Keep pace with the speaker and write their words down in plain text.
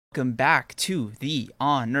Welcome back to the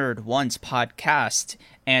On Nerd Ones podcast,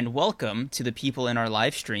 and welcome to the people in our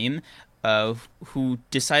live stream who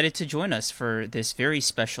decided to join us for this very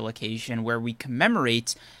special occasion where we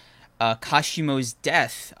commemorate Kashimo's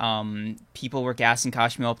death. People were gassing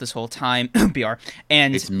Kashimo up this whole time, BR,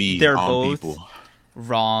 and It's me, they're on both people.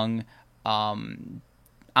 wrong. I'm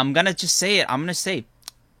gonna just say it. I'm gonna say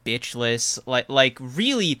bitchless. Like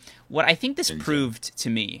really, what I think this Insane. proved to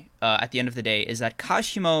me at the end of the day is that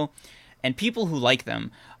Kashimo and people who like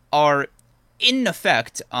them are, in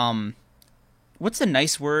effect, what's the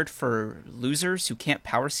nice word for losers who can't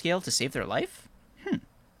power scale to save their life?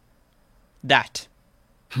 That.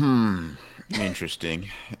 Interesting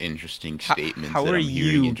statements How that are I'm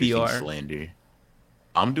hearing. you, Interesting BR? slander.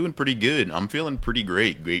 I'm doing pretty good. I'm feeling pretty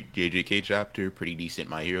great. Great JJK chapter, pretty decent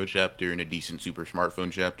My Hero chapter, and a decent Super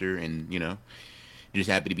Smartphone chapter. And, just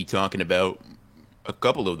happy to be talking about a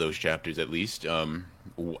couple of those chapters at least.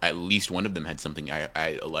 At least one of them had something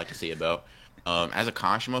I like to say about. As a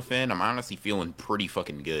Kashimo fan, I'm honestly feeling pretty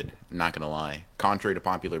fucking good. Not gonna lie. Contrary to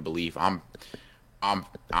popular belief, I'm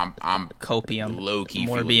Copium. low key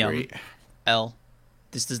feeling Morbium. great. L.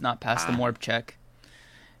 This does not pass the Morb check.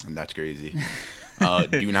 And that's crazy. You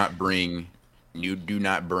do not bring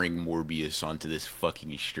Morbius onto this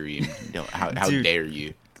fucking stream. No, how Dude. dare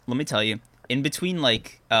you? Let me tell you, in between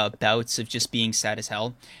bouts of just being sad as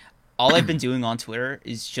hell, all I've been doing on Twitter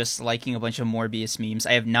is just liking a bunch of Morbius memes.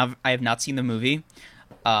 I have not seen the movie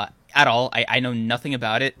at all. I know nothing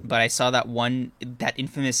about it, but I saw that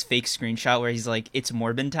infamous fake screenshot where he's like, "It's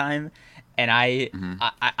Morbin time," and I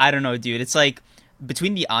don't know, dude. It's like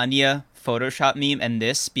between the Anya Photoshop meme and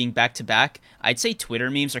this being back to back, I'd say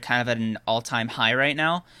Twitter memes are kind of at an all-time high right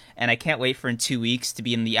now, and I can't wait for in 2 weeks to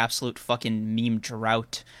be in the absolute fucking meme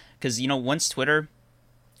drought. Because, once Twitter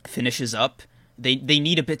finishes up, they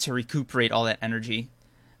need a bit to recuperate all that energy.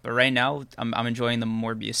 But right now, I'm enjoying the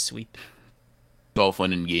Morbius sweep. It's all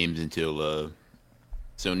fun and games until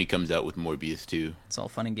Sony comes out with Morbius 2. It's all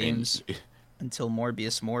fun and games until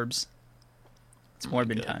Morbius morbs. It's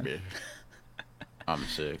Morbin God, time. bro. I'm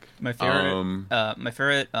sick. My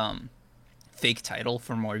favorite fake title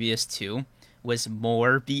for Morbius 2 was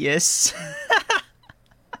Morbius.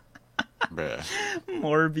 Bruh,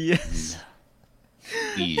 Morbius.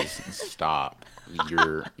 please stop.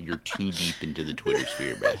 You're too deep into the Twitter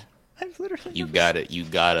sphere, bruh. I've literally You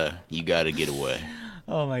gotta get away.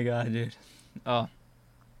 Oh my god, dude. Oh,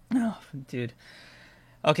 dude.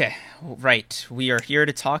 Okay, right. We are here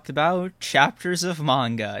to talk about chapters of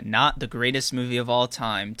manga, not the greatest movie of all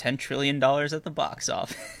time. $10 trillion at the box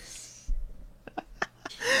office.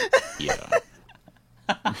 Yeah.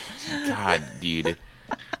 God, dude.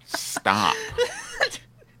 Stop.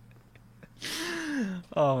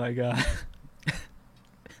 Oh my god.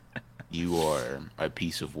 You are a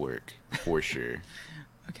piece of work, for sure.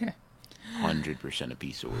 Okay. 100% a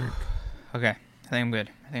piece of work. Okay. I think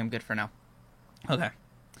I'm good for now. Okay.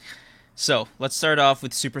 So, let's start off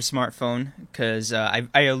with Super Smartphone, because I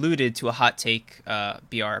alluded to a hot take,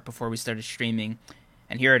 BR, before we started streaming,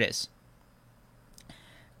 and here it is.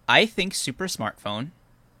 I think Super Smartphone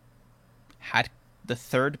had the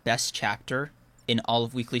third best chapter in all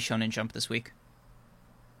of Weekly Shonen Jump this week.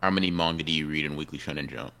 How many manga do you read in Weekly Shonen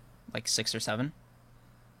Jump? Like 6 or 7.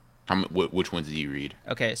 Which ones do you read?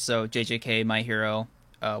 Okay, so JJK, My Hero,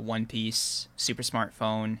 One Piece, Super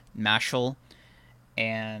Smartphone, Mashal,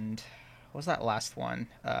 and what was that last one?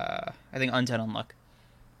 I think Undead Unluck.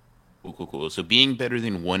 Cool. So being better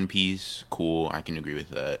than One Piece, cool. I can agree with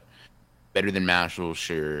that. Better than Mashal,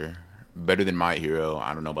 sure. Better than My Hero,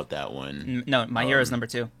 I don't know about that one. No, My Hero is number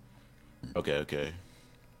 2. Okay.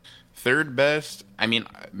 Third best, I mean,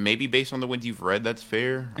 maybe based on the ones you've read, that's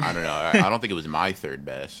fair. I don't know. I don't think it was my third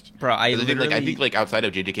best. Bro, I 'Cause literally... I think outside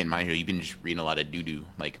of JJK and My Hero, you've been just reading a lot of doo-doo.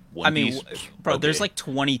 Like One Piece. Bro, there's okay. like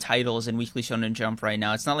 20 titles in Weekly Shonen Jump right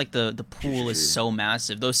now. It's not like the pool is Sure. so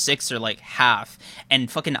massive. Those 6 are like half, and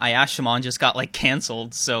fucking Ayashimon just got like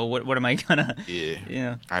canceled. So what am I gonna? Yeah.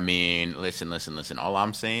 Yeah. I mean, listen. All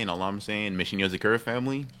I'm saying, Mission Yozakura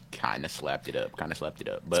family kind of slapped it up.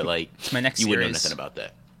 But It's my next you wouldn't know series. nothing about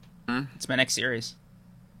that. It's my next series.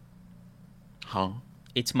 Huh?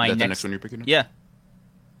 It's my Is that the next. next one you're picking up? Yeah.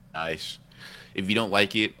 Nice. If you don't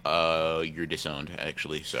like it, you're disowned.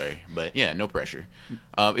 Actually, sorry, but yeah, no pressure.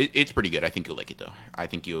 It's pretty good. I think you'll like it though.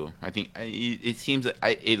 It seems that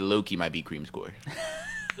it low key might be cream score.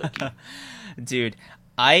 Low-key. Dude,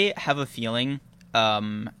 I have a feeling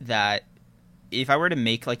that if I were to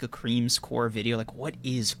make like a Cream's Core video, like what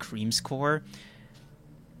is Cream's Core?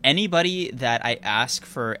 Anybody that I ask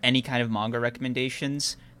for any kind of manga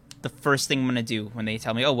recommendations the first thing I'm gonna do when they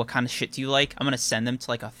tell me, oh, what kind of shit do you like? I'm gonna send them to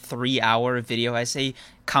like a 3-hour video essay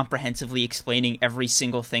comprehensively explaining every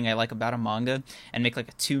single thing I like about a manga, and make like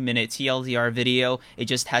a 2-minute TLDR video. It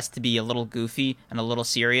just has to be a little goofy and a little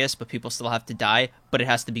serious, but people still have to die, but it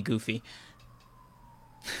has to be goofy.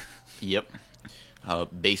 Yep.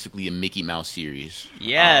 Basically a Mickey Mouse series.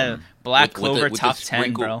 Yeah, Black Clover with top the 10,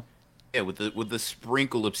 sprinkle, bro. yeah, with the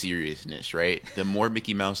sprinkle of seriousness, right? The more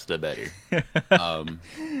Mickey Mouse, the better.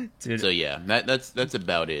 Dude, So yeah, that's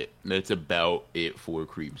about it. That's about it for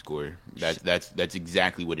Cream Score. That's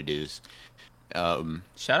exactly what it is.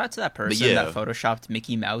 shout out to that person yeah, that photoshopped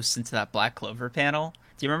Mickey Mouse into that Black Clover panel.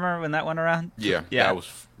 Do you remember when that went around? yeah, Yeah. that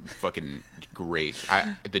was fucking great.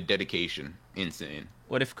 The dedication, insane.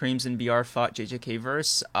 What if Creams and BR fought JJK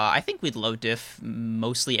verse? I think we'd low diff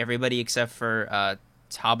mostly everybody except for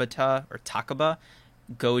Tabata or Takaba,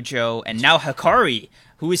 Gojo, and now Hakari,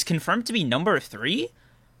 who is confirmed to be number 3.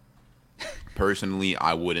 Personally,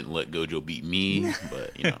 I wouldn't let Gojo beat me,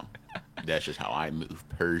 but that's just how I move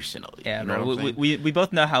personally. Yeah, You know bro. what I'm saying? We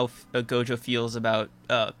both know how Gojo feels about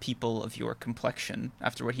people of your complexion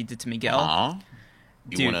after what he did to Miguel. Huh?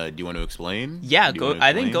 Do Dude. you want to explain? Yeah, Do you wanna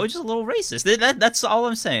I think explain? Gojo's a little racist. That's all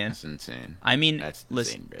I'm saying. That's insane. I mean, That's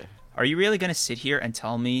listen, insane, bro. are you really gonna sit here and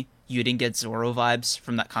tell me you didn't get Zoro vibes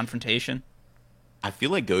from that confrontation? I feel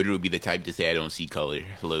like Gojo would be the type to say I don't see color,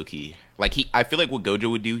 low key. Like I feel like what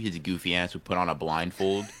Gojo would do, his goofy ass would put on a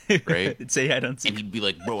blindfold, right? Say I don't see. And he'd be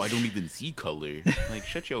like, "Bro, I don't even see color." Like,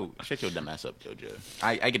 shut your dumb ass up, Gojo.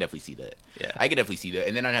 I could definitely see that. Yeah. I could definitely see that,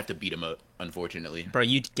 and then I'd have to beat him up, unfortunately. Bro,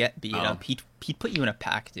 you'd get beat up. He'd put you in a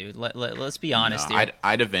pack, dude. Let's be honest, No, dude.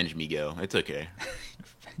 I'd avenge Miguel. It's okay.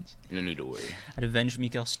 You don't need to worry. I'd avenge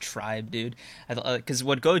Miguel's tribe, dude. Because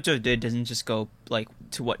what Gojo did doesn't just go like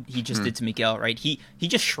to what he just did to Miguel, right? He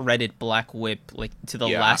just shredded Black Whip like to the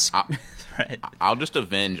last thread. I'll just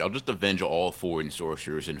avenge all 4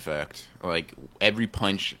 sorcerers. In fact, like every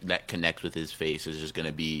punch that connects with his face is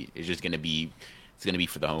gonna be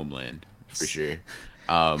for the homeland for sure.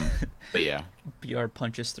 But yeah, BR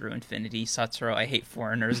punches through infinity. Satoru, I hate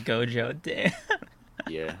foreigners. Gojo, damn.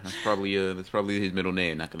 yeah, that's probably his middle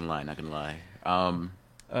name. Not gonna lie.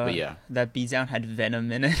 But yeah, That beatdown had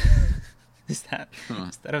venom in it. Is that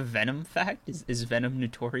a Venom fact? Is Venom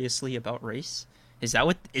notoriously about race? Is that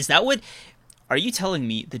what? Are you telling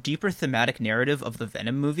me the deeper thematic narrative of the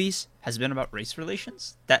Venom movies has been about race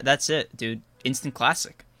relations? That's it, dude. Instant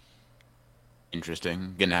classic.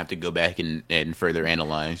 interesting. Gonna have to go back and further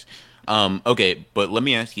analyze. Okay, but let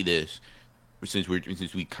me ask you this: since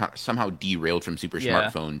we somehow derailed from Super Yeah.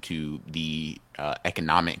 Smartphone to the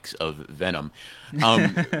economics of Venom,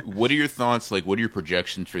 what are your thoughts? Like, what are your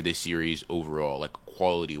projections for this series overall? Like,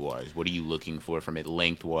 quality wise, what are you looking for from it?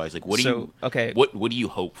 Length wise, like, what do you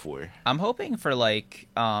hope for? I'm hoping for like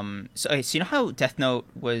so you know how Death Note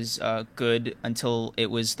was good until it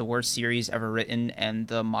was the worst series ever written, and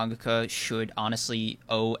the mangaka should honestly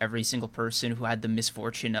owe every single person who had the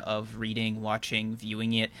misfortune of reading, watching,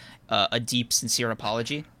 viewing it a deep, sincere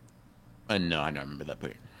apology. No, I don't remember that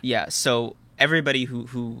part. Yeah, so everybody who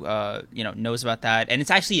knows about that, and it's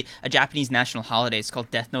actually a Japanese national holiday. It's called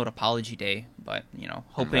Death Note Apology Day, but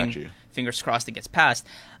hoping, Got you. fingers crossed, it gets passed.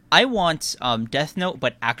 I want Death Note,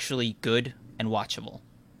 but actually good and watchable.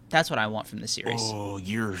 That's what I want from the series. Oh,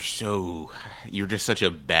 you're just such a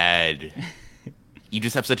bad. You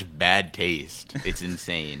just have such bad taste. It's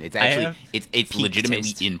insane. It's actually it's peak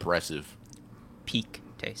legitimately taste. impressive. Peak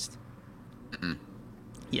taste.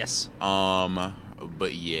 Yes.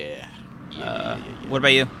 But yeah. What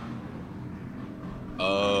about you?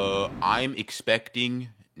 I'm expecting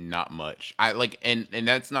not much. I like, and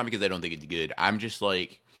that's not because I don't think it's good. I'm just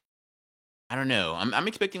like, I don't know. I'm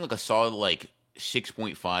expecting like a solid like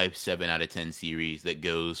 6.5, 7 out of 10 series that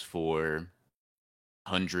goes for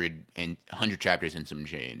 100 chapters and some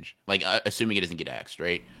change. Like, assuming it doesn't get axed,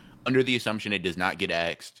 right? Under the assumption it does not get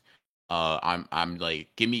axed, I'm like,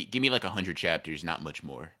 give me like 100 chapters, not much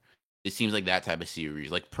more. It seems like that type of series,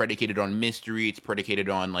 like predicated on mystery. It's predicated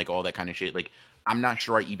on like all that kind of shit. Like, I'm not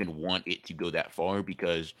sure I even want it to go that far,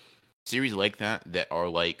 because series like that are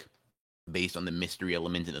like based on the mystery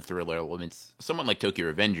elements and the thriller elements, somewhat like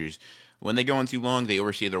Tokyo Revengers, when they go on too long, they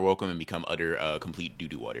overstay their welcome and become utter complete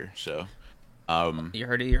doo-doo water. So You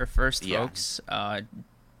heard it here first, yeah. folks.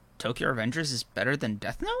 Tokyo Revengers is better than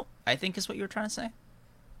Death Note, I think is what you were trying to say.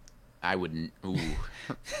 I wouldn't. Ooh.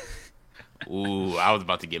 Ooh, I was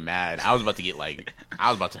about to get mad. I was about to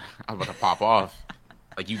pop off.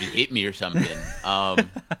 Like you just hit me or something.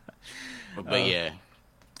 But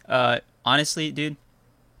yeah. Honestly, dude,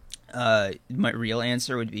 my real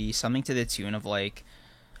answer would be something to the tune of like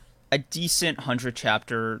a decent 100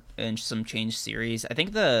 chapter and some change series. I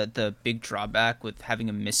think the big drawback with having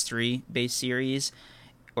a mystery based series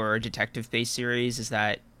or a detective based series is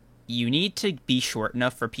that you need to be short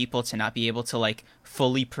enough for people to not be able to like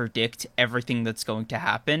fully predict everything that's going to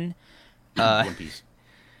happen. One Piece.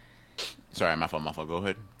 Sorry, my fault. My fault. Go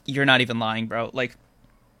ahead. You're not even lying, bro. Like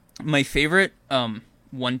my favorite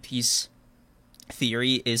One Piece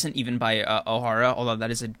theory isn't even by Ohara, although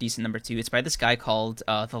that is a decent number two. It's by this guy called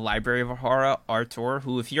the Library of Ohara, Arthur,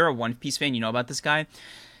 who, if you're a One Piece fan, you know about this guy.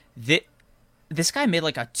 This guy made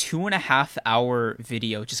like a 2.5 hour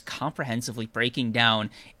video just comprehensively breaking down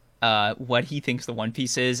what he thinks the One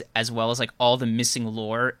Piece is, as well as like all the missing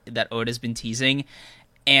lore that Oda's been teasing.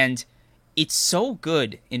 And it's so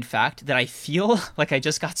good, in fact, that I feel like I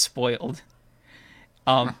just got spoiled.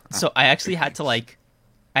 So I actually had to like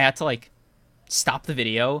stop the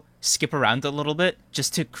video, skip around a little bit,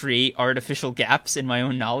 just to create artificial gaps in my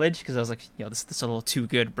own knowledge, because I was like, yo, this is a little too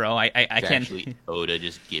good, bro. I can't. Actually, Oda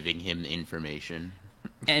just giving him information.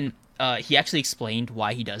 And he actually explained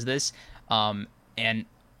why he does this. And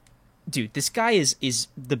dude, this guy is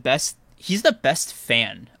the best. He's the best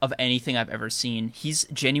fan of anything I've ever seen. He's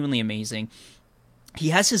genuinely amazing.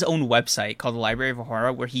 He has his own website called the Library of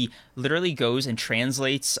Ohara, where he literally goes and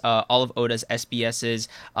translates all of Oda's SBSs.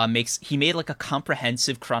 He made like a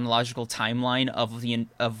comprehensive chronological timeline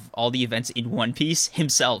of all the events in One Piece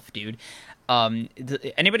himself, dude.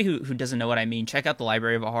 Anybody who doesn't know what I mean, check out the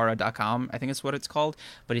libraryofohara.com. I think that's what it's called,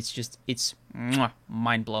 but it's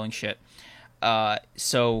mind blowing shit.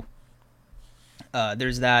 So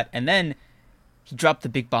there's that, and then he dropped the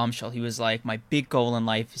big bombshell. He was like, my big goal in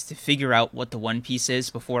life is to figure out what the One Piece is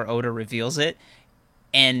before Oda reveals it.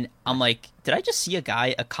 And I'm like, did I just see a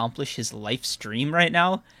guy accomplish his life dream right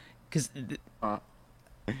now? Because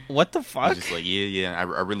what the fuck? I was just like, yeah, I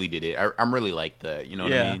really did it. I'm really like that. You know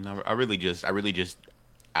what I mean? I really just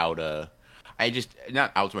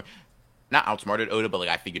not outsmarted Oda, but like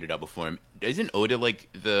I figured it out before him. Isn't Oda like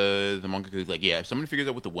the manga who's like, yeah, if someone figures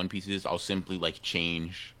out what the One Piece is, I'll simply like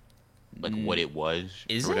change like what it was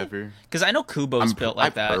is or whatever? Because I know Kubo's built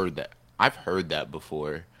like that. I've heard that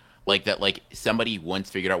before. Like that, like somebody once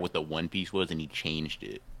figured out what the One Piece was and he changed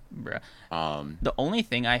it. Bruh. The only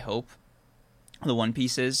thing I hope the One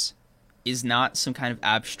Piece is not some kind of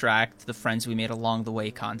abstract the friends we made along the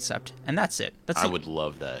way concept, and that's it. I would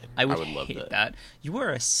love that. I would love that. You are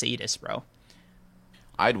a sadist, bro.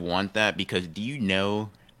 I'd want that because do you know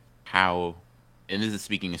how? And this is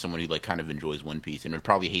speaking as someone who like kind of enjoys One Piece and would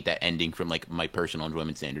probably hate that ending from like my personal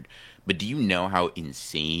enjoyment standard. But do you know how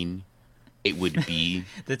insane it would be?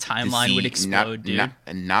 The timeline would explode, dude.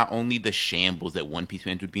 Not only the shambles that One Piece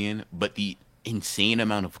fans would be in, but the insane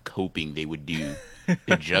amount of coping they would do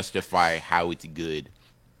to justify how it's good.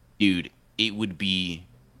 Dude, it would be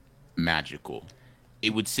magical.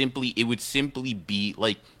 It would simply be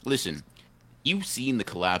like, listen, you've seen the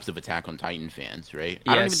collapse of Attack on Titan fans, right? Yes.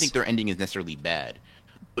 I don't even think their ending is necessarily bad.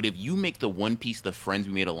 But if you make the One Piece the friends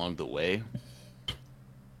we made along the way,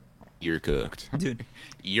 you're cooked. Dude.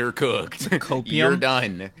 You're cooked. Copium, you're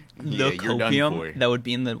done. The you're done for. That would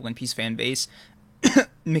be in the One Piece fan base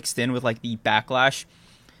mixed in with like the backlash.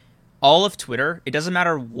 All of Twitter, it doesn't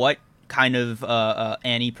matter what kind of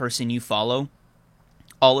Annie person you follow,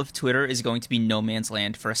 all of Twitter is going to be no man's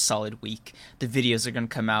land for a solid week. The videos are going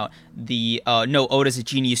to come out. The, no, Oda's a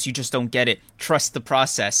genius, you just don't get it. Trust the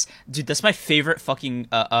process. Dude, that's my favorite fucking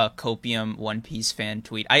Copium One Piece fan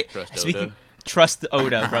tweet. Trust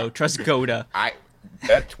Oda, bro. Trust Goda.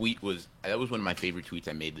 That was one of my favorite tweets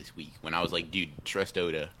I made this week when I was like, dude, trust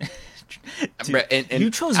Oda. Dude, and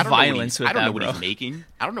you chose violence with that, bro. I don't know what he's making.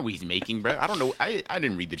 I don't know what he's making, bro. I don't know. I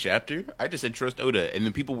didn't read the chapter. I just said trust Oda. And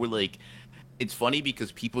then people were like, it's funny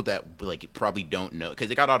because people that like probably don't know,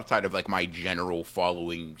 because it got outside of like my general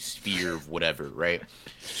following sphere of whatever, right?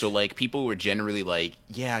 So like people were generally like,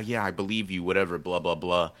 yeah, I believe you, whatever, blah, blah,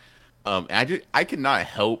 blah. And I could not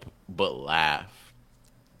help but laugh.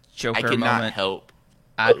 Joker I could moment. not help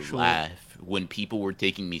but laugh when people were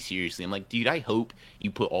taking me seriously. I'm like, dude, I hope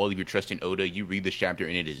you put all of your trust in Oda. You read this chapter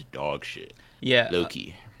and it is dog shit. Yeah.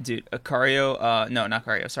 Low-key. Dude, Akario, no, not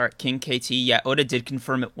Akario, sorry, King KT, yeah, Oda did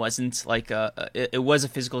confirm it wasn't like it was a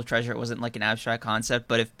physical treasure, it wasn't like an abstract concept,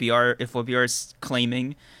 but if what BR is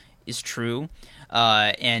claiming is true,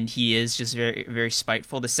 and he is just very, very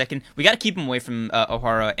spiteful, we gotta keep him away from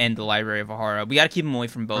Ohara and the Library of Ohara, we gotta keep him away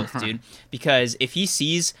from both, dude, because if he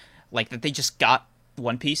sees, like, that they just got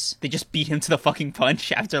One Piece, they just beat him to the fucking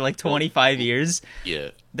punch after, like, 25 years, yeah,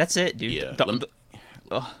 that's it, dude. Yeah.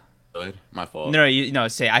 Go ahead. My fault. No,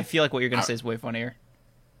 say. I feel like what you're gonna say is way funnier.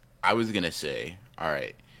 I was gonna say, all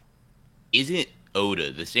right, isn't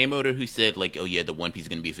Oda, the same Oda who said like, "Oh yeah, the One Piece is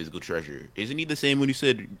gonna be a physical treasure." Isn't he the same one who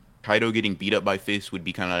said Kaido getting beat up by fists would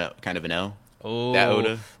be kind of an L? That Oh,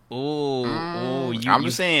 Oda. oh, I'm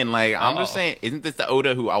just saying, like, I'm just oh, saying, isn't this the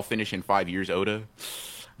Oda who I'll finish in 5 years? Oda.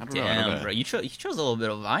 I don't know. I don't damn, know. bro, you chose a little bit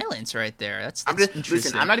of violence right there. I'm That's just listen. I'm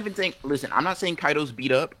interesting. not even saying. Listen, I'm not saying Kaido's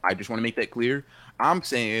beat up. I just want to make that clear. I'm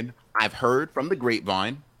saying I've heard from the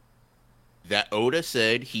grapevine that Oda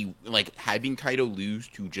said he like having Kaido lose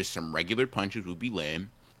to just some regular punches would be lame,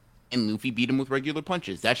 and Luffy beat him with regular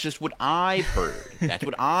punches. That's just what I've heard. That's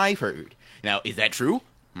what I've heard. Now, is that true?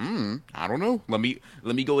 I don't know. Let me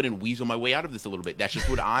go ahead and weasel my way out of this a little bit. That's just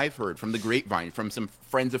what I've heard from the grapevine, from some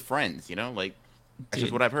friends of friends. Like that's just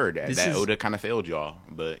Dude, what I've heard. this That is Oda kind of failed y'all,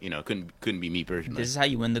 but couldn't be me personally. this is how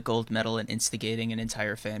you win the gold medal in instigating an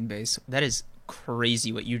entire fan base. That is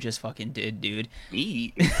crazy what you just fucking did, dude.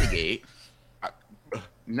 Me instigate? I,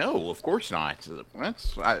 no, of course not.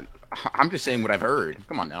 I'm just saying what I've heard.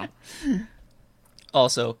 Come on now.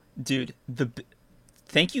 Also, dude,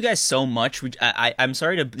 thank you guys so much. I'm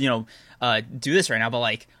sorry to do this right now, but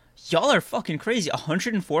like y'all are fucking crazy.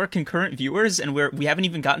 104 concurrent viewers, and we haven't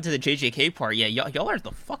even gotten to the JJK part yet. Y'all are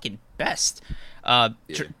the fucking best. Yeah.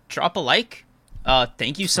 Drop a like.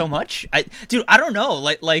 Thank you so much. Dude, I don't know.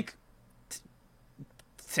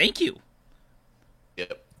 Thank you.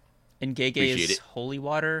 Yep. And Appreciate Gege's it. holy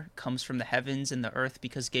water comes from the heavens and the earth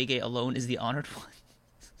because Gege alone is the honored one.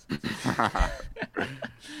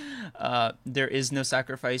 There is no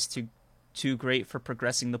sacrifice too great for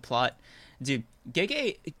progressing the plot. Dude,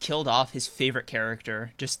 Gege killed off his favorite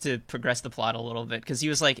character just to progress the plot a little bit because he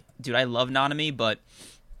was like, dude, I love Nanami, but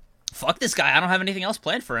fuck this guy. I don't have anything else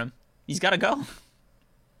planned for him. He's got to go.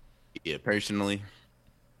 Yeah, personally,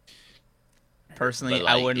 Personally, but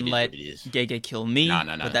I like wouldn't it is let what it is. Gege kill me, No,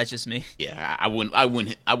 no, but no. that's just me. Yeah, I wouldn't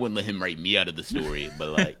let him write me out of the story. But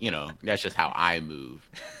like, that's just how I move.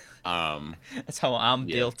 Um, That's how I'm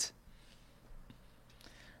yeah, built.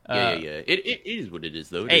 yeah, yeah, Uh, yeah. It is what it is,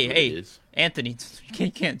 though. It is hey, what it hey, is. Anthony,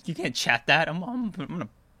 you can't chat that. I'm gonna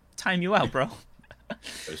time you out, bro. I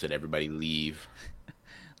said everybody leave.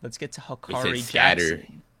 Let's get to They said Hakari scatter.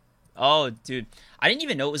 Jackson. Oh, dude. I didn't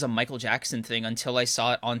even know it was a Michael Jackson thing until I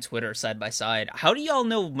saw it on Twitter side by side. How do y'all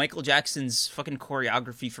know Michael Jackson's fucking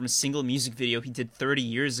choreography from a single music video he did 30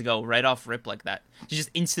 years ago right off rip like that? You just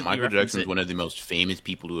instantly Michael reference Jackson's it. one of the most famous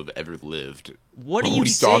people to have ever lived. What are What you are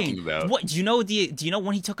you saying? talking about? What do you know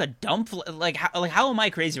when he took a dump? How am I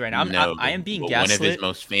crazy right now? No, I am being but one of his gaslit.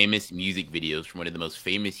 most famous music videos from one of the most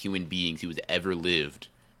famous human beings who has ever lived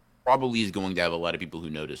probably is going to have a lot of people who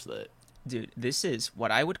notice that. Dude, this is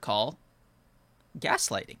what I would call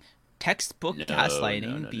gaslighting. Textbook No, no, gaslighting,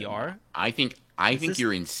 no, no, no. BR. I think This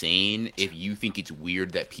you're insane if you think it's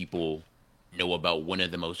weird that people know about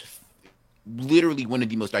literally one of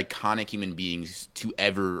the most iconic human beings to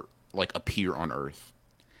ever like appear on Earth.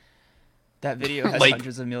 that video has Like,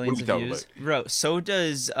 hundreds of what are millions we of talking views. about? Bro, so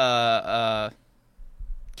does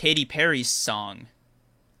Katy Perry's song.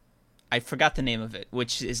 I forgot the name of it,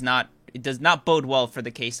 which is not it does not bode well for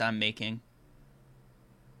the case I'm making.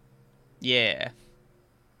 Yeah.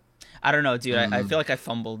 I don't know, dude. I feel like I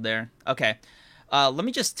fumbled there. Okay. Let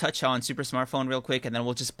me just touch on Super Smartphone real quick, and then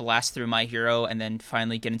we'll just blast through My Hero, and then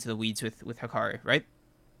finally get into the weeds with Hakari, right?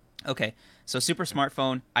 Okay, so Super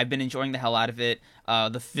Smartphone, I've been enjoying the hell out of it.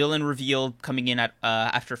 The villain reveal coming in at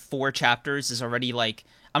after 4 chapters is already like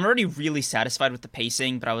I'm already really satisfied with the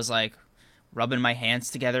pacing, but I was like rubbing my hands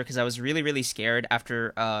together because I was really really scared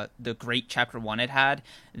after the great chapter 1 it had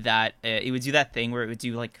that it would do that thing where it would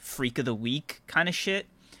do like Freak of the Week kind of shit.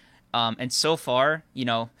 And so far,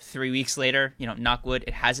 3 weeks later, knock wood,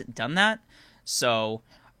 it hasn't done that. So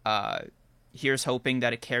here's hoping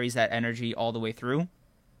that it carries that energy all the way through.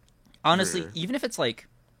 Honestly, Sure. even if it's like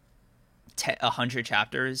 100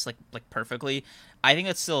 chapters, like perfectly, I think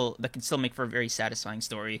that can still make for a very satisfying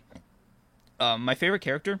story. My favorite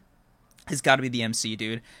character has got to be the MC,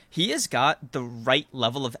 dude. He has got the right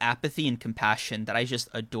level of apathy and compassion that I just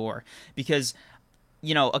adore. Because,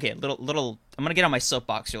 okay, little. I'm gonna get on my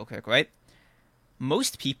soapbox real quick, right?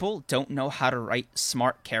 Most people don't know how to write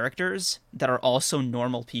smart characters that are also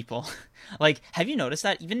normal people. Like, have you noticed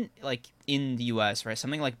that even like in the US, right?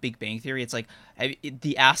 Something like Big Bang Theory, it's like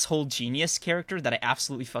the asshole genius character that I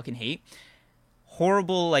absolutely fucking hate.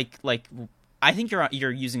 Horrible, like I think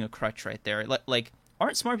you're using a crutch right there. Like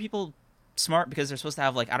aren't smart people smart because they're supposed to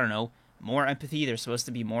have like I don't know more empathy? They're supposed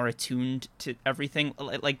to be more attuned to everything.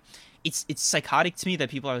 Like it's psychotic to me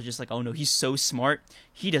that people are just like, oh no, he's so smart,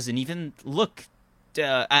 he doesn't even look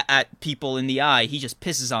at people in the eye. He just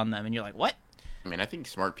pisses on them, and you're like, what? I mean, I think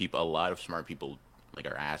a lot of smart people like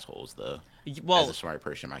are assholes though. As a Well, smart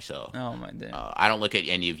person myself, oh my god. I don't look at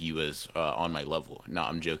any of you as on my level. No,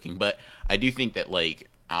 I'm joking, but I do think that like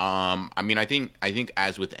I mean, I think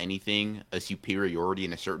as with anything, a superiority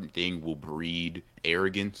in a certain thing will breed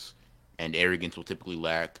arrogance, and arrogance will typically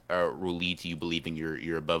will lead to you believing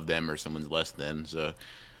you're above them or someone's less than. So,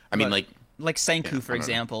 I mean, But like, like yeah, Senku, for I don't know.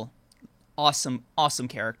 example, awesome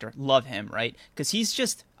character, love him, right? Because he's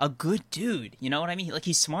just a good dude, you know what I mean? Like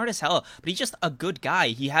he's smart as hell, but he's just a good guy.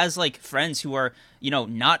 He has like friends who are,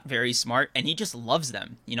 not very smart, and he just loves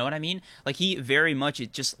them, you know what I mean? Like he very much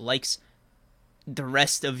it just likes the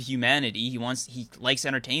rest of humanity. He likes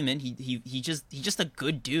entertainment. He's just a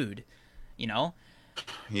good dude, you know?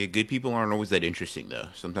 Yeah, good people aren't always that interesting though.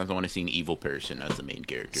 Sometimes I want to see an evil person as the main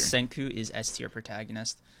character. Senku is S tier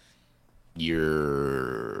protagonist.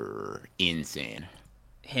 You're insane.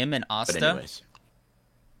 Him and But Asta, anyways,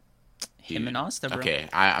 him and dude. Asta, bro. Okay,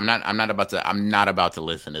 I'm not about to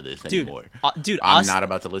listen to this Dude, anymore. dude, I'm not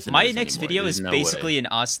about to listen to My this next anymore. video There's is no way. basically an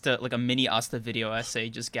Asta, like a mini Asta video essay,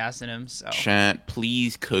 just gassing him. So Chant,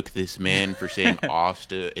 please cook this man for saying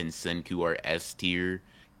Asta and Senku are S tier.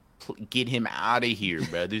 Get him out of here,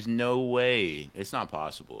 bro. There's no way. It's not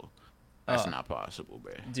possible. That's uh not possible,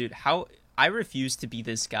 bro. dude, how I refuse to be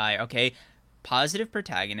this guy, okay? Positive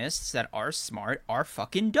protagonists that are smart are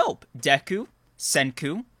fucking dope. Deku,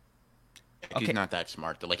 Senku. He's Okay. not that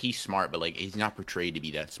smart though. Like he's smart, but like he's not portrayed to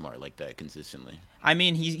be that smart like that consistently. I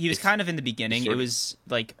mean, he was It's kind of in the it's beginning. It sort of was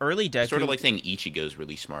like early sort of Deku. like saying Ichigo's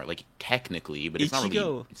really smart, like technically, but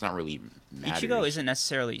Ichigo it's not really Ichigo matters. isn't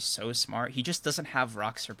necessarily so smart. He just doesn't have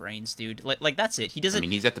rocks or brains, dude. Like that's it. He I doesn't.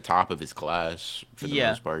 mean, he's at the top of his class for the Yeah,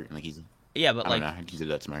 most part. Like he's yeah, but I don't like know, he's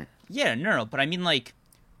that smart. yeah, no, but I mean, like,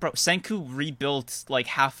 bro, Senku rebuilt like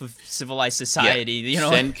half of civilized Yeah, society.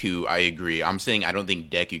 Senku, I agree. I'm saying I don't think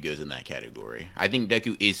Deku goes in that category. I think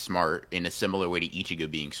Deku is smart in a similar way to Ichigo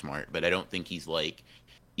being smart, but I don't think he's a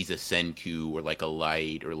Senku or like a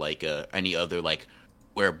Light or like any other like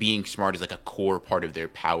where being smart is like a core part of their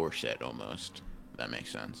power set almost. If that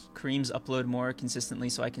makes sense. Creams upload more consistently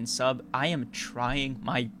so I can sub. I am trying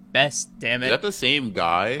my best. Damn Is it. that the same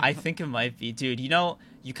guy? I think it might be, dude.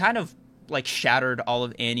 You kind of like shattered all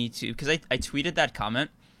of Annie too, because I tweeted that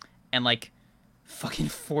comment, and like fucking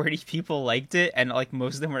 40 people liked it, and like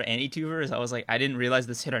most of them were Annie-tubers. I was like, I didn't realize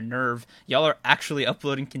this hit a nerve. Y'all are actually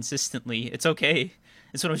uploading consistently. It's okay.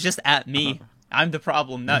 This one was just at me. I'm the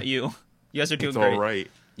problem, not you. You guys are doing It's all great.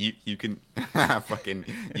 right. You can fucking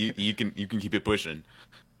you can keep it pushing.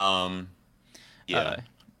 Um Uh, yeah.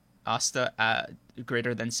 Asta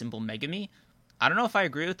greater than symbol Megami. I don't know if I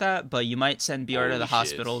agree with that, but you might send BR to the Holy shit.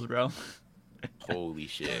 hospital, bro. Holy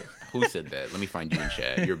shit. Who said that? Let me find you in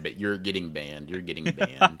chat. You're getting banned. You're getting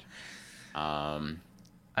banned. Um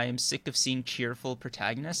I am sick of seeing cheerful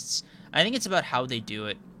protagonists. I think it's about how they do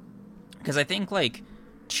it. Because I think, like,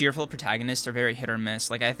 cheerful protagonists are very hit or miss.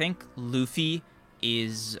 Like, I think Luffy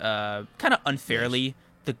is kind of yes. unfairly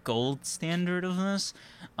the gold standard of this.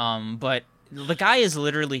 But the guy is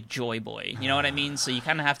literally Joy Boy. You know what I mean? So you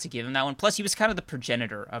kind of have to give him that one. Plus, he was kind of the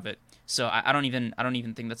progenitor of it. So I don't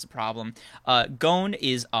even think that's a problem. Gon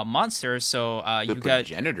is a monster. So The you got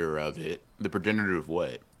progenitor of it. The progenitor of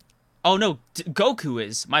what? oh no, Goku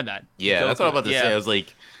is my bad. Yeah, that's what I'm Goku, about to say. yeah. I was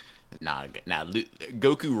like, nah.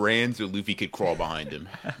 Goku ran so Luffy could crawl behind him.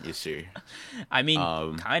 Yes, sir. I mean,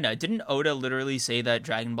 Um, kinda. Didn't Oda literally say that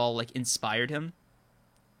Dragon Ball like inspired him?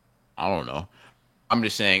 I don't know. I'm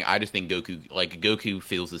just saying. I just think Goku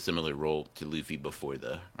fills a similar role to Luffy before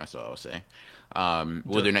the. That's all I'll say.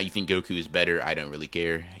 Whether or not you think Goku is better, I don't really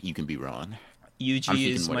care. You can be wrong. I'm Yuji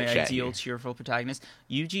speaking is more to my chat ideal here. cheerful protagonist.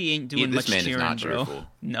 Yuji ain't Yeah, doing this much man is cheering, not bro. cheerful.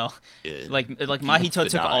 No, Yeah, like he wants Mahito to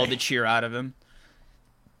took all die. the cheer out of him.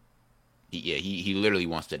 He literally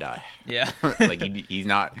wants to die. Yeah. Like he's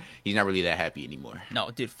not really that happy anymore. No,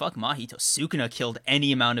 dude, fuck Mahito. Sukuna killed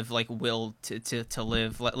any amount of like will to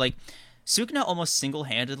live. Like Sukuna almost single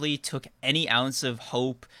handedly took any ounce of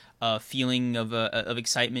hope, feeling of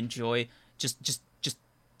excitement, joy, just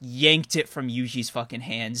yanked it from Yuji's fucking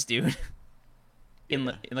hands, dude. Yeah.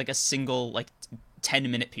 In like a single like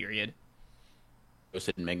 10-minute period. I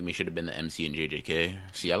said Megami should have been the MC in JJK.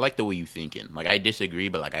 See, I like the way you thinking. Like I disagree,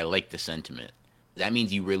 but like I like the sentiment. That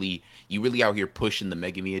means you really out here pushing the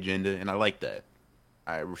Megami agenda, and I like that.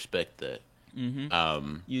 I respect that. Mm-hmm.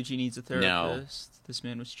 Um, Yuji needs a now, therapist. This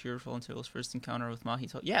man was cheerful until his first encounter with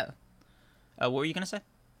Mahito. Yeah. What were you gonna say?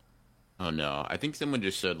 oh no, I think someone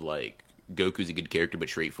just said like Goku's a good character but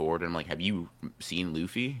straightforward. And I'm like, have you seen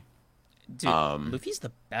Luffy? Dude, Um, Luffy's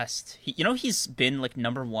the best. He's been like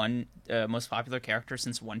number one most popular character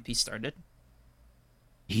since One Piece started.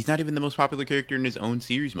 He's not even the most popular character in his own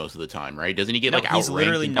series most of the time, right? Doesn't he get No, like he's outranked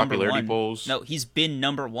literally in number popularity one. polls? No, he's been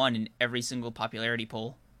number one in every single popularity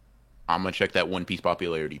poll. I'm gonna check that One Piece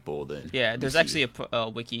popularity poll then. Yeah, Let me there's see. actually a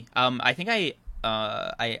wiki. I think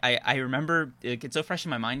I remember it's so fresh in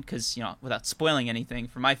my mind because without spoiling anything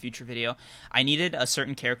for my future video, I needed a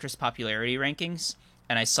certain character's popularity rankings,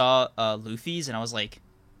 and I saw Luffy's, and I was like,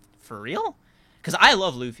 for real? Because I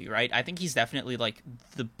love Luffy, right? I think he's definitely like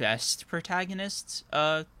the best protagonist.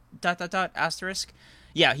 Dot dot dot asterisk.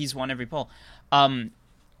 Yeah, he's won every poll. Um,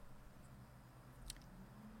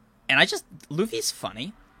 and Luffy's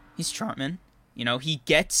funny. He's charming.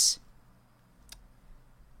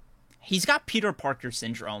 He's got Peter Parker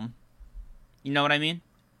syndrome. You know what I mean?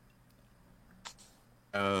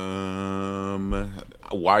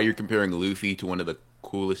 Why are you comparing Luffy to one of the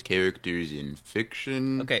coolest characters in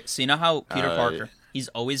fiction? Okay, so you know how Peter Uh, Parker, he's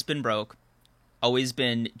always been broke, always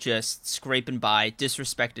been just scraping by,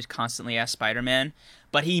 disrespected constantly as Spider-Man,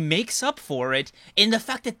 but he makes up for it in the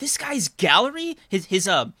fact that this guy's gallery, his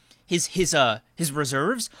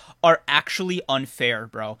reserves are actually unfair,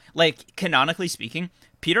 bro. Like canonically speaking,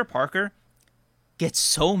 Peter Parker gets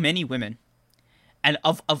so many women and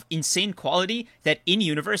of insane quality that in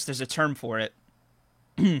universe there's a term for it.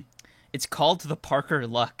 It's called the Parker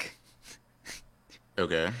luck.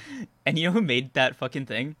 okay. And you know who made that fucking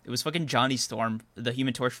thing? It was fucking Johnny Storm, the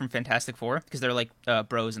Human Torch from Fantastic Four, because they're like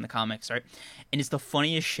bros in the comics, right? And it's the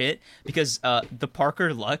funniest shit because the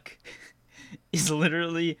Parker luck is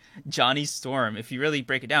literally Johnny Storm. If you really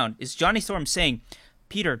break it down, it's Johnny Storm saying,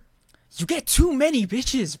 "Peter, you get too many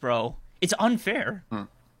bitches, bro. It's unfair."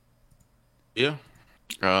 Yeah.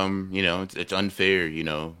 It's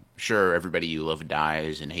unfair, Sure, everybody you love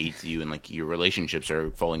dies and hates you, and like your relationships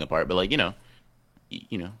are falling apart. But like,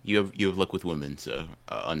 you have luck with women, so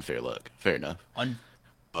unfair luck. Fair enough. Un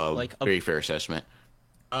like a Very fair assessment.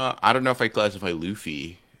 I don't know if I classify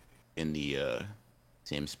Luffy in the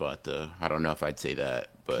same spot though. I don't know if I'd say that,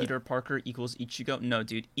 but Peter Parker equals Ichigo. No,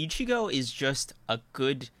 dude, Ichigo is just a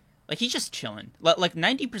good, like he's just chilling. Like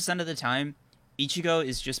 90% of the time, Ichigo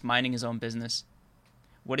is just minding his own business.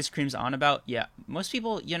 What is Cream's on about? Yeah, most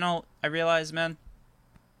people, I realize, man,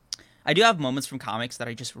 I do have moments from comics that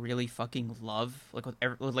I just really fucking love,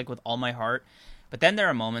 like with all my heart. But then there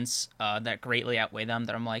are moments that greatly outweigh them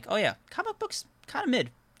that I'm like, oh yeah, comic books kind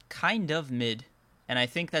of mid, and I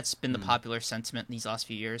think that's been the popular sentiment in these last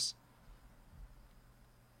few years.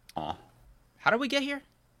 aw, How did we get here?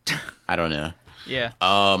 I don't know. Yeah,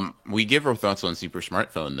 We give our thoughts on Super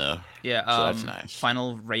Smartphone though, yeah. so that's nice.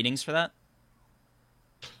 Final ratings for that?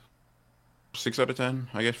 6 out of 10,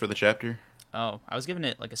 I guess, for the chapter. Oh, I was giving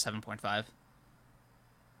it like a 7.5.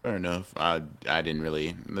 Fair enough. I didn't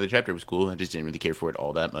really. The chapter was cool. I just didn't really care for it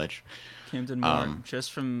all that much. Camden Moore.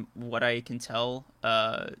 Just from what I can tell,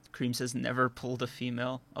 Cream says never pulled a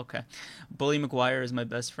female. Okay. Bully McGuire is my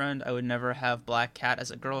best friend. I would never have Black Cat as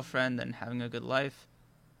a girlfriend and having a good life.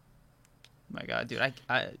 My God, dude,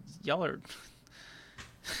 y'all are.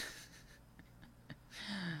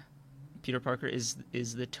 Peter Parker is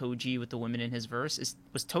the Toji with the women in his verse.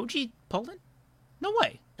 Was Toji Poland? No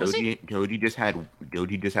way. Was he? Doji just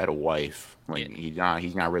had a wife. Like Yeah.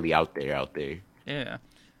 he's not really out there. Yeah.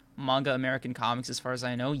 Manga American comics, as far as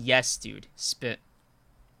I know. Yes, dude. Spit.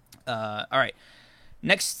 All right.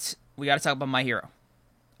 Next, we got to talk about My Hero.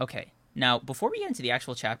 Okay. Now, before we get into the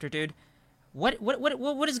actual chapter, dude, what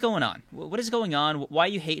is going on? What is going on? Why are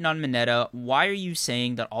you hating on Mineta? Why are you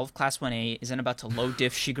saying that all of Class 1A isn't about to low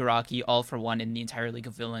diff Shigaraki all for one in the entire League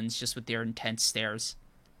of Villains just with their intense stares?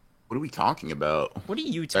 What are we talking about? What are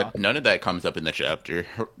you talking? None of that comes up in the chapter.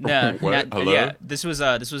 No, What? Hello? yeah. This was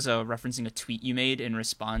referencing a tweet you made in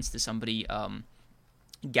response to somebody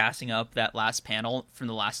gassing up that last panel from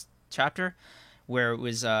the last chapter, where it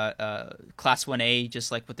was Class 1A just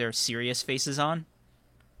like with their serious faces on,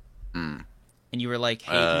 and you were like,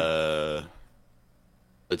 "Hey,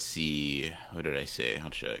 Let's see. What did I say? I'll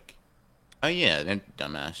check. Oh yeah, that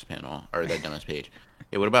dumbass panel or that dumbass page.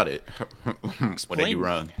 Yeah, what about it? What did I do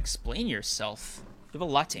wrong? explain yourself. You have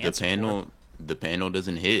a lot to The answer panel, the panel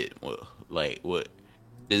doesn't hit. Well, like what?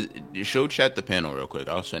 Show chat the panel real quick.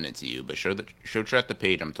 I'll send it to you, but show chat the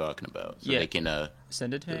page I'm talking about, so Yeah. they can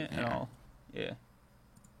Send it to me, and yeah. I'll. Yeah.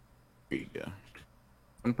 Here you go. I'm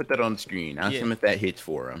gonna put that on the screen. Ask Yeah. him if that hits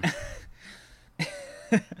for him.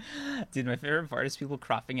 Dude, my favorite part is people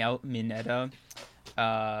cropping out Mineta.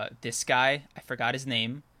 This guy, I forgot his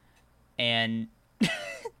name, and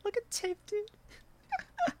look at tape, dude.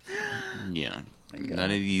 Yeah,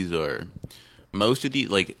 none of these are. Most of these,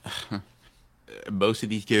 like, most of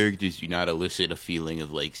these characters do not elicit a feeling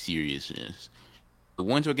of like seriousness. The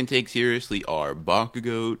ones we can take seriously are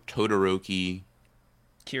Bakugo, Todoroki,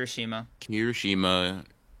 Kirishima. Kirishima,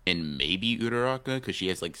 and maybe Uraraka because she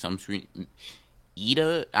has like some screen.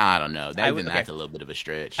 Ida, I don't know. I That would even okay. that's a little bit of a I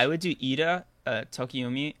stretch. would do Ida,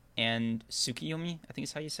 Tokiyomi, and Tsukiyomi. I think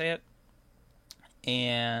is how you say it.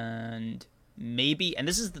 And maybe, and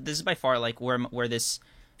this is by far like where this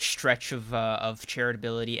stretch of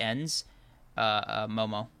charitability ends.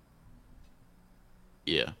 Momo.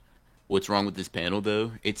 Yeah. What's wrong with this panel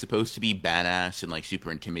though? It's supposed to be badass and like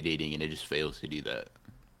super intimidating, and it just fails to do that.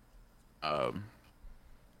 Um,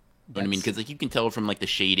 what I mean, That's because like you can tell from like the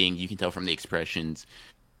shading, you can tell from the expressions.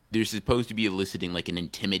 They're supposed to be eliciting like an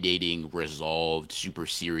intimidating, resolved, super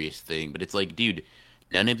serious thing, but it's like, dude,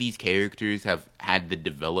 none of these characters have had the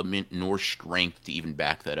development nor strength to even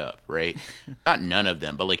back that up, right? Not none of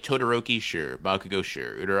them, but like Todoroki, sure, Bakugo,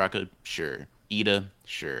 sure, Uraraka, sure, Ida,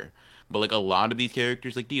 sure, but like a lot of these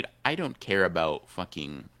characters, like, dude, I don't care about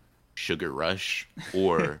fucking Sugar Rush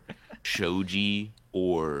or Shoji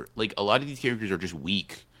or like a lot of these characters are just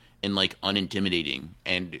weak and like unintimidating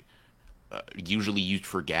and usually used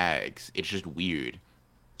for gags. It's just weird.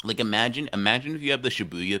 Like imagine if you have the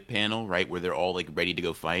Shibuya panel, right, where they're all like ready to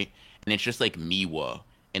go fight, and it's just like Miwa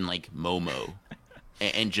and like Momo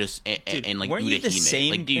dude. and like Weren't you the Udahime. Like,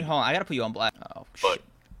 same? Wait, dude, hold on. I gotta put you on blast. Oh but shit.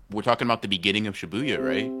 we're talking about the beginning of Shibuya,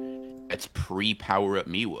 right? That's pre power up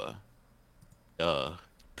Miwa.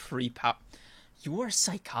 Pre-pop. You are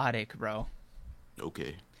psychotic, bro.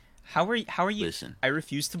 Okay. How are you? Listen, I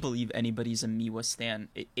refuse to believe anybody's a Miwa stan.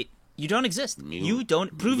 You don't exist. Miwa You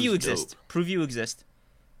don't prove you Miwa's dope. exist. Prove you exist.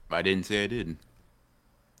 I didn't say I did.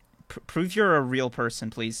 Prove you're a real person,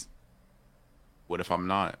 please. What if I'm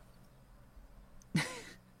not?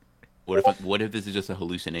 What if this is just a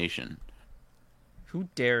hallucination? Who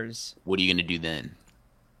dares? What are you gonna do then?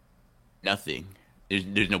 Nothing.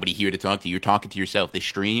 There's nobody here to talk to. You're talking to yourself. They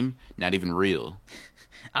stream, not even real.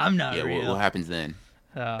 I'm not Yeah, what real. happens then?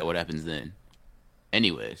 Uh, Yeah, what happens then?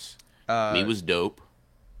 Anyways, me uh, was dope.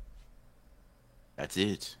 That's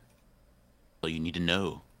it. All you need to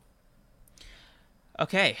know.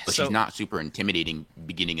 okay, But she's so not super intimidating.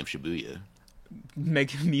 Beginning of Shibuya.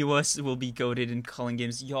 Mega Miwa will be goaded in calling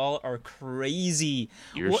games. Y'all are crazy.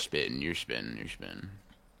 You're What? spitting. You're spitting. You're spitting.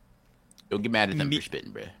 Don't get mad at them for Mi-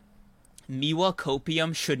 spitting, bruh. Miwa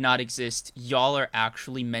copium should not exist. Y'all are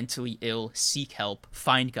actually mentally ill. Seek help.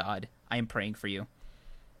 Find God. I am praying for you.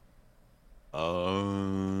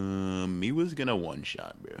 Me was gonna one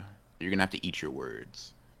shot, bro. You're gonna have to eat your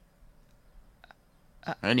words.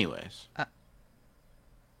 Uh, Anyways,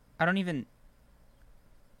 I don't even.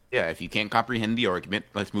 yeah, if you can't comprehend the argument,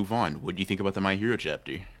 let's move on. What do you think about the My Hero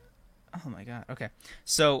chapter? Oh my god. Okay.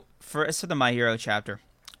 So for as for the My Hero chapter,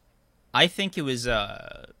 I think it was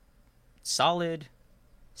solid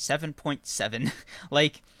 7.7.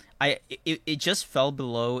 Like it just fell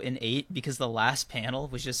below an 8 because the last panel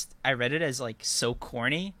was just I read it as like so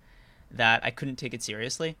corny that I couldn't take it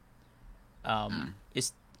seriously.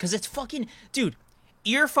 It's cuz it's fucking dude,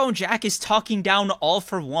 Earphone Jack is talking down All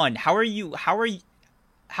for One. How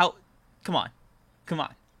come on. Come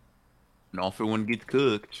on. And all for one gets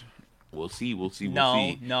cooked. We'll see. We'll see. We'll No,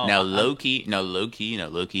 see. no. Now, Loki. Now, Loki. Now,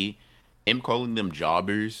 Loki. Him calling them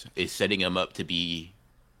jobbers is setting him up to be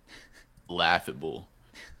laughable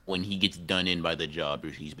when he gets done in by the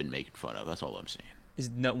jobbers he's been making fun of. That's all I'm saying. There's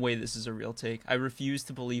no way this is a real take. I refuse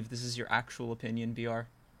to believe this is your actual opinion, BR.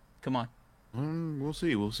 Come on. We'll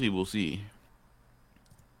see. We'll see. We'll see.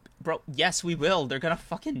 Bro, yes, we will. They're gonna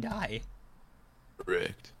fucking die.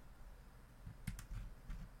 Correct.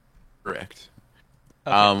 Correct.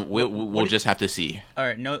 Okay. We'll just have to see All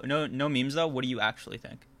right, no memes though. What do you actually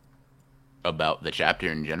think? about the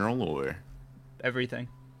chapter in general, or Everything.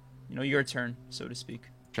 Your turn, so to speak.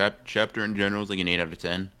 chapter in general is like an 8 out of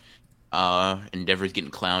 10. Endeavor's getting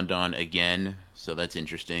clowned on again, so that's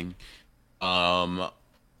interesting. Um,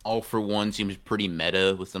 All for One seems pretty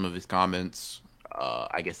meta with some of his comments.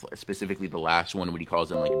 I guess specifically the last one when he calls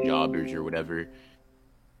them like jobbers or whatever.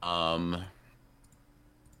 Um,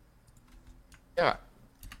 yeah,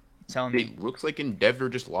 Tell me, it looks like Endeavor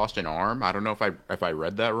just lost an arm. I don't know if I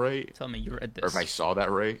read that right tell me you read or if I this. saw that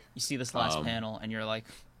right. You see this last Um, panel, and you're like,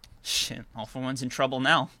 shit. All for One's in trouble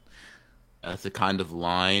now. that's the kind of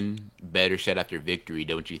line better said after victory,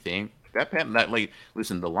 don't you think? That like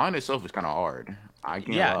listen, the line itself is kind of hard. I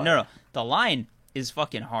can't Yeah, no, lie. no. The line is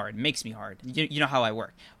fucking hard. Makes me hard. You know how I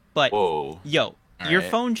work. But Whoa. yo, All right.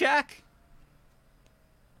 earphone jack.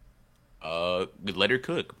 Let her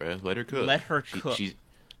cook, bro. Let her cook. Let her cook. She's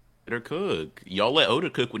let her cook. Y'all let Oda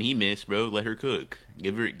cook when he missed, bro. Let her cook.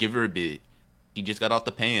 Give her a bit. She just got off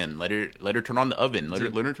the pan. Let her turn on the oven.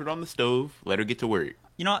 Dude, Let her turn on the stove. Let her get to work.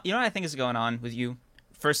 you know what I think is going on with you?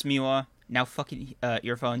 First Miwa, now fucking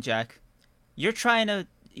earphone Jack. You're trying to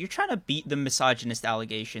beat the misogynist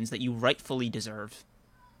allegations that you rightfully deserve.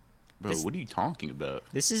 Bro, This what are you talking about?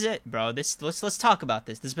 this is it, bro. Let's talk about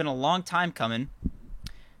this. This has been a long time coming.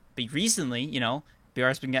 But recently,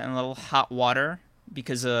 BR's been getting a little hot water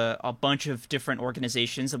because a bunch of different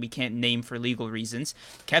organizations that we can't name for legal reasons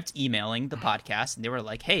kept emailing the podcast, and they were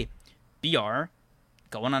like, "Hey, BR,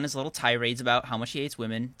 going on his little tirades about how much he hates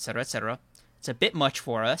women, etc., etc. It's a bit much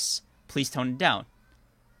for us. Please tone it down."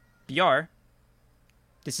 BR,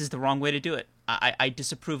 this is the wrong way to do it. I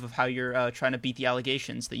disapprove of how you're trying to beat the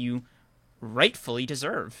allegations that you rightfully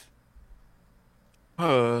deserve.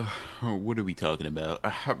 What are we talking about?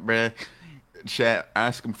 Bruh, chat,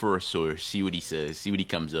 ask him for a source. See what he says. See what he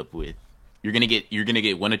comes up with. You're gonna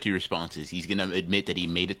get one of two responses. He's gonna admit that he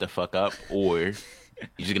made it the fuck up, or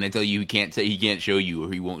he's just gonna tell you he can't show you,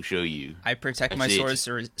 or he won't show you. I protect my That's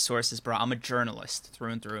it. sources, bro. I'm a journalist through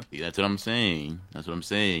and through. That's what I'm saying. That's what I'm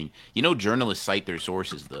saying. You know, journalists cite their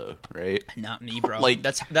sources, though, right? Not me, bro. Like,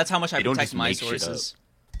 That's how much I they don't protect just my make shit up. sources.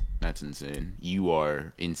 That's insane. You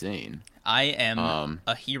are insane. I am Um,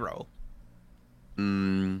 a hero.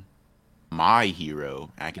 My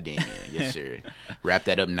Hero Academia, yes sir. Wrap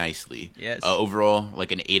that up nicely. Yes. Overall,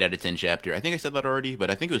 like an 8 out of 10 chapter. I think I said that already, but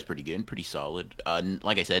I think it was pretty good, pretty solid.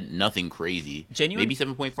 Like I said, nothing crazy. Genuine- Maybe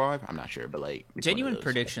 7.5. I'm not sure, but like it's one of Genuine those.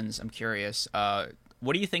 predictions. I'm curious.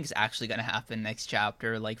 What do you think is actually going to happen next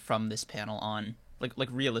chapter? Like from this panel on, like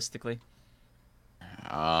realistically.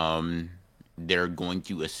 They're going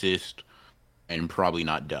to assist and probably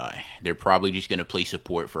not die. They're probably just going to play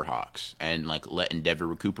support for Hawks and like let Endeavor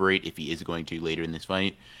recuperate if he is going to later in this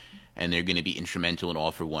fight. And they're going to be instrumental in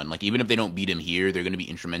All for One. Like even if they don't beat him here, they're going to be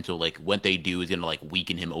instrumental. Like what they do is going to like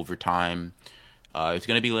weaken him over time. It's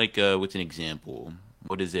going to be like what's an example?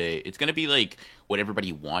 What is a? It's going to be like what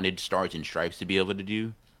everybody wanted Stars and Stripes to be able to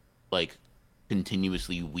do, like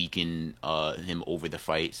continuously weaken him over the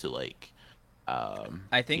fight. So like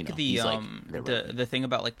I think the he's like the thing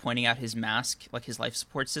about like pointing out his mask, like his life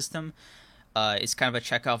support system, is kind of a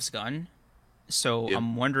Chekhov's gun. So Yep.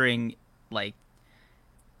 I'm wondering, like,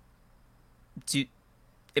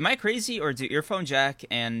 am I crazy or do Earphone Jack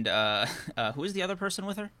and who is the other person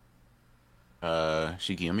with her?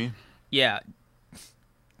 Shikiami. Yeah,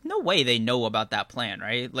 no way they know about that plan,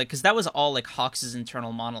 right? Like, because that was all like Hawks'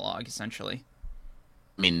 internal monologue, essentially.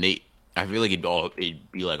 I mean, I feel like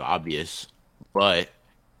it'd be like obvious, but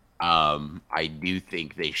I do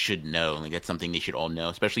think they should know. Like that's something they should all know,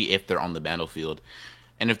 especially if they're on the battlefield.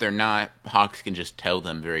 And if they're not, Hawks can just tell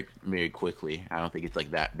them very, very quickly. I don't think it's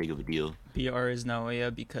like that big of a deal. BR is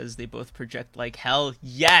Naoya because they both project like hell.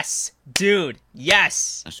 Yes, dude.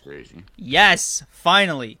 Yes, That's crazy. yes.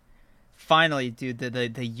 Finally, dude.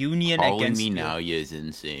 The union Calling against me you. Naoya is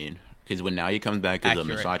insane. Because when Naoya comes back as a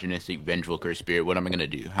Accurate. misogynistic, vengeful cursed spirit, what am I gonna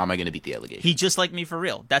do? How am I gonna beat the allegation? He just like me for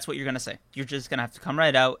real. That's what you're gonna say. You're just gonna have to come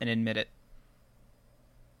right out and admit it.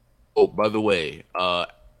 Oh, by the way,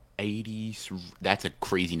 80s. That's a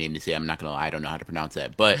crazy name to say. I'm not gonna lie. I don't know how to pronounce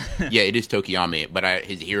that. But yeah, it is Tokiyami. But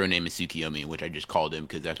his hero name is Tsukiyomi, which I just called him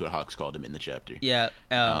because that's what Hawks called him in the chapter. Yeah,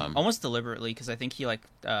 almost deliberately because I think he like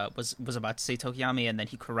was about to say Tokiyami and then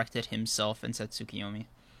he corrected himself and said Tsukiyomi.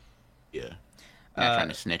 Yeah. Not trying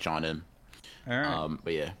to snitch on him. All right.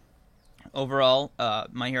 But yeah. Overall,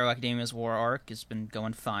 My Hero Academia's war arc has been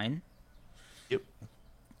going fine. Yep.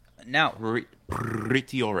 Now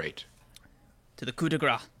Pretty alright. to the coup de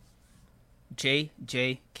grace.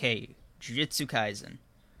 JJK Jujutsu Kaisen.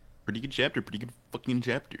 Pretty good chapter. Pretty good fucking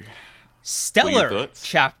chapter. Stellar thoughts?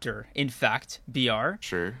 chapter, in fact, BR.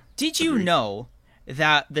 Sure. Did you Agreed. know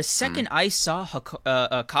that the second I saw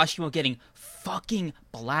Kashimo getting fucking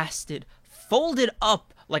blasted, folded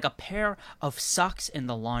up like a pair of socks in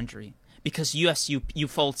the laundry? Because yes, you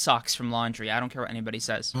fold socks from laundry. I don't care what anybody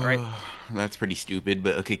says, right? That's pretty stupid,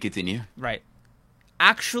 but okay, continue. Right.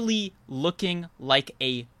 Actually looking like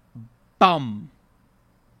a bum.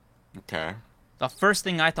 Okay. The first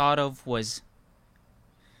thing I thought of was...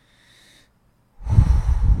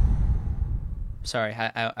 Sorry,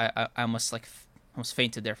 I almost almost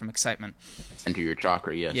fainted there from excitement. Enter your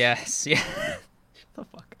chakra, yes. Yes, yeah. Shut the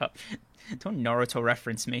fuck up. Don't Naruto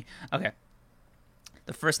reference me. Okay.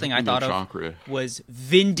 The first thing I thought of chakra. was Not just a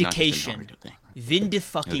vindication. Naruto thing.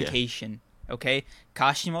 Vindifucking-cation. Okay?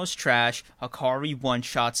 Kashimo's trash, Hakari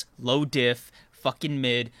one-shots, low diff, fucking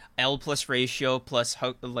mid, L plus ratio, plus,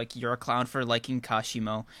 like, you're a clown for liking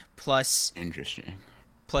Kashimo, plus Interesting.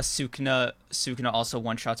 Sukuna also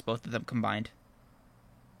one-shots both of them combined.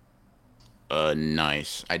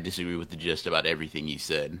 Nice. I disagree with just about everything you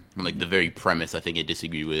said. Like the very premise, I think I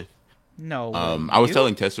disagree with. No way, I was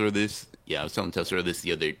telling you? Tesla this. Yeah, I was telling Tesla this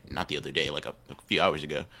not the other day, like a few hours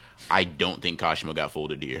ago. I don't think Kashimo got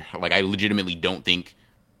folded here. Like, I legitimately don't think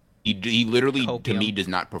he literally to me Copium. does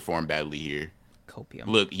not perform badly here. Copium.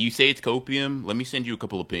 Look, you say it's copium. Let me send you a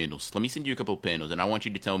couple of panels. Let me send you a couple of panels, and I want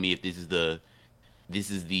you to tell me if this is the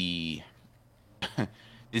this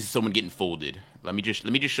is someone getting folded. Let me just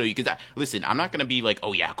show you because listen, I'm not gonna be like,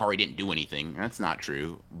 oh yeah, Hakari didn't do anything. That's not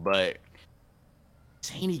true. But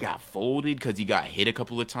saying he got folded because he got hit a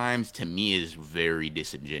couple of times to me is very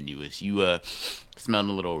disingenuous. You smelling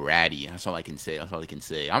a little ratty. That's all I can say. That's all I can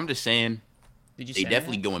say. I'm just saying Did you they send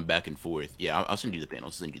definitely it? going back and forth. Yeah, I'll send you the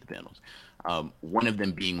panels. I'll send you the panels. One of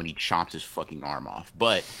them being when he chops his fucking arm off.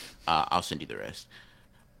 But I'll send you the rest.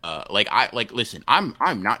 Listen,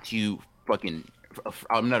 I'm not too fucking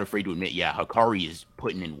I'm not afraid to admit, yeah, Hakari is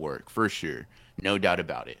putting in work for sure, no doubt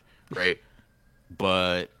about it, right?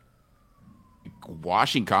 But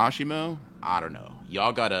washing Kashimo, I don't know.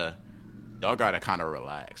 Y'all gotta kind of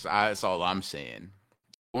relax. That's all I'm saying.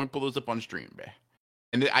 Go and pull those up on stream, bruh.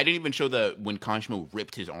 And I didn't even show the when Kashimo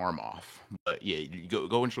ripped his arm off, but yeah, you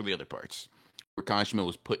go and show the other parts where Kashimo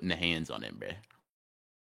was putting the hands on him, bruh.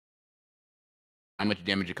 How much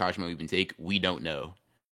damage did Kashimo even take? We don't know.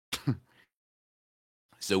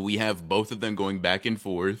 So we have both of them going back and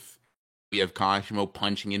forth. We have Kashimo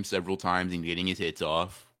punching him several times and getting his hits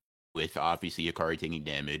off, with obviously Akari taking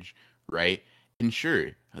damage, right? And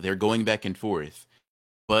sure, they're going back and forth.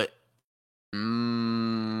 But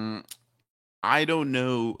I don't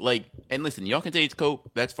know. Like, and listen, y'all can say it's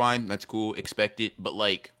cope. That's fine. That's cool. Expect it. But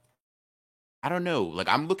like, I don't know. Like,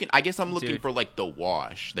 I guess I'm looking Dude, for like the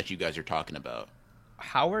wash that you guys are talking about.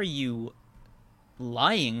 how are you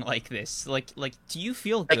lying like this? Like, do you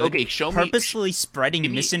feel Like, good okay, show me. purposefully spreading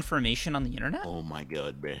Give me. misinformation on the internet? Oh my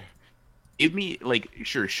god, bruh. Give me like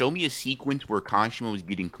sure, show me a sequence where Kashimo is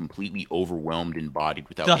getting completely overwhelmed and bodied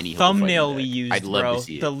without The any help of fighting thumbnail we back. I'd used, love to bro.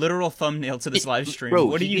 see The it. literal thumbnail to this live stream. Bro,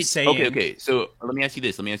 What are he you did. Okay, saying? okay. So let me ask you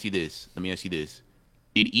this. Let me ask you this. Let me ask you this.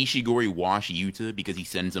 Did Ishigori wash Yuta because he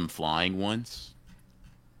sends him flying once?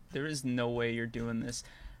 There is no way you're doing this.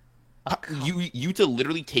 A co- Yuta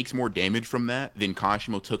literally takes more damage from that than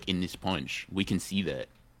Kashimo took in this punch. We can see that.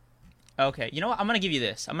 Okay, you know what? I'm gonna give you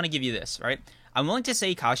this. I'm gonna give you this, right? I'm willing to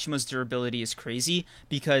say Kashimo's durability is crazy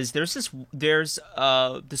because there's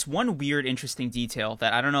this one weird interesting detail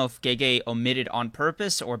that I don't know if Gege omitted on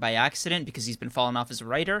purpose or by accident because he's been falling off as a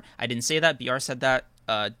writer. I didn't say that. BR said that.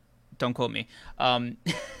 Don't quote me.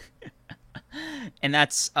 And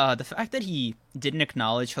that's the fact that he didn't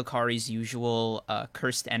acknowledge Hakari's usual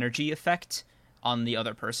cursed energy effect on the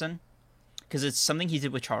other person because it's something he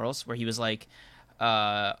did with Charles, where he was like,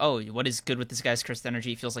 "Oh, what is good with this guy's cursed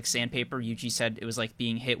energy? It feels like sandpaper." Yuji said it was like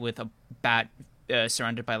being hit with a bat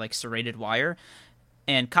surrounded by like serrated wire,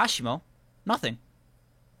 and Kashimo, nothing,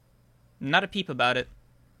 not a peep about it.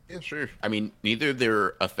 Yeah, sure. I mean, neither of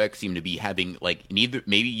their effects seem to be having like neither.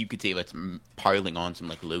 Maybe you could say that's piling on some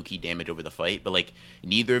like low key damage over the fight, but like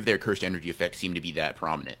neither of their cursed energy effects seem to be that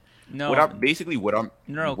prominent. What No, I'm basically what I'm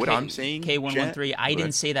no, what I'm saying, chat. K113. I Go ahead.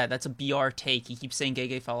 didn't say that. That's a BR take. He keeps saying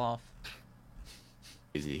Gege fell off.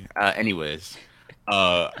 Crazy. Anyways,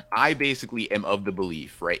 I basically am of the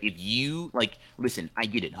belief, right? If you like, listen, I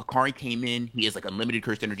get it. Hakari came in, he has like unlimited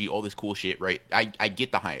cursed energy, all this cool shit, right? I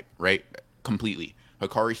get the hype, right? Completely.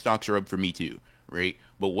 Hakari stocks are up for me too, right?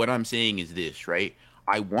 But what I'm saying is this, right?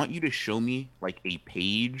 I want you to show me like a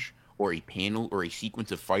page or a panel or a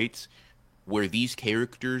sequence of fights where these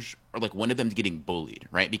characters are like one of them's getting bullied,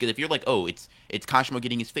 right? Because if you're like, oh, it's Kashimo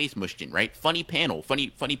getting his face mushed in, right? Funny panel, funny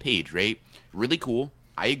page, right? Really cool.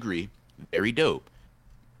 I agree. Very dope.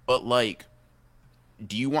 But like,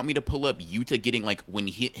 do you want me to pull up Yuta getting like when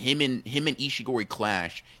him and Ishigori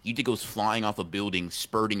clash, Yuta goes flying off a building,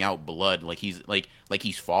 spurting out blood like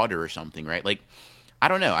he's fodder or something, right? Like, I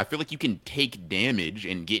don't know. I feel like you can take damage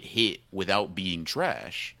and get hit without being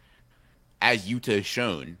trash, as Yuta has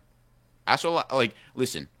shown. That's all. Like,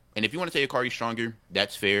 listen. And if you want to say Akari's stronger,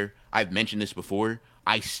 that's fair. I've mentioned this before.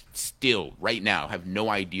 Still, right now, have no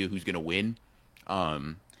idea who's gonna win.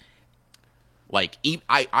 Um,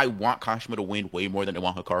 I want Kashima to win way more than I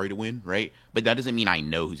want Hakari to win, right? But that doesn't mean I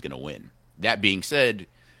know who's gonna win. That being said,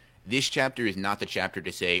 this chapter is not the chapter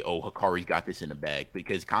to say, oh, Hakari's got this in the bag,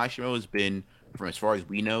 because Kashima has been, from as far as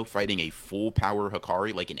we know, fighting a full power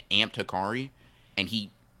Hakari, like an amped Hakari, and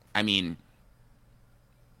I mean,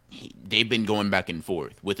 they've been going back and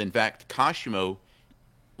forth. With in fact, Kashimo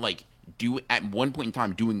like do at one point in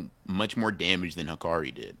time doing much more damage than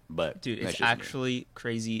Hakari did, but Dude, it's that's just me. actually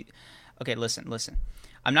crazy. Okay, listen.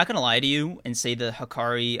 I'm not gonna lie to you and say the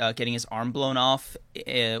Hakari getting his arm blown off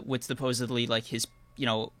with supposedly like his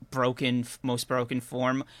most broken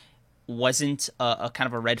form wasn't a kind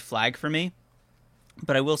of a red flag for me.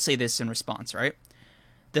 But I will say this in response, right?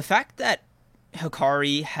 The fact that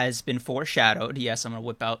Hakari has been foreshadowed, yes, I'm gonna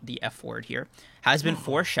whip out the F word here, has been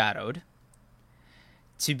foreshadowed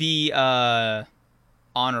to be on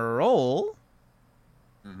a roll,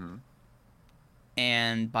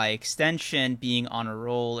 and by extension, being on a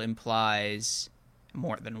roll implies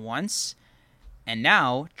more than once. And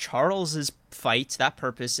now Charles's fight, that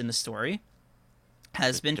purpose in the story,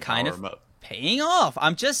 has been kind of paying off.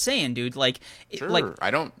 I'm just saying, dude. Like, sure,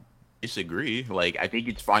 I don't disagree. Like, I think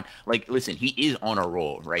it's fine. Like, listen, he is on a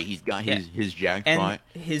roll, right? He's got his jackpot,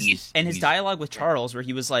 and his dialogue with Charles, where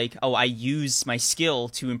he was like, "Oh, I use my skill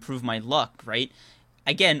to improve my luck," right?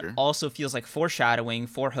 Again, sure. Also feels like foreshadowing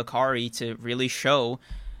for Hakari to really show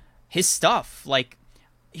his stuff. Like,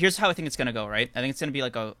 here's how I think it's gonna go, right? I think it's gonna be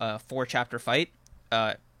like a 4-chapter fight,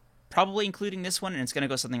 probably including this one, and it's gonna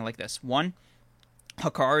go something like this. One,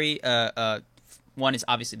 Hakari, one is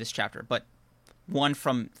obviously this chapter, but one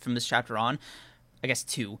from this chapter on, I guess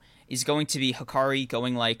 2, is going to be Hakari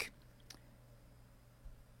going like,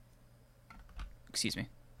 excuse me.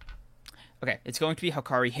 Okay, it's going to be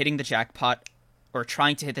Hakari hitting the jackpot, or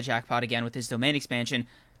trying to hit the jackpot again with his domain expansion,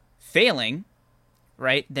 failing,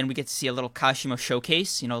 right? Then we get to see a little Kashimo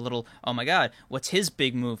showcase, a little, oh my god, what's his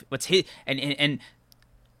big move? What's his, and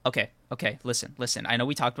okay, listen. I know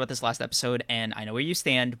we talked about this last episode, and I know where you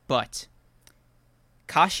stand, but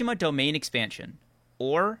Kashima domain expansion,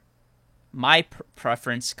 or my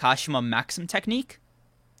preference, Kashima Maxim technique,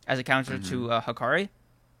 as a counter to Hakari,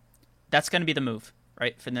 that's going to be the move,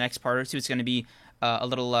 right? For the next part or two, it's going to be a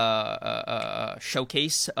little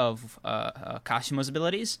showcase of Kashima's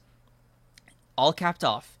abilities, all capped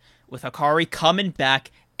off with Hakari coming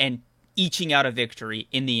back and eking out a victory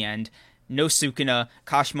in the end. No Sukuna,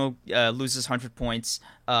 Kashimo loses 100 points,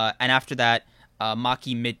 and after that,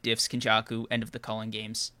 Maki mid-diffs Kenjaku, end of the Cullen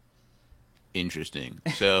games. Interesting.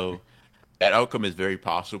 So, that outcome is very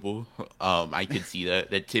possible. I could see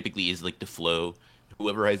that. That typically is like the flow.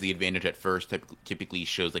 Whoever has the advantage at first typically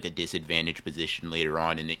shows like a disadvantaged position later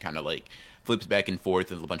on, and it kind of like flips back and forth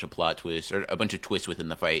with a bunch of plot twists, or a bunch of twists within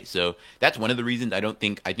the fight. So, that's one of the reasons I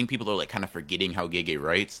think people are like kind of forgetting how Gege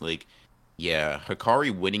writes. Like, yeah,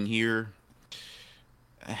 Hakari winning here,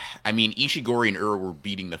 I mean, Ishigori and Ura were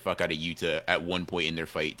beating the fuck out of Yuta at one point in their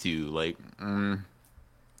fight too. Like,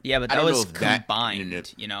 yeah, but that was combined,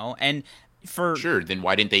 and for sure. Then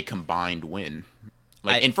why didn't they combined win?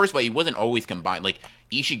 Like, and first of all, it wasn't always combined. Like,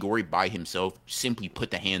 Ishigori by himself simply put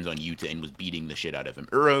the hands on Yuta and was beating the shit out of him.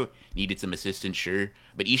 Ura needed some assistance, sure,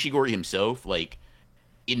 but Ishigori himself, like,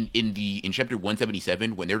 in chapter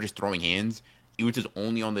 177, when they're just throwing hands, Yuta's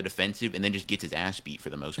only on the defensive and then just gets his ass beat for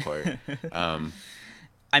the most part.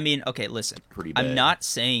 I mean, okay, listen. I'm not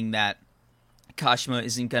saying that Kashima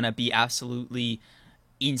isn't going to be absolutely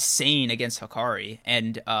insane against Hakari,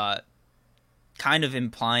 and kind of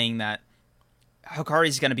implying that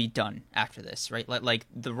Hakari's going to be done after this, right? Like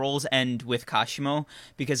the roles end with Kashimo,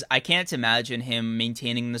 because I can't imagine him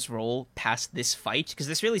maintaining this role past this fight, because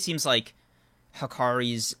this really seems like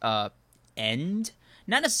Hakari's end.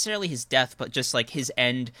 Not necessarily his death, but just like his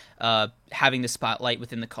end, having the spotlight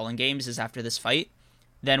within the Cullen games is after this fight.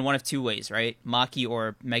 Then one of two ways, right? Maki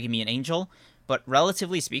or Megumi and Angel. But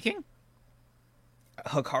relatively speaking,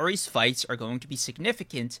 Hakari's fights are going to be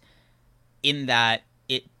significant in that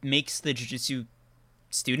it makes the Jujutsu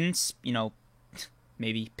students,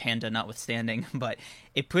 maybe Panda notwithstanding, but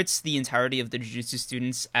it puts the entirety of the Jujutsu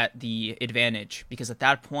students at the advantage. Because at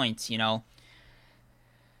that point,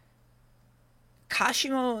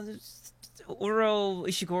 Kashimo, Uro,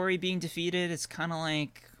 Ishigori being defeated, it's kind of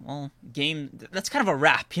like, well, game. That's kind of a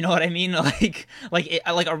wrap. You know what I mean? Like,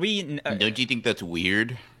 are we? Don't you think that's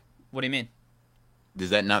weird? What do you mean? Does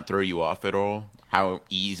that not throw you off at all? How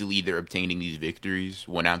easily they're obtaining these victories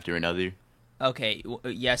one after another? Okay,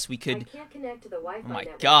 yes, we could. I can't connect to the Wi-Fi oh my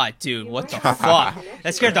network. god, dude, what the fuck?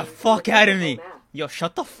 That scared the fuck out of me. Yo,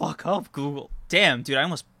 shut the fuck up, Google. Damn, dude, I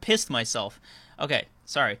almost pissed myself. Okay,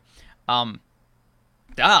 sorry. God.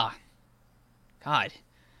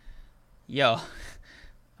 Yo.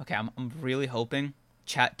 Okay, I'm really hoping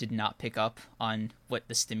chat did not pick up on what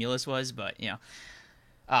the stimulus was, but,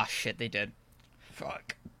 shit, they did.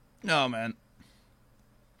 Fuck. No, man.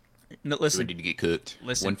 No, listen. Ready to get cooked.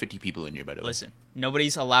 Listen. 150 people in here, by the way. Listen.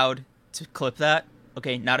 Nobody's allowed to clip that.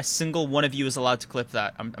 Okay, not a single one of you is allowed to clip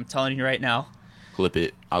that. I'm telling you right now. Clip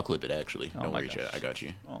it. I'll clip it. Actually, Oh don't my worry, chat. I gosh. got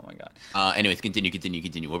you. Oh my god. Anyways, continue.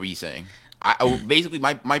 What were you saying? Basically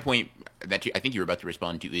my point that I think you were about to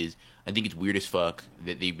respond to is I think it's weird as fuck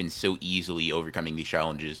that they've been so easily overcoming these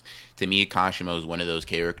challenges. To me, Kashimo is one of those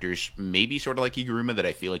characters, maybe sort of like Higuruma, that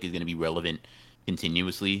I feel like is going to be relevant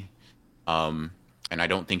continuously. Um, and I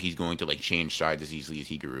don't think he's going to like change sides as easily as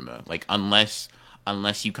Higuruma. Like unless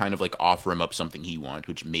you kind of like offer him up something he wants,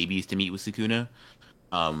 which maybe is to meet with Sukuna.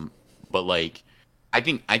 Um, but like, I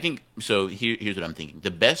think so. Here's what I'm thinking.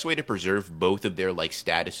 The best way to preserve both of their like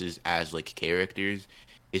statuses as like characters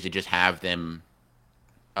is to just have them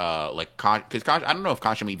like because I don't know if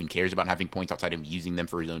Kashimo even cares about having points outside of using them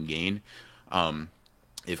for his own gain. Um,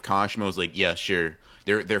 if Kashimo's like, yeah, sure,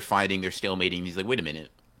 they're fighting, they're stalemating. He's like, wait a minute,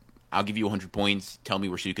 I'll give you 100 points. Tell me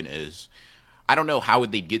where Sukuna is. I don't know how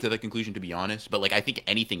would they get to that conclusion, to be honest, but like I think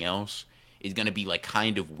anything else is gonna be like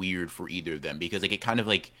kind of weird for either of them because like it kind of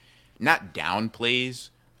like not downplays,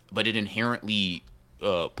 but it inherently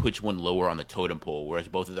puts one lower on the totem pole, whereas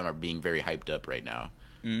both of them are being very hyped up right now.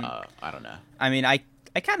 Mm. I don't know. I mean, I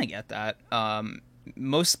kind of get that.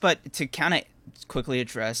 But to kind of quickly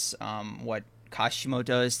address what Kashimo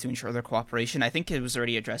does to ensure their cooperation, I think it was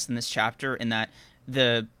already addressed in this chapter in that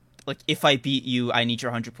the like if I beat you, I need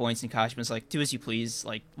your 100 points, and Kashima's like, do as you please,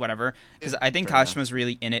 like whatever. Because I think Fair enough. Kashima's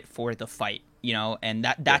really in it for the fight, and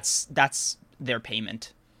Yeah. that's their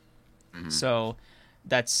payment. Hmm. So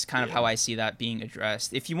that's kind of Yeah. how I see that being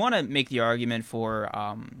addressed. If you want to make the argument for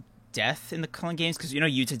death in the Cullen games, because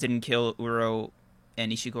Yuta didn't kill Uro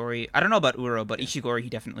and Ishigori. I don't know about Uro, but Yeah. Ishigori he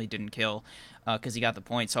definitely didn't kill because he got the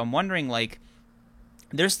point. So I'm wondering, like,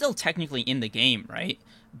 they're still technically in the game, right?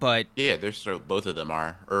 But Yeah, there's so both of them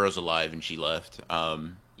are. Uro's alive and she left.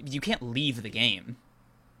 you can't leave the game.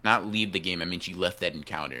 Not leave the game. I mean, she left that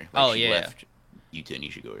encounter. Like Oh she yeah, left Yuta and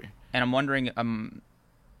Ishigori. and I'm wondering,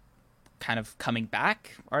 kind of coming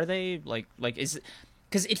back? Are they like is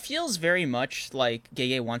because it feels very much like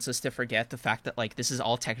Gege wants us to forget the fact that like this is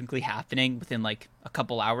all technically happening within like a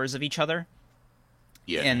couple hours of each other.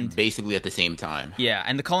 Yeah, And basically at the same time. yeah,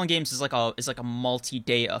 and the Cullen Games is like a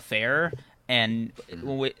multi-day affair, and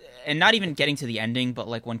Mhm. and not even getting to the ending, but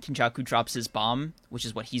like when Kinjaku drops his bomb, which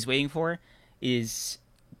is what he's waiting for, is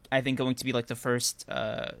I think going to be like the first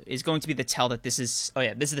is going to be the tell that this is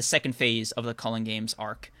the second phase of the Cullen Games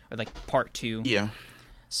arc or like part two. Yeah, maybe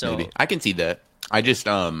So I can see that. I just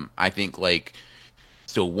I think like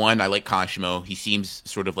so one I like Kashimo. He seems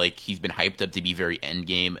sort of like he's been hyped up to be very end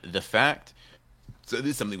game. The fact so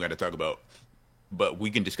this is something we had to talk about, but we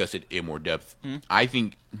can discuss it in more depth. mm, I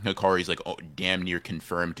think Hikari's like damn near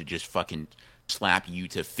confirmed to just fucking slap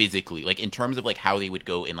Yuta physically. Like in terms of like how they would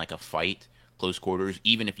go in like a fight, close quarters.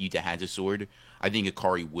 Even if Yuta has a sword, I think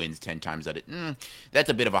Hikari wins 10 times out of. That's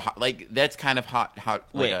a bit of a hot. Like that's kind of hot. Like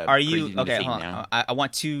wait, a are crazy you thing to okay? say Hold now. on. I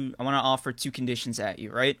want to offer two conditions at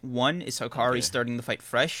you. Right, one is Hikari Okay. starting the fight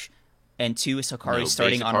fresh, and two is Hikari No,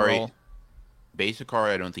 starting on a roll. Base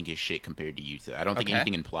Hikari, I don't think is shit compared to Yuta. I don't think Okay,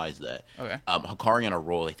 anything implies that. okay. Hikari on a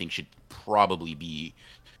roll, I think should probably be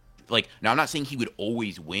like. Now, I'm not saying he would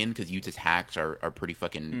always win because Yuta's hacks are pretty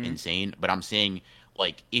fucking Mm. insane. But I'm saying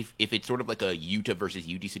like if it's sort of like a Yuta versus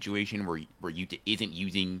Yuti situation where Yuta isn't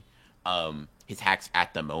using his hacks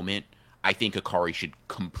at the moment, I think Hikari should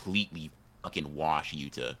completely fucking wash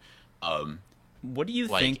Yuta. Um, What do you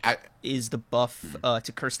like think I, is the buff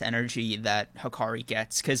to cursed energy that Hikari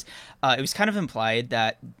gets? Because it was kind of implied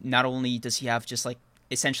that not only does he have just like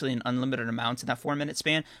essentially an unlimited amount in that 4 minute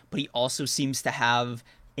span, but he also seems to have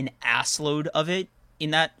an assload of it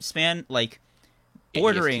in that span, like he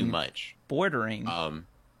has too bordering much. bordering Um,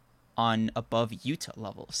 on above Yuta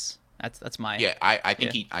levels. That's my yeah, I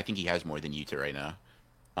yeah. think he has more than Yuta right now.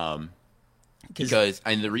 Um, Because because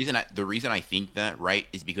and the reason I think that right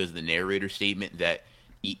is because of the narrator statement that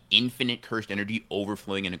the infinite cursed energy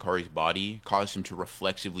overflowing in Akari's body caused him to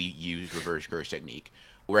reflexively use reverse curse technique.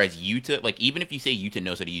 Whereas Yuta, like even if you say Yuta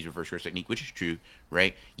knows how to use reverse curse technique, which is true,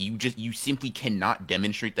 right? You simply cannot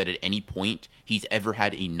demonstrate that at any point he's ever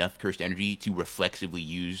had enough cursed energy to reflexively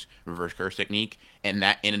use reverse curse technique, and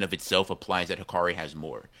that in and of itself applies that Hakari has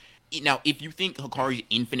more. Now, if you think Hakari's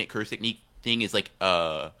infinite curse technique thing is like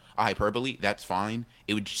a hyperbole, that's fine.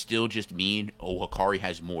 It would still just mean Hakari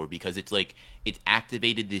has more because it's like it's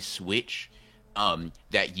activated this switch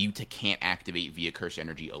that Yuta can't activate via curse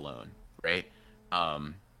energy alone, right?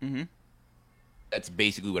 Um, mhm. that's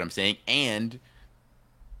basically what I'm saying. And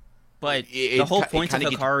But the whole point of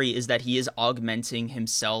Hakari is that he is augmenting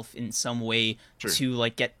himself in some way sure. to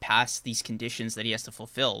like get past these conditions that he has to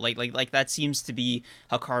fulfill. Like that seems to be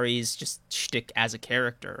Hakari's just shtick as a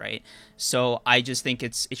character, right? So I just think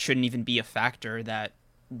it shouldn't even be a factor that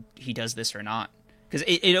he does this or not. Because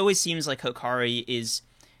it always seems like Hikari is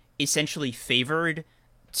essentially favored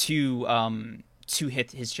to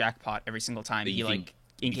hit his jackpot every single time But he like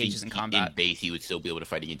engages in in combat. base he would still be able to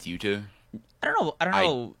fight against Yuta? I don't know. I don't I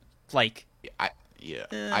know. Like, I yeah.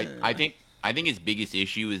 I uh, think his biggest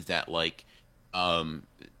issue is that like um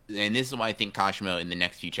and this is why I think Kashima in the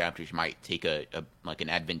next few chapters might take a like an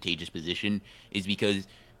advantageous position is because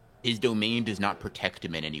his domain does not protect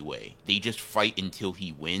him in any way. They just fight until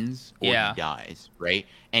he wins or he yeah, dies, right?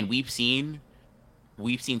 And we've seen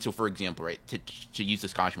so for example, right, to use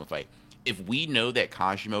this Kashimo fight, if we know that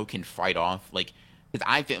Kashimo can fight off like because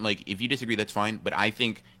I think like if you disagree that's fine, but I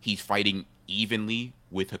think he's fighting evenly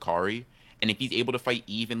with Hikari, and if he's able to fight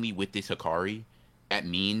evenly with this Hikari, that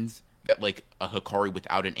means that like a Hikari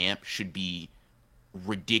without an amp should be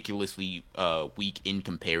ridiculously weak in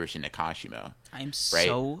comparison to Kashimo, I'm right?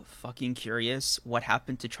 so fucking curious what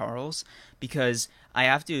happened to Charles because I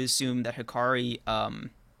have to assume that Hikari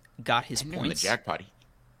got his I knew him the points. jackpot.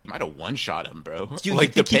 He might have one shot him, bro. You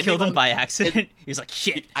Like think he depending killed him on by accident? it, He was like,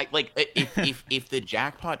 shit. I like if the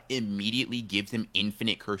jackpot immediately gives him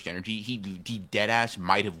infinite cursed energy, he dead ass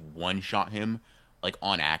might have one shot him like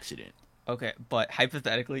on accident. Okay, but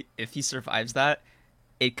hypothetically, if he survives that,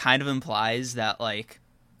 it kind of implies that like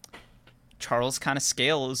Charles kind of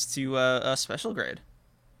scales to a special grade.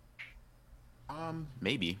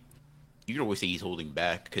 Maybe you could always say he's holding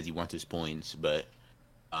back because he wants his points, but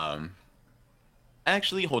um,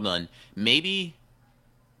 actually, hold on, maybe.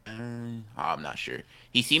 I'm not sure.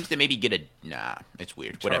 He seems to maybe get a nah. It's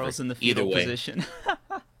weird. Whatever. Charles in the Either fetal way, position.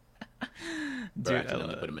 or Dude, I love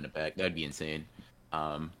accidentally it. put him in a pack. That'd be insane.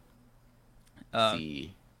 Um, Uh,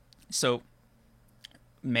 see. so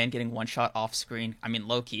man getting one shot off screen. I mean,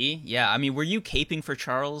 low key, yeah. I mean, were you caping for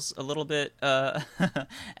Charles a little bit,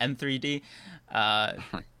 M3D? Uh,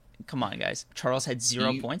 come on, guys. Charles had Do zero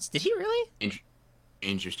you, points. Did he really? in,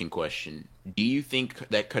 Interesting question. Do you think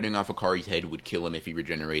that cutting off Akari's head would kill him if he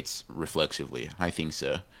regenerates reflexively? I think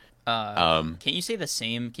so. Can you say the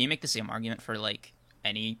same? Can you make the same argument for like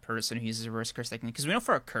any person who uses a reverse curse technique? Because we know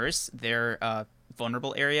for a curse, their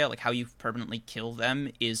vulnerable area, like how you permanently kill them,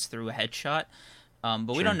 is through a headshot. But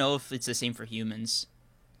we don't Sure. know if it's the same for humans.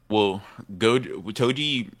 Well,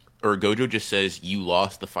 Toji or Gojo just says you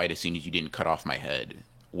lost the fight as soon as you didn't cut off my head,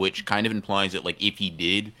 which kind of implies that like if he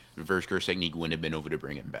did, reverse curse technique wouldn't have been over to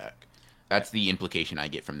bring him back. That's the implication I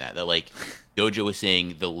get from that. That like Gojo is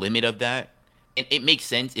saying the limit of that, and it makes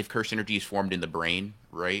sense if curse energy is formed in the brain,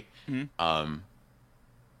 right? Mhm.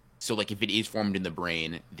 So like if it is formed in the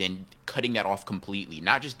brain, then cutting that off completely,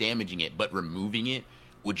 not just damaging it, but removing it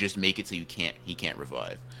would just make it so he can't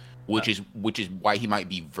revive. Uh, Which is why he might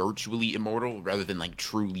be virtually immortal rather than like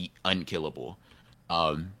truly unkillable.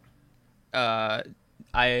 Um uh,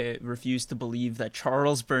 I refuse to believe that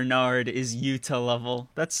Charles Bernard is Utah level.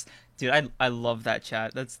 That's dude. I love that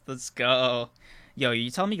chat. Let's go. Yo,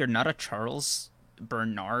 you telling me you're not a Charles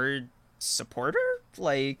Bernard supporter?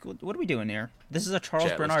 Like, what are we doing here? This is a Charles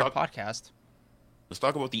Chat, Bernard podcast. let's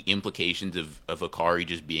talk about the implications of Akari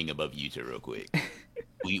just being above Yuta real quick.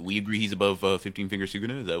 We agree he's above 15 finger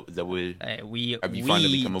Suguna? Is that what Hey, have you finally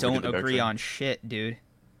we come over to don't the dark agree side? on shit, dude.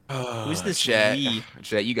 Who's this Chat, we,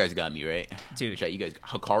 chat, you guys got me right. dude? Chat, you guys,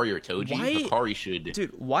 Hakari or Toji? Why, Hakari should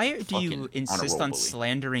dude? Why do you fucking honor insist roll on bully.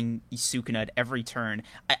 slandering Isukuna at every turn?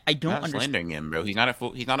 I don't Not understand. slandering him, bro. He's not at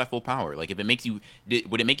full. He's not at full power. Like if it makes you,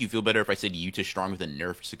 would it make you feel better if I said Yuta stronger than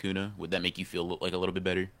nerfed Sukuna? Would that make you feel like a little bit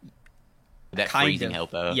better? Would that Kind phrasing of.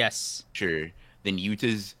 help out? Yes. Sure. Then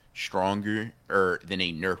Yuta's stronger or than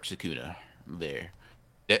a nerfed Sukuna. There.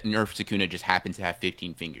 That nerfed Sukuna just happens to have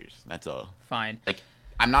 15 fingers. That's all. Fine. Like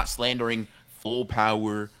I'm not slandering full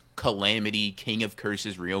power calamity king of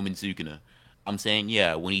curses Ryomen Sukuna. I'm saying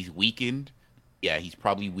yeah, when he's weakened, yeah, he's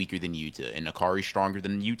probably weaker than Yuta, and Akari's stronger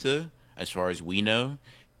than Yuta as far as we know.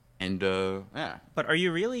 And yeah, But are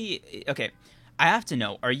you really okay? I have to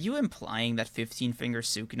know. Are you implying that 15 finger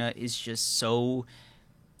Sukuna is just so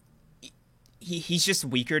he's just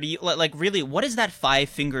weaker to you? Like really, what is that 5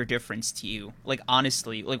 finger difference to you? Like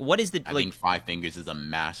honestly, like what is the I like? think 5 fingers is a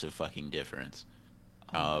massive fucking difference.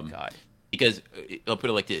 Oh my god. Because I'll put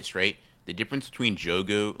it like this, right? The difference between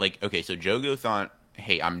Jogo, like, okay, so Jogo thought,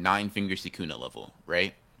 hey, I'm 9 finger Sukuna level,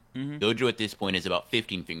 right? Mm-hmm. Gojo at this point is about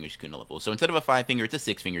 15 finger Sukuna level. So instead of a 5 finger, it's a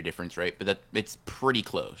 6 finger difference, right? But it's pretty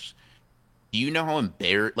close. Do you know how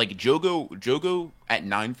embarrassed, like, Jogo at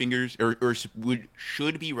 9 fingers, or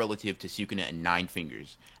should be relative to Sukuna at 9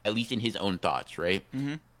 fingers, at least in his own thoughts, right?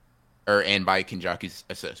 Mm-hmm. And by Kenjaku's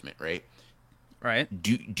assessment, right? Right.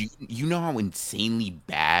 Do you know how insanely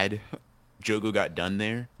bad Jogo got done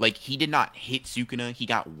there? Like he did not hit Sukuna. He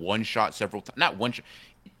got one shot several times. Not one shot.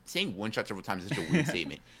 saying one shot several times is such a weird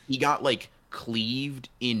statement. He got like cleaved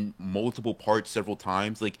in multiple parts several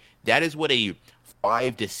times. Like that is what a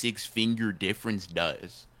 5 to 6 finger difference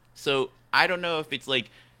does. So I don't know if it's like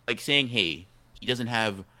saying, hey, he doesn't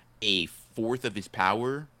have a fourth of his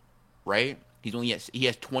power, right? He has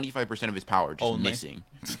 25% of his power just Only. missing.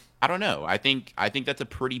 I don't know. I think that's a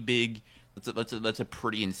pretty big that's a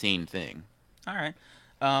pretty insane thing. All right.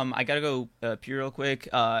 I gotta go pee real quick.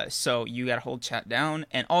 So you gotta hold chat down,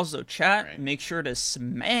 and also chat. Right. Make sure to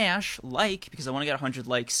smash like because I want to get 100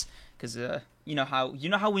 likes. Because you know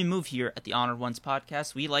how we move here at the Honored Ones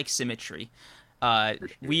podcast. We like symmetry. For sure.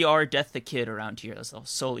 We are Death the Kid around here. That's a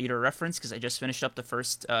Soul Eater reference because I just finished up the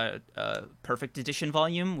first Perfect Edition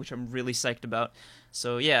volume, which I'm really psyched about.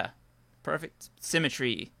 So yeah, perfect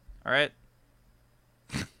symmetry. All right.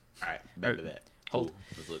 All right, back to that. Hold. Cool.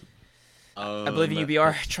 Let's look. I believe in you,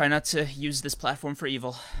 BR. Try not to use this platform for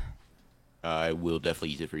evil. I will definitely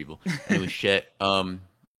use it for evil. Anyway, Chet. I'll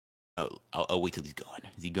wait till he's gone.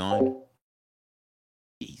 Is he gone?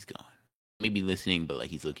 Yeah, he's gone. Maybe listening, but like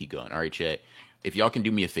he's low key gone. All right, Chet. If y'all can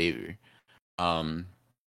do me a favor, um,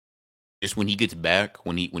 just when he gets back,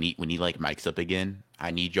 when he like mics up again,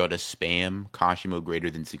 I need y'all to spam Kashimo greater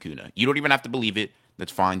than Sukuna. You don't even have to believe it.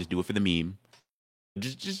 That's fine. Just do it for the meme.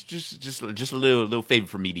 Just a little favor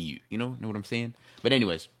from me to you. Know what I'm saying? But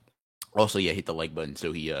anyways, also yeah, hit the like button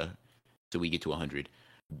so we get to 100.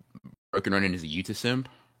 Broken Running is a Yuta simp.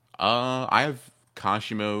 I have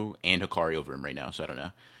Kashimo and Hakari over him right now, so I don't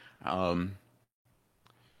know. Um,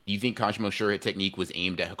 do you think Kashimo's sure hit technique was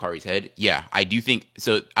aimed at Hakari's head? Yeah, I do think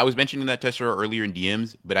so. I was mentioning that Tessera earlier in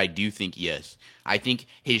DMs, but I do think yes. I think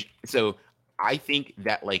his so I think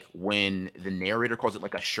that like when the narrator calls it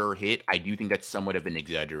like a sure hit, I do think that's somewhat of an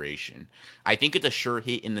exaggeration. I think it's a sure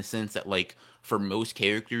hit in the sense that like for most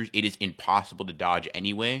characters, it is impossible to dodge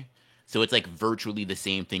anyway. So it's like virtually the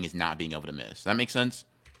same thing as not being able to miss. Does that make sense?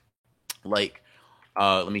 Like,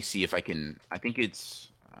 let me see if I can. I think it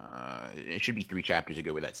should be 3 chapters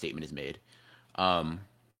ago where that statement is made. Um,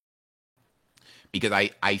 because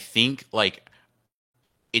I think like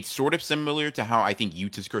it's sort of similar to how I think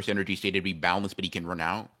Yuta's curse energy stated to be boundless, but he can run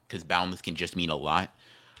out because boundless can just mean a lot.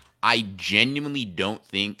 I genuinely don't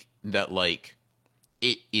think that like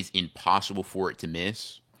it is impossible for it to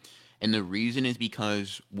miss, and the reason is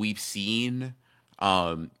because we've seen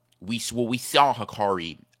we saw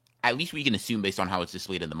Hakari, at least we can assume based on how it's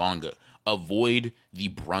displayed in the manga, avoid the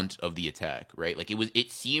brunt of the attack, right? Like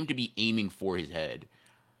it seemed to be aiming for his head.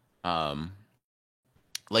 Um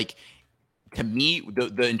like to me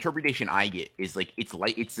the interpretation I get is like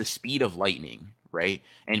it's the speed of lightning, right?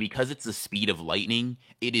 And because it's the speed of lightning,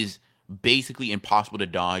 it is basically impossible to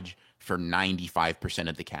dodge for 95%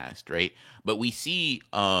 of the cast, right? But we see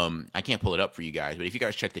I can't pull it up for you guys, but if you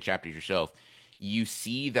guys check the chapters yourself, you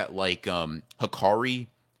see that like Hakari,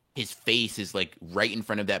 his face is like right in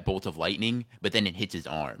front of that bolt of lightning, but then it hits his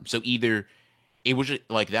arm. So either it was just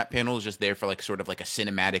like that panel is just there for like sort of like a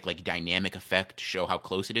cinematic like dynamic effect to show how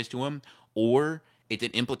close it is to him, or it's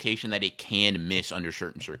an implication that it can miss under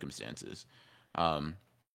certain circumstances. Um,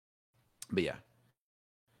 but yeah,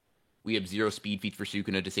 we have 0 speed feats for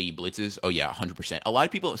Sukuna to say he blitzes. Oh yeah, 100%. A lot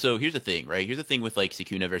of people. So here's the thing, right? Here's the thing with like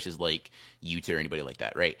Sukuna versus like Yuta or anybody like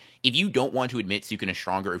that, right? If you don't want to admit Sukuna is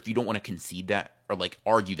stronger, or if you don't want to concede that or like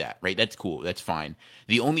argue that, right? That's cool. That's fine.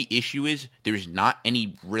 The only issue is there's not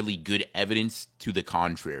any really good evidence to the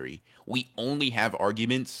contrary. We only have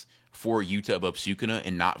arguments for Yuta above Sukuna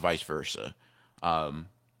and not vice versa. Um,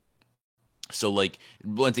 so like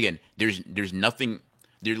once again, there's nothing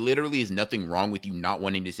there literally is nothing wrong with you not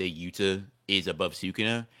wanting to say Yuta is above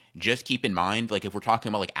Sukuna. Just keep in mind, like if we're talking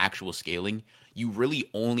about like actual scaling, you really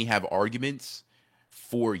only have arguments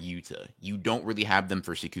for Yuta. You don't really have them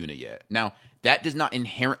for Sukuna yet. Now, that does not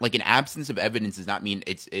inherent like an absence of evidence does not mean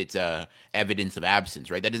it's evidence of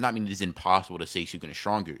absence, right? That does not mean it is impossible to say Sukuna is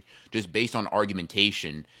stronger. Just based on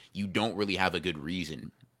argumentation, you don't really have a good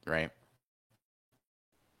reason, right?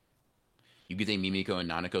 You could say Mimiko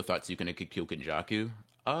and Nanako thought Sukuna could kill Kenjaku.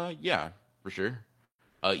 Yeah, for sure.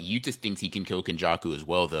 Yuta thinks he can kill Kenjaku as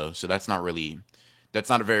well, though. So that's not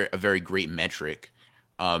a very great metric.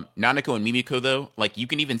 Nanako and Mimiko, though, like you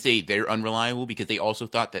can even say they're unreliable because they also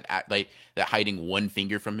thought that that hiding one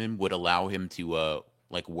finger from him would allow him to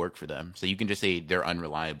like work for them. So you can just say they're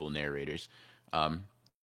unreliable narrators. Um,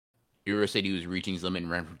 Uro said he was reaching his limit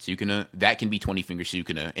and ran from Sukuna. That can be 20 finger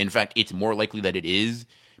Sukuna. In fact, it's more likely that it is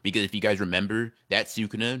because if you guys remember, that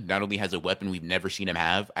Sukuna not only has a weapon we've never seen him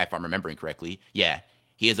have, if I'm remembering correctly, yeah,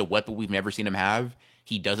 he has a weapon we've never seen him have.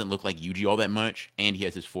 He doesn't look like Yuji all that much, and he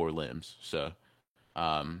has his 4 limbs. So,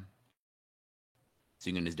 um,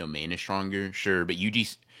 Sukuna's domain is stronger. Sure, but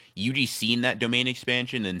Yuji seen that domain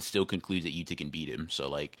expansion and still concludes that Yuta can beat him. So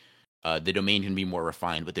like, the domain can be more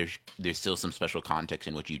refined, but there's still some special context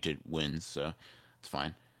in which Yuta wins. So it's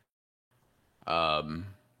fine. Um,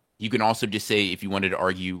 you can also just say, if you wanted to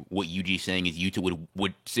argue what Yuji's saying, is Yuta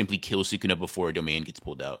would simply kill Sukuna before a domain gets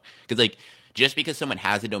pulled out. Because like, just because someone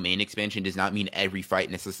has a domain expansion does not mean every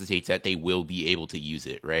fight necessitates that they will be able to use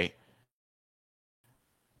it, right?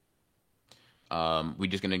 We're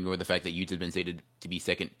just gonna ignore the fact that Yuta's been stated to be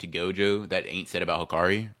second to Gojo. That ain't said about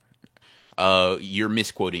Hakari. You're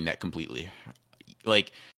misquoting that completely.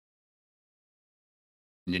 Like,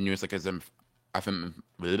 continuous, like as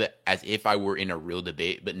if I were in a real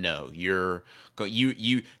debate, but no, you.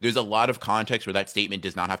 There's a lot of context where that statement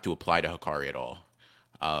does not have to apply to Hakari at all.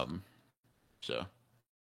 So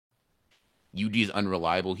Yuji is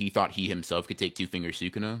unreliable. He thought he himself could take Two Finger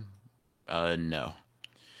Sukuna. No.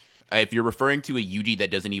 If you're referring to a Yuji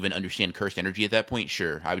that doesn't even understand cursed energy at that point,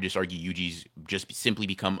 sure. I would just argue Yuji's just simply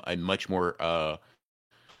become a much more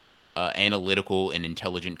analytical and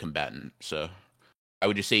intelligent combatant. So I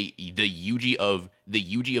would just say the Yuji of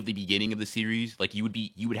the beginning of the series, like you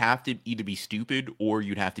would have to either be stupid or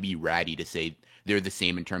you'd have to be ratty to say they're the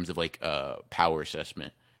same in terms of like power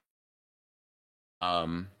assessment.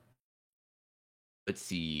 Um, let's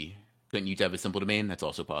see. Couldn't Yuta have a simple domain? That's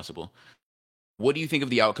also possible. What do you think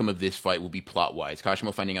of the outcome of this fight will be plot-wise?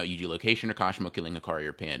 Kashimo finding out Yuji location or Kashimo killing Hakari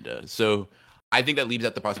or Panda? So I think that leaves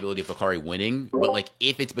out the possibility of Hakari winning. But like,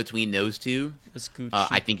 if it's between those two,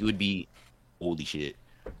 I think it would be holy shit.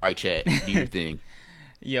 All right, chat, do your thing.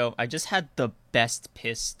 Yo, I just had the best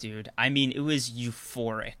piss, dude. I mean, it was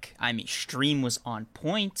euphoric. I mean, stream was on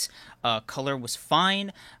point. Color was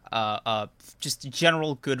fine. Just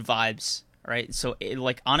general good vibes, right? So,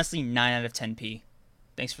 like, honestly, 9 out of 10p.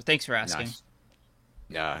 Thanks for asking. Nice.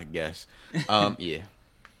 I guess. Yeah.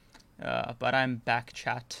 But I'm back,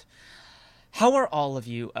 chat. How are all of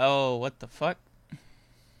you? Oh, what the fuck?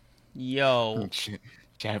 Yo.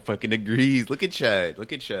 Chat fucking agrees. Look at chat.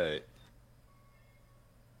 Look at chat.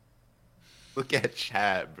 Look at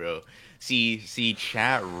chat, bro. See,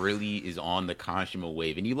 chat really is on the Kashimo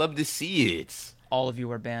wave, and you love to see it. All of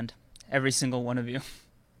you are banned. Every single one of you.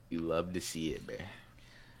 You love to see it, man.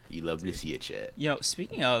 You love to see it, chat. Yo,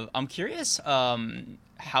 speaking of, I'm curious how many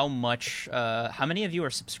of you are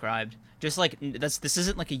subscribed? Just like, this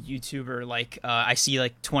isn't like a YouTuber, like, I see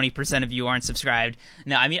like 20% of you aren't subscribed.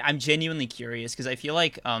 No, I mean, I'm genuinely curious, because I feel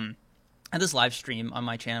like, I had this live stream on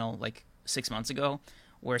my channel like 6 months ago,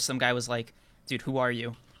 where some guy was like, dude, who are you?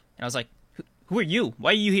 And I was like, who are you?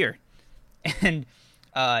 Why are you here? And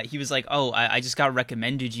he was like, oh, I just got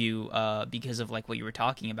recommended you because of like what you were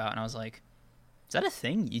talking about. And I was like, is that a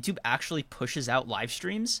thing? YouTube actually pushes out live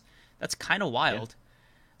streams? That's kind of wild. Yeah.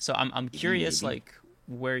 So I'm curious, like,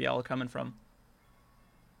 where y'all are coming from.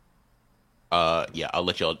 Yeah, I'll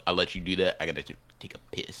let you do that. I gotta take a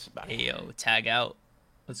piss. Bye. Hey, yo, tag out.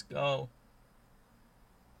 Let's go.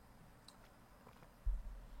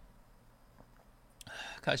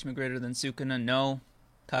 Kashima greater than Sukuna? No.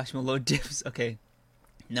 Kashima low dips? Okay.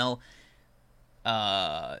 No.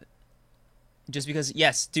 Just because,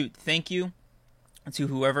 yes, dude, thank you to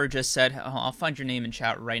whoever just said, I'll find your name in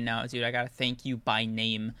chat right now, dude. I gotta thank you by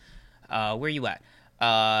name. Where you at?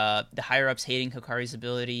 The higher-ups hating Hakari's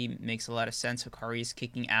ability makes a lot of sense. Hakari is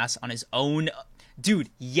kicking ass on his own.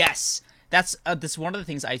 Dude, yes! That's one of the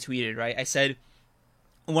things I tweeted, right? I said,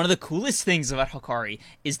 one of the coolest things about Hakari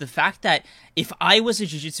is the fact that if I was a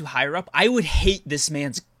Jujutsu higher-up, I would hate this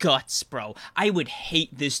man's guts, bro. I would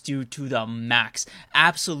hate this dude to the max.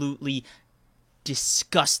 Absolutely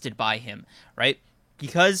disgusted by him, right?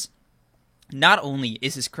 Because not only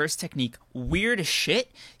is his curse technique weird as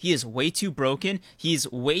shit, he is way too broken,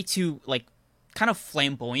 he's way too, like, kind of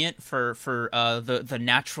flamboyant for the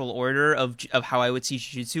natural order of how I would see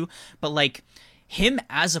Jujutsu, but, like, him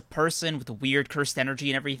as a person with weird cursed energy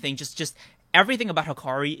and everything, just everything about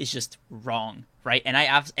Hakari is just wrong, right? And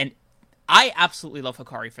I absolutely love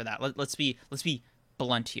Hakari for that. Let's be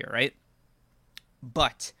blunt here, right?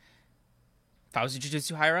 But if I was a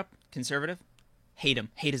Jujutsu higher up, conservative, hate him,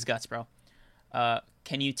 hate his guts, bro.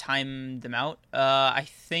 Can you time them out? I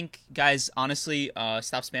think, guys, honestly,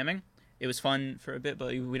 stop spamming. It was fun for a bit, but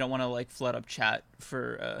we don't want to like flood up chat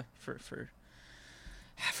from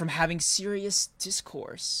having serious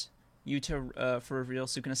discourse. Yuta, for real,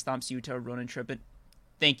 Sukuna stomps Yuta, Ronin Trippet.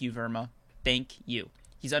 Thank you, Verma. Thank you.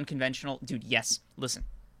 He's unconventional. Dude, yes. Listen.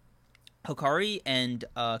 Hakari and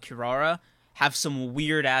Kirara have some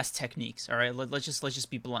weird-ass techniques, alright? Let's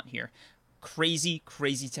just be blunt here. crazy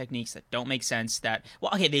techniques that don't make sense. That,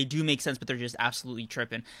 well, okay, they do make sense, but they're just absolutely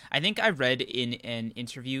tripping. I think I read in an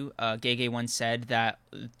interview, Gege once said that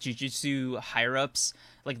jujutsu higher ups,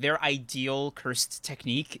 like their ideal cursed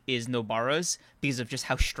technique is Nobara's because of just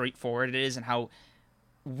how straightforward it is and how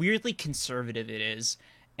weirdly conservative it is.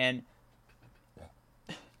 And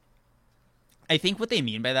I think what they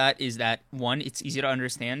mean by that is that, one, it's easy to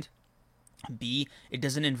understand. B, it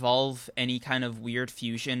doesn't involve any kind of weird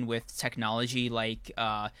fusion with technology like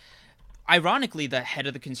ironically, the head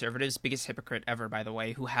of the Conservatives, biggest hypocrite ever, by the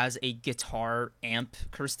way, who has a guitar amp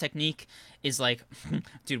curse technique, is like,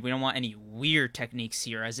 dude, we don't want any weird techniques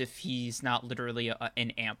here, as if he's not literally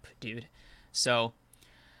an amp, dude. So,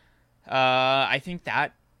 I think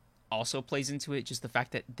that also plays into it, just the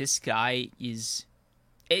fact that this guy is...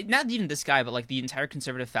 not even this guy, but like the entire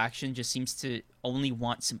conservative faction just seems to only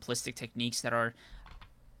want simplistic techniques that are,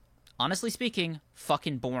 honestly speaking,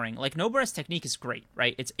 fucking boring. Like Nobara's technique is great,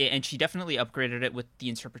 right? And she definitely upgraded it with the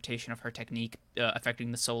interpretation of her technique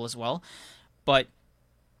affecting the soul as well. But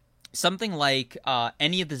something like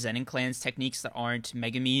any of the Zenin clan's techniques that aren't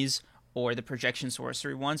Megumi's or the projection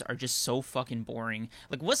sorcery ones are just so fucking boring.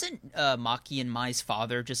 Like, wasn't Maki and Mai's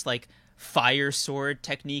father just like fire sword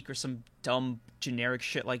technique or some dumb generic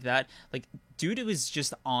shit like that? Like, dude, it was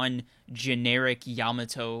just on generic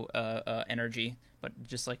Yamato energy, but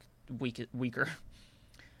just like weaker.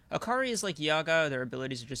 Hakari is like Yaga. Their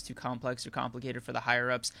abilities are just too complex or complicated for the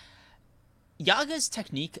higher ups. Yaga's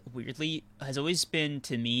technique, weirdly, has always been,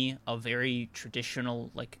 to me, a very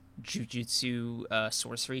traditional, like, jujutsu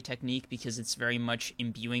sorcery technique, because it's very much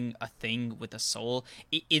imbuing a thing with a soul.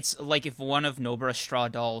 It's like if one of Nobara's straw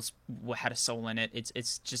dolls had a soul in it.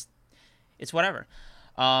 It's just... it's whatever.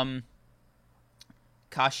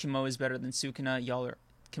 Kashimo is better than Sukuna. Y'all are...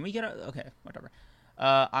 can we get a... okay, whatever.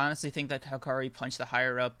 I honestly think that Hakari punched the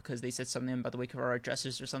higher up because they said something about the way Kawara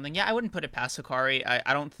dresses or something. Yeah, I wouldn't put it past Hakari.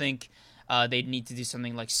 I don't think they'd need to do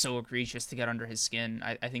something like so egregious to get under his skin.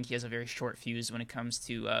 I think he has a very short fuse when it comes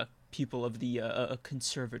to people of the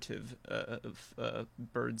conservative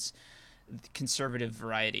birds, conservative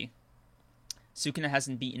variety. Sukuna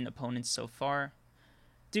hasn't beaten opponents so far.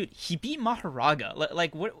 Dude, he beat Maharaga,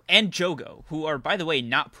 like what, and Jogo, who are, by the way,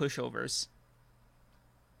 not pushovers.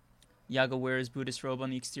 Yaga wears Buddhist robe on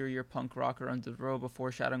the exterior, punk rocker under the robe, a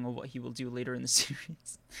foreshadowing of what he will do later in the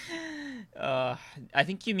series. I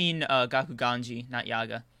think you mean Gakuganji, not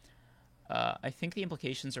Yaga. I think the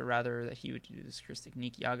implications are rather that he would do this curse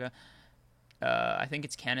technique, Yaga. I think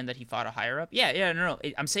it's canon that he fought a higher up. Yeah, no.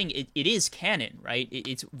 I'm saying it is canon, right?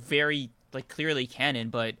 It's very, like, clearly canon,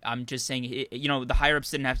 but I'm just saying, the higher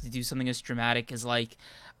ups didn't have to do something as dramatic as, like,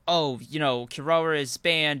 oh, Kirawa is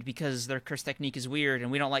banned because their curse technique is weird and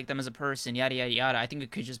we don't like them as a person, yada, yada, yada. I think it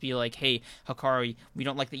could just be like, hey, Hakari, we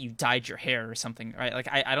don't like that you dyed your hair or something, right? Like,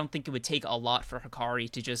 I don't think it would take a lot for Hakari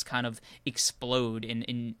to just kind of explode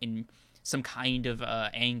in some kind of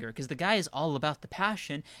anger, because the guy is all about the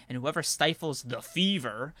passion, and whoever stifles the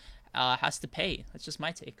fever has to pay. That's just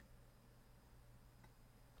my take.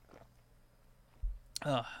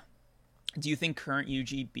 Do you think current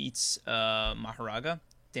Yuji beats Maharaga?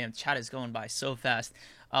 Damn, chat is going by so fast.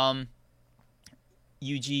 Yuji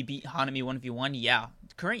beat Hanami 1v1? Yeah.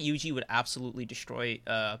 Current Yuji would absolutely destroy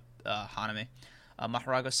Hanami.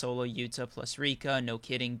 Maharaga solo Yuta plus Rika. No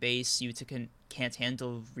kidding, base. Yuta can't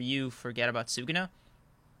handle Ryu. Forget about Suguna.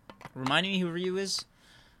 Reminding me who Ryu is?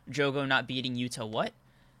 Jogo not beating Yuta. What?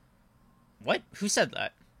 What? Who said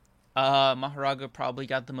that? Maharaga probably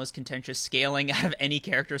got the most contentious scaling out of any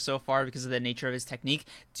character so far because of the nature of his technique.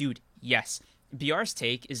 Dude, yes. BR's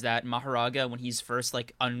take is that Maharaga, when he's first,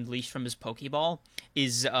 like, unleashed from his Pokeball,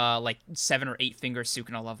 is, like, 7 or 8 finger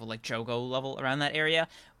Sukuna level, like Jogo level, around that area.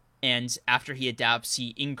 And after he adapts,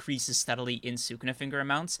 he increases steadily in Sukuna finger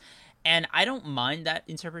amounts. And I don't mind that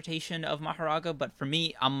interpretation of Maharaga, but for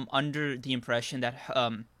me, I'm under the impression that,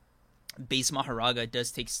 base Maharaga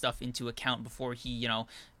does take stuff into account before he,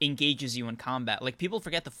 engages you in combat. Like, people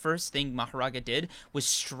forget the first thing Maharaga did was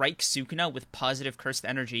strike Sukuna with positive cursed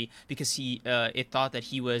energy because it thought that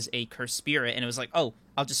he was a cursed spirit, and it was like, oh,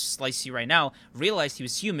 I'll just slice you right now. Realized he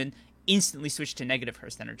was human, instantly switched to negative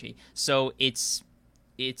cursed energy. So it's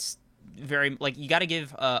very, like, you gotta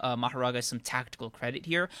give Maharaga some tactical credit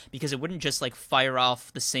here, because it wouldn't just, like, fire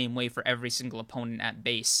off the same way for every single opponent at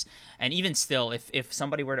base. And even still, if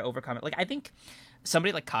somebody were to overcome it, like, I think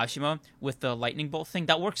somebody like Kashima with the lightning bolt thing,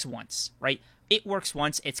 that works once, right? It works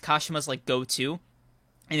once. It's Kashima's, like, go-to.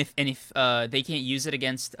 And if they can't use it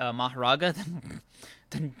against Maharaga,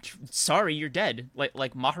 then sorry, you're dead.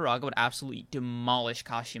 Like Maharaga would absolutely demolish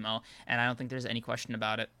Kashimo, and I don't think there's any question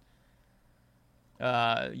about it.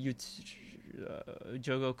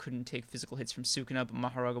 Jogo couldn't take physical hits from Sukuna, but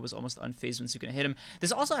Mahoraga was almost unfazed when Sukuna hit him.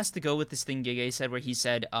 This also has to go with this thing Gege said, where he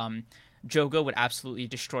said Jogo would absolutely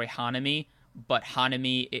destroy Hanami, but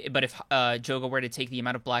if Jogo were to take the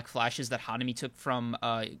amount of black flashes that Hanami took from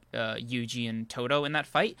Yuji and Toto in that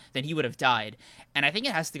fight, then he would have died. And I think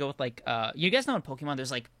it has to go with like you guys know in Pokemon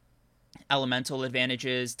there's like elemental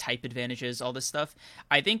advantages, type advantages, all this stuff.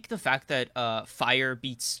 I think the fact that fire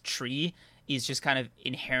beats tree is just kind of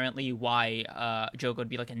inherently why Jogo would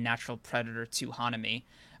be like a natural predator to Hanami.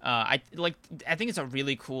 I think it's a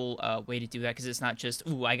really cool way to do that, because it's not just,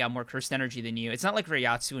 ooh, I got more cursed energy than you. It's not like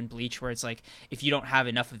Reiatsu and Bleach, where it's like if you don't have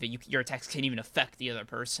enough of it, your attacks can't even affect the other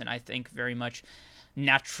person. I think very much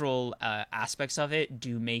natural aspects of it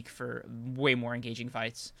do make for way more engaging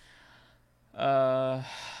fights. Naoya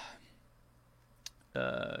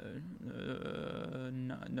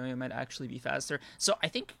might actually be faster. So I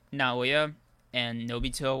think Naoya and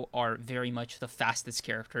Nobito are very much the fastest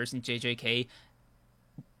characters in JJK,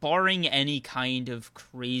 barring any kind of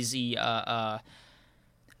crazy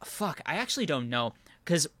fuck, I actually don't know,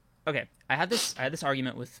 because okay, I had this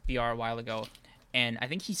argument with BR a while ago, and I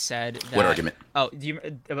think he said that, what argument? Oh,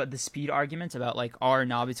 about the speed argument, about like, are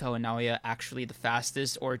Nobito and Naoya actually the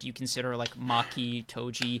fastest, or do you consider like Maki,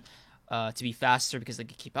 Toji to be faster because they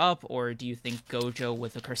can keep up, or do you think Gojo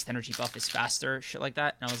with the cursed energy buff is faster, shit like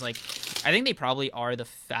that? And I was like, I think they probably are the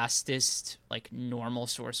fastest like normal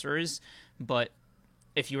sorcerers, but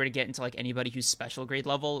if you were to get into like anybody who's special grade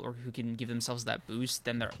level or who can give themselves that boost,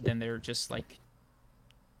 then they're just like,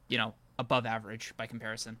 you know, above average by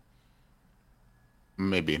comparison.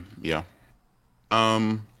 Maybe, yeah.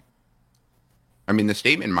 I mean, the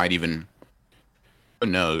statement might even, who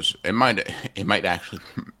knows? It might actually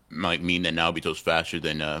might mean that Naobito's faster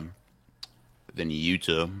than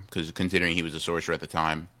Yuta, because considering he was a sorcerer at the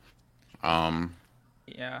time.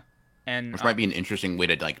 Yeah, and which might be an interesting way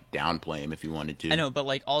to like downplay him if you wanted to. I know, but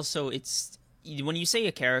like also it's when you say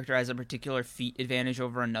a character has a particular feat advantage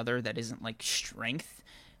over another that isn't like strength,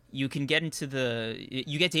 you can get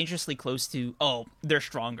you get dangerously close to, oh, they're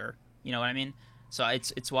stronger. You know what I mean? So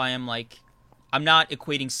it's why I'm not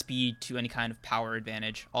equating speed to any kind of power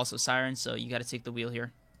advantage. Also, Siren, so you got to take the wheel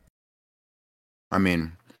here. I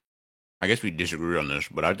mean, I guess we disagree on this,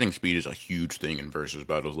 but I think speed is a huge thing in versus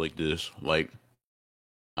battles like this. Like,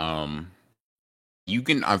 I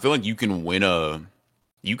feel like you can win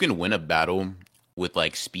a battle with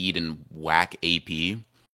like speed and whack AP.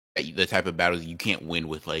 The type of battles you can't win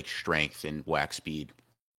with like strength and whack speed.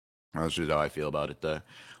 That's just how I feel about it, though.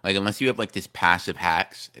 Like, unless you have like this passive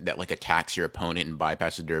hacks that like attacks your opponent and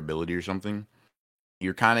bypasses their ability or something,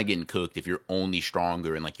 you're kind of getting cooked if you're only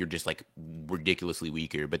stronger and like you're just like ridiculously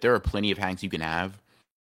weaker. But there are plenty of hacks you can have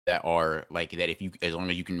that are like that if you, as long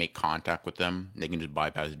as you can make contact with them, they can just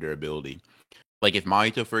bypass their ability. Like if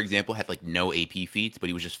Mahito, for example, had like no AP feats, but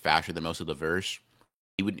he was just faster than most of the verse,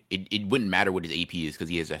 it wouldn't matter what his AP is because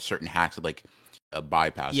he has a certain hacks of like a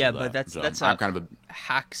bypass. Yeah, but that's I'm kind of a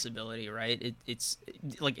hack's ability, right? It's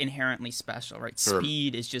like inherently special, right? Sure.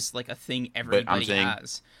 Speed is just like a thing everybody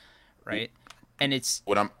has, right? And it's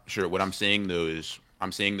what I'm saying though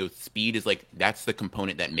speed is like that's the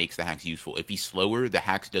component that makes the hacks useful. If he's slower, the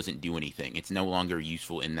hacks doesn't do anything. It's no longer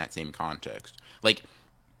useful in that same context. Like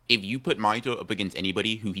if you put Mahito up against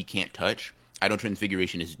anybody who he can't touch, Idle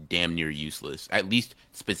Transfiguration is damn near useless. At least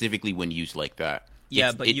specifically when used like that.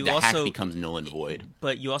 Yeah, but the hack becomes null and void.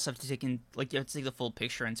 But you also have to take the full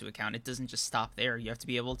picture into account. It doesn't just stop there. You have to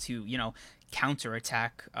be able to,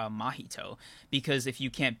 counterattack Mahito, because if you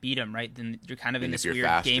can't beat him, right, then you're kind of in this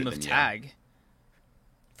weird game of tag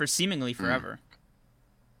for seemingly forever.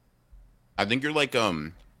 I think you're like I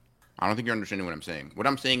don't think you're understanding what I'm saying. What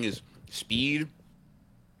I'm saying is speed,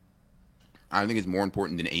 I think, is more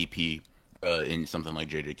important than AP in something like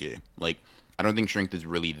JJK. Like I don't think strength is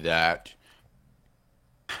really that.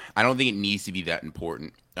 I don't think it needs to be that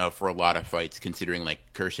important for a lot of fights, considering like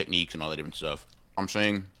curse techniques and all that different stuff. I'm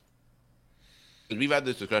saying, because we've had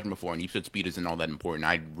this discussion before, and you said speed isn't all that important.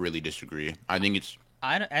 I really disagree. I think it's.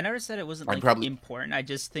 I never said it wasn't important. I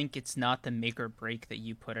just think it's not the make or break that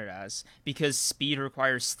you put it as, because speed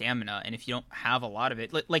requires stamina, and if you don't have a lot of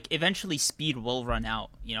it, like eventually speed will run out.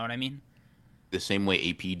 You know what I mean? The same way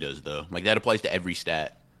AP does, though. Like that applies to every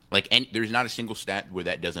stat. Like, there's not a single stat where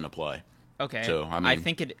that doesn't apply. Okay. So I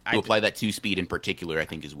think to apply that to speed in particular, I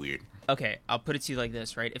think is weird. Okay, I'll put it to you like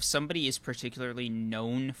this, right? If somebody is particularly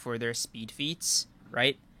known for their speed feats,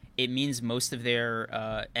 right, it means most of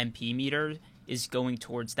their MP meter is going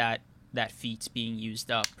towards that feat being used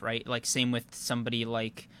up, right? Like same with somebody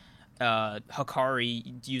like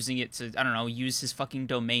Hakari using it to, I don't know, use his fucking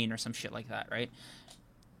domain or some shit like that, right?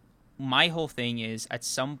 my whole thing is at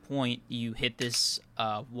some point you hit this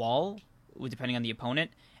wall, depending on the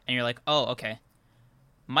opponent, and you're like, oh, okay,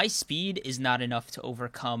 my speed is not enough to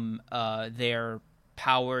overcome their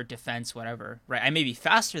power, defense, whatever. Right? I may be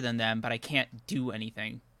faster than them, but I can't do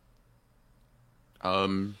anything.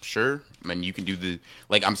 Sure. I mean, you can do the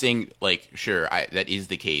like I'm saying like sure, that is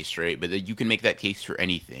the case, right? But you can make that case for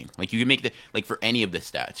anything. Like you can make the like for any of the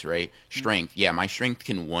stats, right? Strength. Yeah, my strength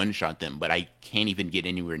can one shot them, but I can't even get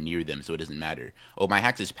anywhere near them, so it doesn't matter. Oh, my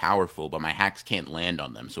hacks is powerful, but my hacks can't land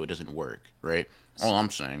on them, so it doesn't work, right? All I'm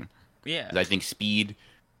saying Yeah. is I think speed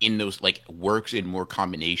in those like works in more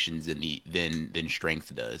combinations than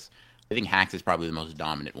strength does. I think hacks is probably the most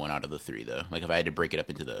dominant one out of the three, though. Like if I had to break it up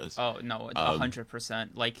into those. Oh no, 100%.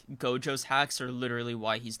 Like Gojo's hacks are literally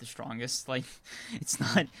why he's the strongest. Like it's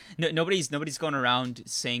not nobody's going around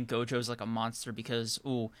saying Gojo's like a monster because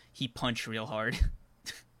he punched real hard.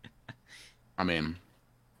 I mean,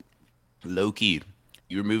 low key,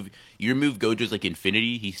 you remove Gojo's like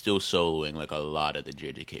infinity, he's still soloing like a lot of the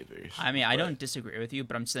JJK verse. I mean, I But don't disagree with you,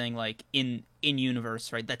 but I'm saying like in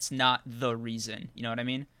universe, right? That's not the reason. You know what I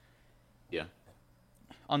mean? yeah,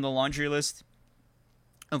 On the laundry list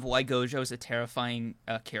of why Gojo is a terrifying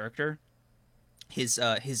character, his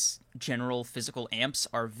general physical amps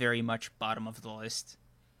are very much bottom of the list.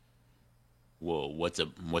 whoa, what's a?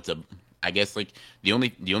 I guess like the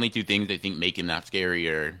only two things I think make him that scary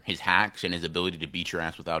are his hacks and his ability to beat your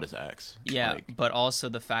ass without his axe. Yeah, Like, but also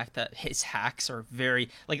the fact that his hacks are very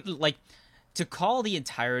like to call the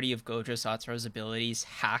entirety of Gojo Satoru's abilities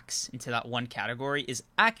hacks into that one category is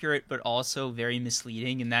accurate, but also very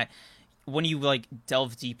misleading in that when you like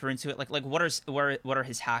delve deeper into it, like what are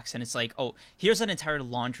his hacks, and it's like, oh, here's an entire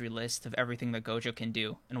laundry list of everything that Gojo can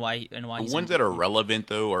do and why the he's ones that are relevant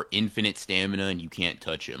though are infinite stamina and you can't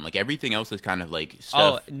touch him. Like everything else is kind of like Oh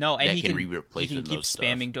stuff no, and that he can can be he replaced can with keep those stuff.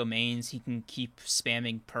 spamming domains. He can keep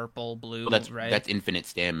spamming purple, blue, Well, that's red. that's infinite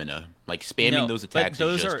stamina. Like spamming No, those but attacks is those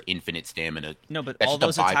just are infinite stamina. no, but That's all just a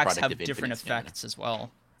those attacks byproduct have of different infinite stamina. effects as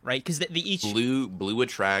well, right? Because the each Blue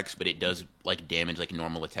attracts, but it does like damage like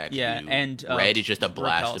normal attacks yeah, do. and Red is just a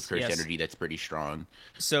blast of repels, cursed yes. energy that's pretty strong.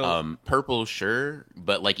 So Purple, sure,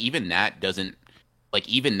 but like even that doesn't like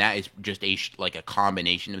even that is just like a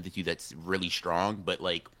combination of the two that's really strong. But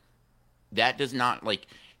like that does not like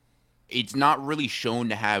it's not really shown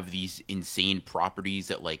to have these insane properties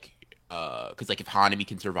that like because like if Hanami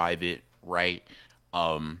can survive it, right?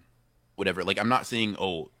 Um, whatever. Like I'm not saying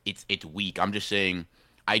oh it's weak. I'm just saying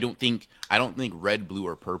I don't think red, blue,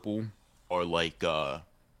 or purple are like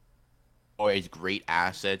or as great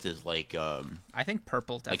assets as I think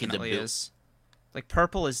purple like his definitely ability. is. Like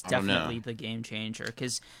purple is I don't know. definitely the game changer.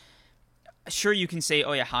 Because sure you can say,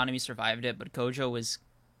 oh yeah, Hanami survived it, but Gojo was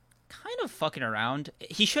kind of fucking around.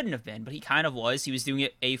 He shouldn't have been, but he kind of was. He was doing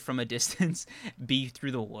it A from a distance, B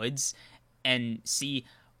through the woods, and C.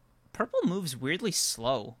 Purple moves weirdly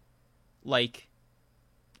slow, like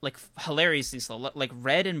hilariously slow. Like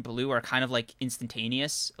red and blue are kind of like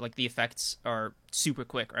instantaneous. Like the effects are super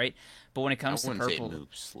quick, right? But when it I comes to wouldn't say it purple,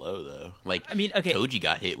 moves slow though. Like I mean, okay, Toji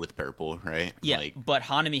got hit with purple, right? yeah, Like but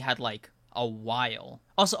Hanami had like a while.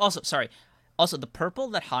 Also, sorry. Also, the purple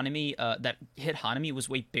that Hanami that hit Hanami was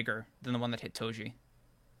way bigger than the one that hit Toji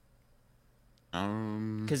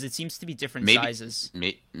um because it seems to be different maybe sizes.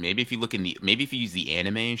 maybe if you look in the maybe if you use the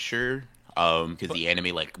anime, sure. Because But the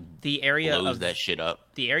anime like the area blows of that shit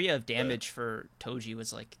up. the area of But damage for Toji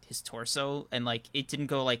was like his torso, and like it didn't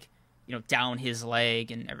go like down his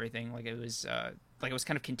leg and everything. Like it was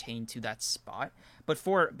kind of contained to that spot. But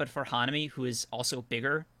for Hanami, who is also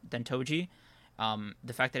bigger than Toji,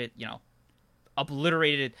 the fact that it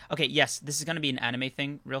obliterated. Okay, yes, this is going to be an anime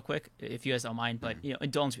thing, real quick, if you guys don't mind. But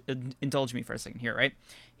indulge me for a second here, right?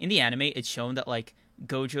 In the anime, it's shown that like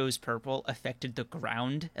Gojo's purple affected the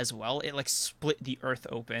ground as well. It like split the earth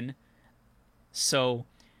open. So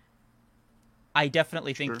I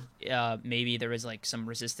definitely think sure. maybe there was like some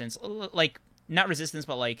resistance, like not resistance,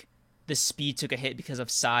 but like the speed took a hit because of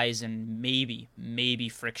size and maybe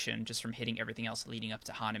friction just from hitting everything else leading up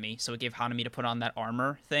to Hanami. So it gave Hanami to put on that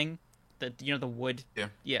armor thing, the wood. Yeah.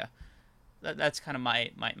 Yeah, that's kind of my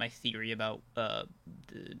theory about the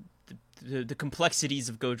complexities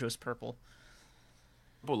of Gojo's purple.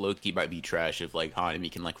 Purple Loki might be trash if like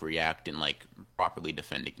Hanami can like react and like properly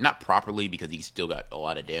defend it. Not properly because he's still got a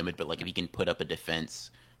lot of damage, but like if he can put up a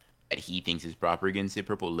defense that he thinks is proper against it,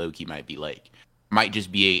 Purple Loki might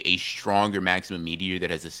just be a stronger maximum meteor that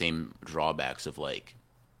has the same drawbacks of like,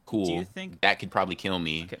 Do you cool, think? that could probably kill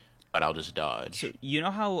me, Okay, but I'll just so dodge. you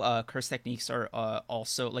know how curse techniques are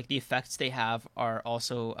also like the effects they have are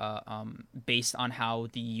also based on how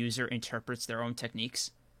the user interprets their own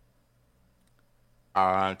techniques.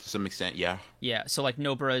 To some extent, yeah. Yeah, so like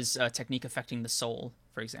Nobra's technique affecting the soul,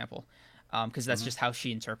 for example, because that's Hmm. just how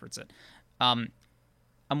she interprets it. Um,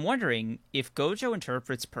 I'm wondering if Gojo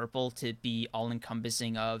interprets purple to be all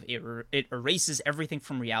encompassing of it erases everything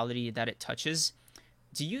from reality that it touches.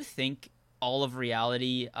 Do you think all of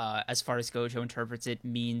reality, as far as Gojo interprets it,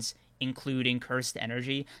 means including cursed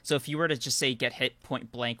energy? So if you were to just say get hit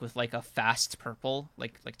point blank with like a fast purple,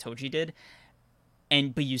 like Toji did,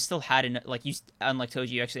 and but you still had like you unlike Toji,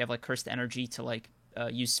 you actually have like cursed energy to like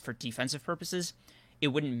use for defensive purposes. It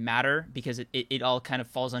wouldn't matter because it all kind of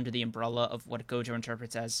falls under the umbrella of what Gojo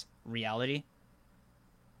interprets as reality,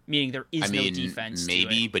 meaning there I is no mean, defense to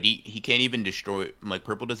it. maybe, but he can't even destroy like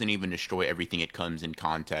purple doesn't even destroy everything it comes in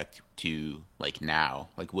contact to like now,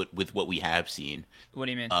 like with what we have seen. What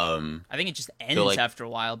do you mean? Um, I think it just so ends like, after a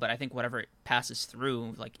while, but I think whatever it passes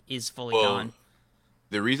through like is fully well, gone.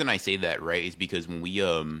 the reason I say that, right, is because when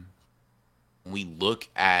we look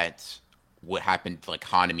at what happened to like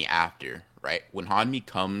Hanami after, right? When Hanami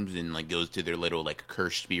comes and like goes to their little like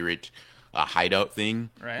cursed spirit hideout thing,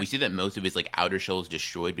 we Right? see that most of his like outer shell is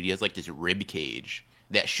destroyed, but he has like this rib cage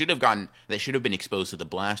that should have been exposed to the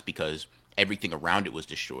blast because everything around it was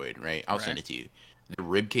destroyed, right? I'll Right? send it to you. The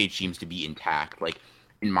rib cage seems to be intact. Like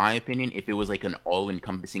in my opinion, if it was like an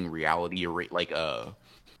all-encompassing reality or like a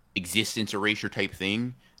existence erasure type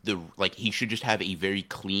thing, the like he should just have a very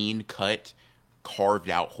clean cut, carved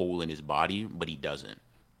out hole in his body, but he doesn't.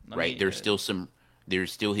 Let Right? me.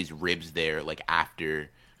 There's still his ribs there, like after,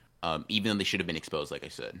 even though they should have been exposed, like I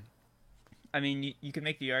said. I mean, you could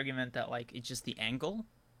make the argument that like it's just the angle,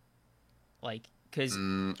 like because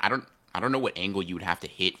I don't know what angle you would have to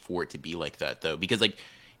hit for it to be like that though, because like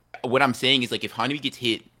what I'm saying is like if Hanami gets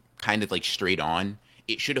hit kind of like straight on,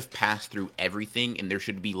 it should have passed through everything, and there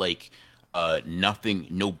should be like nothing,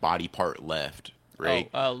 no body part left, oh, right?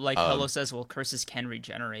 like Hello says, well, curses can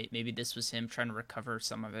regenerate. Maybe this was him trying to recover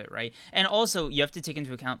some of it, right? And also, you have to take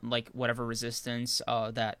into account like whatever resistance,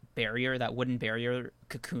 that barrier, that wooden barrier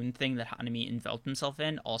cocoon thing that Hanami enveloped himself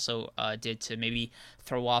in, also did to maybe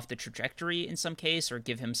throw off the trajectory in some case, or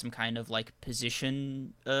give him some kind of like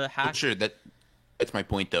position Well, hack. sure, that's my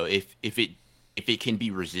point though. If it can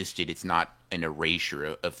be resisted, it's not an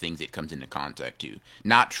erasure of things it comes into contact to.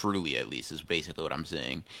 Not truly, at least, is basically what I'm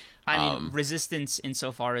saying. I mean, Um, resistance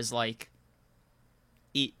insofar as like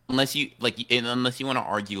it. unless you want to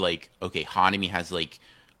argue like, okay, Hanami has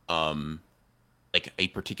um, like a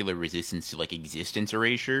particular resistance to like existence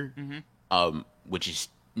erasure, Mhm. which is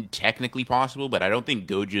technically possible, but I don't think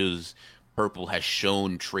Gojo's purple has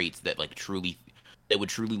shown traits that like truly that would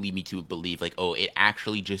truly lead me to believe like, oh, it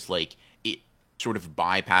actually just like it sort of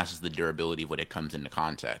bypasses the durability of what it comes into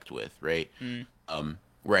contact with, right? Mm,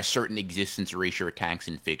 Whereas certain existence erasure attacks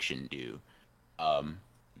in fiction do. Um,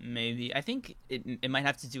 maybe I think it might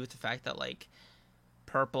have to do with the fact that like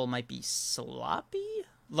purple might be sloppy.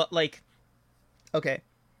 Like, okay,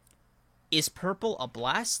 is purple a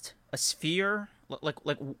blast, a sphere? Like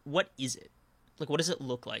what is it? Like what does it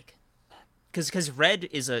look like? Because red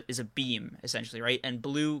is a beam essentially, right? And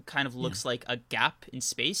blue kind of yeah, looks like a gap in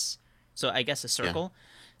space. So I guess a yeah. circle.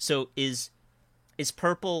 So is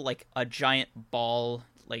purple like a giant ball?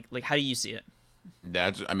 Like how do you see it?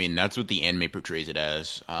 I mean, that's what the anime portrays it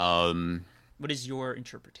as. What is your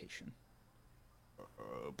interpretation?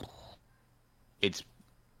 It's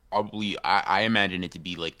probably I imagine it to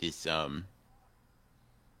be like this,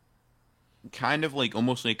 kind of like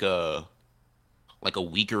almost like a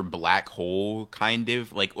weaker black hole, kind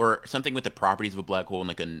of like or something with the properties of a black hole and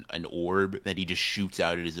like an orb that he just shoots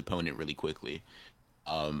out at his opponent really quickly.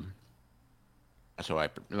 Um, that's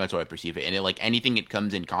how I perceive it. And it, like anything it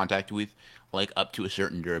comes in contact with, like up to a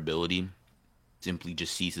certain durability, simply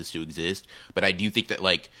just ceases to exist. But I do think that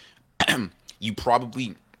like you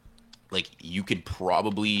probably like you could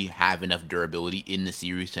probably have enough durability in the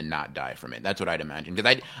series to not die from it. That's what I'd imagine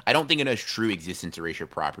because I don't think it has true existence erasure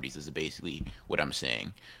properties. Is basically what I'm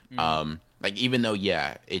saying. Mm. Like even though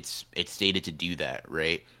yeah, it's stated to do that,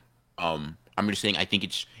 right? I'm just saying I think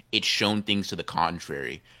it's shown things to the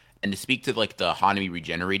contrary. And to speak to like the Hanami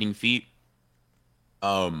regenerating feat,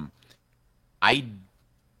 um, I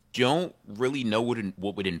don't really know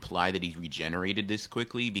what would imply that he's regenerated this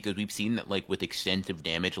quickly because we've seen that like with extensive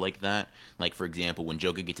damage like that, like for example when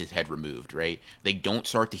Joker gets his head removed, right? They don't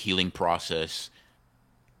start the healing process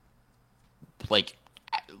like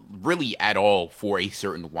really at all for a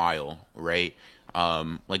certain while, right?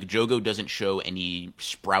 Like Jogo doesn't show any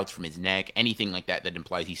sprouts from his neck, anything like that that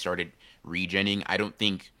implies he started regenning. I don't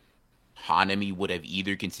think Hanami would have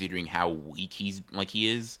either, considering how weak he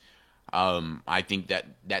is. I think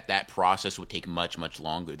that process would take much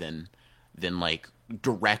longer than like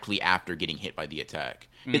directly after getting hit by the attack.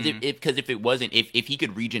 Because Mm. if it wasn't, if he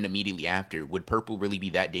could regen immediately after, would purple really be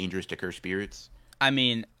that dangerous to curse spirits? I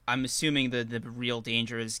mean, I'm assuming the real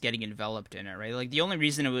danger is getting enveloped in it, right? Like the only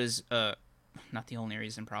reason it was not the only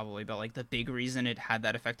reason probably, but like the big reason it had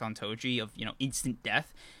that effect on Toji of, instant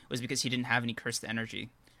death was because he didn't have any cursed energy.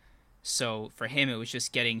 So for him it was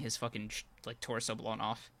just getting his fucking like torso blown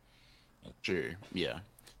off. Sure, yeah.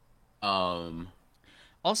 Um,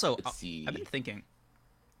 Also, let's I've been see. thinking,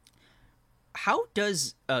 how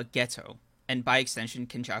does Geto, and by extension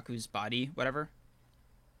Kenjaku's body, whatever,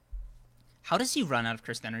 how does he run out of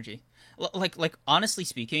cursed energy? Like honestly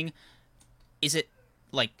speaking, is it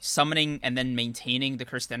like summoning and then maintaining the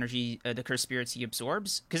cursed energy, the cursed spirits he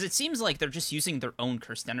absorbs? Because it seems like they're just using their own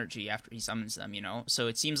cursed energy after he summons them, So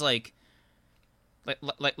it seems like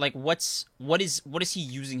what is he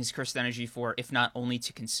using his cursed energy for if not only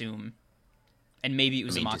to consume and maybe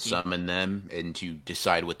I mean, to Uzumaki? summon them and to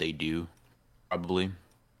decide what they do, probably.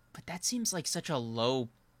 But that seems like such a low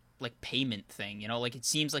like payment thing, Like it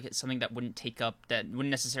seems like it's something that wouldn't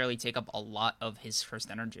necessarily take up a lot of his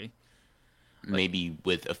cursed energy. Like Maybe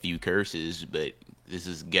with a few curses, but this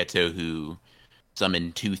is Geto who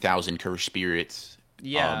summoned 2,000 cursed spirits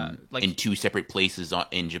yeah, in like two separate places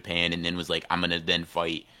in Japan, and then was like, "I'm gonna then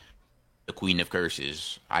fight the Queen of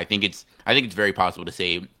Curses." I think it's very possible to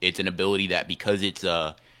say it's an ability that because it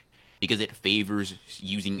favors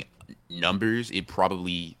using numbers, it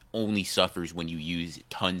probably only suffers when you use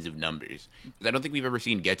tons of numbers. 'Cause I don't think we've ever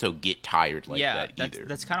seen Geto get tired like yeah, that that's either.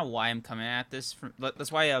 that's kind of why I'm coming at this.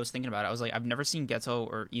 That's why I was thinking about it. I was like, I've never seen Geto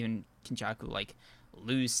or even Kinjaku like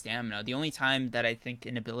lose stamina. The only time that I think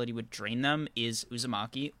an ability would drain them is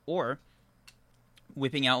Uzumaki or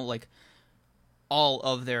whipping out like all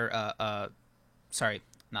of their sorry,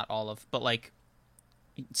 not all of, but like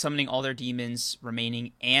summoning all their demons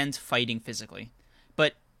remaining and fighting physically.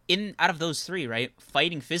 But in out of those three, right,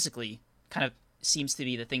 fighting physically kind of seems to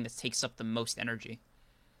be the thing that takes up the most energy.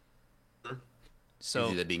 I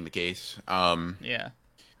see So that being the case. yeah,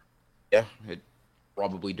 Yeah, it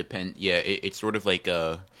probably depend. Yeah, it's sort of like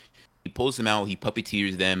he pulls them out, he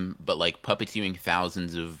puppeteers them, but like puppeteering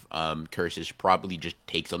thousands of curses probably just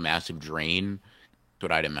takes a massive drain. That's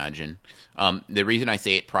what I'd imagine. The reason I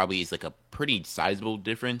say it probably is like a pretty sizable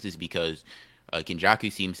difference is because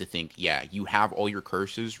Kinjaku seems to think, yeah, you have all your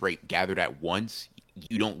curses right gathered at once,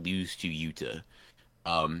 you don't lose to Yuta.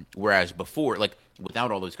 Whereas before, like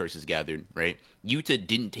without all those curses gathered, right? Yuta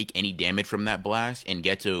didn't take any damage from that blast, and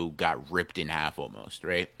Geto got ripped in half almost,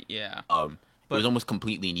 right? yeah. It was But almost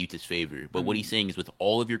completely in Yuta's favor. But what he's mm, saying is, with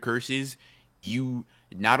all of your curses, you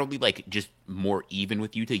not only like just more even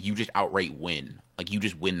with Yuta, you just outright win. Like you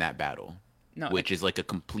just win that battle, no, which is like a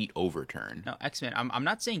complete overturn. no X-Men. I'm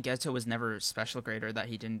not saying Geto was never special grade or that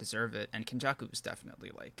he didn't deserve it, and Kenjaku was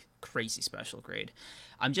definitely like crazy special grade.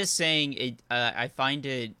 I'm just saying it. I find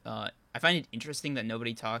it interesting that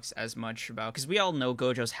nobody talks as much about because we all know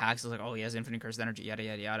Gojo's hacks is like, oh, he has infinite cursed energy, yada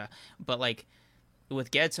yada yada. But like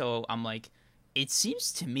with Geto, I'm like, it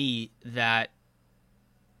seems to me that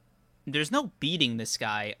there's no beating this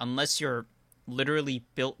guy unless you're literally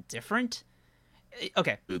built different.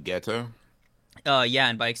 Okay, Geto. yeah,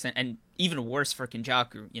 and by extent, and even worse for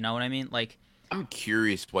Kenjaku. You know what I mean? Like, I'm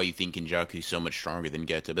curious why you think Kenjaku is so much stronger than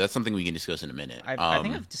Geto, but that's something we can discuss in a minute. I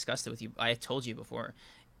think I've discussed it with you. I told you before.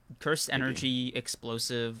 Cursed Maybe. energy,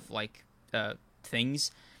 explosive like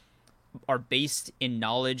things are based in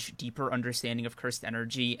knowledge, deeper understanding of cursed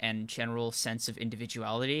energy, and general sense of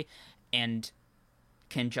individuality. And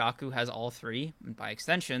Kenjaku has all three. And by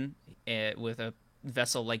extension, with a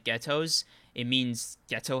vessel like Geto's, it means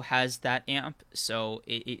Geto has that amp. So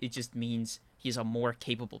it just means he's a more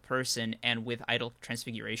capable person. And with Idol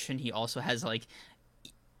Transfiguration, he also has like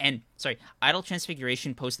and sorry, Idol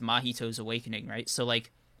Transfiguration post Mahito's awakening, right? So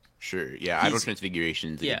like Sure. Yeah, Idle he's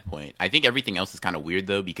Transfiguration is a yeah, good point. I think everything else is kind of weird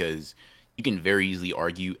though because you can very easily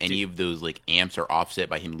argue any dude. of those like amps are offset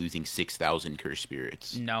by him losing 6,000 curse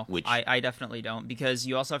spirits, No, which I definitely don't because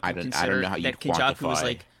you also have to I don't consider know how you'd that Kenjaku was quantify.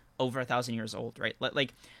 like over 1,000 years old, right?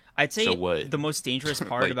 Like I'd So say what? the most dangerous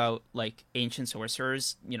part Like, about like ancient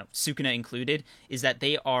sorcerers, Sukuna included, is that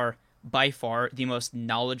they are by far the most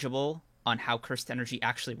knowledgeable on how cursed energy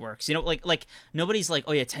actually works. Like nobody's like,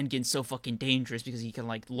 oh yeah, Tengen's so fucking dangerous because he can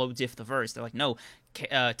like low diff the verse. They're like, no,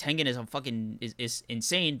 Tengen is a fucking is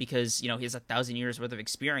insane because he has 1,000 years worth of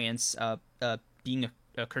experience being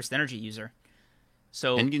a cursed energy user.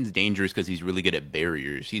 So Tengen's dangerous because he's really good at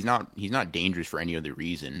barriers. He's not dangerous for any other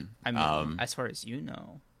reason. I mean, as far as you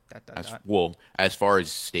know, that As well as far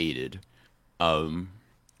as stated. Um,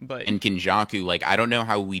 But And Kenjaku, like, I don't know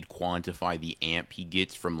how we'd quantify the amp he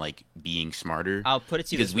gets from like being smarter I'll put it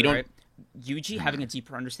to you because this we way, don't. right? Yuji having a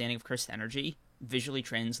deeper understanding of cursed energy visually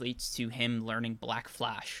translates to him learning Black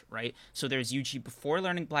Flash, right? So there's Yuji before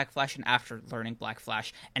learning Black Flash and after learning Black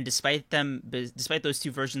Flash, and despite those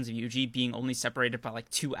two versions of Yuji being only separated by like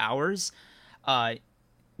 2 hours, uh,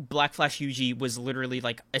 Black Flash Yuji was literally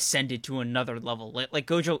like ascended to another level. Like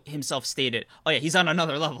Gojo himself stated, "Oh yeah, he's on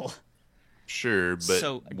another level." Sure, but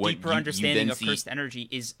So what deeper you understanding then of see cursed energy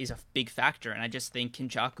is a big factor, and I just think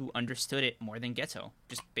Kinjaku understood it more than Geto,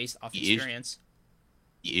 just based off the, experience.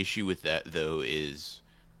 the issue with that though is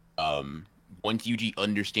um once Yuji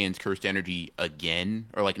understands cursed energy again,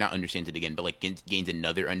 or like not understands it again, but like gains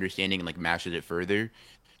another understanding and like masters it further,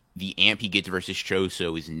 the amp he gets versus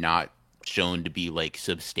Choso is not shown to be like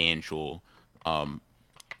substantial um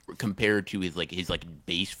compared to his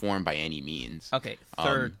base form by any means. Okay, Um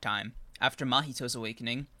third time after Mahito's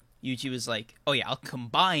awakening, Yuji was like, "Oh yeah, I'll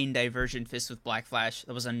combine Divergent Fist with Black Flash."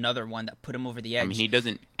 That was another one that put him over the I mean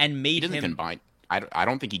edge and he made doesn't him. combine. I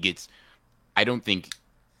don't think he gets. I don't think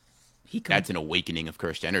He com- that's an awakening of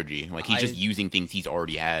cursed energy. Like he's just I using things he's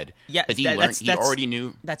already had Yeah, because he learned. He that's already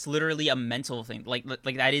knew. that's literally a mental thing. Like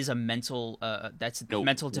that is a mental that's No,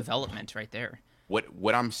 mental development right there.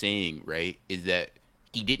 what I'm saying, right, is that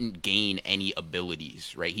he didn't gain any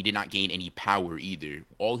abilities, right? He did not gain any power either.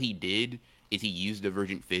 All he did is he used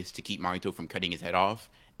Divergent Fist to keep Mahito from cutting his head off,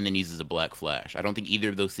 and then uses a Black Flash. I don't think either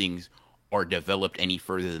of those things are developed any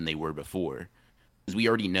further than they were before, because we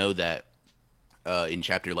already know that in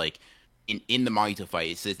chapter like in the Mahito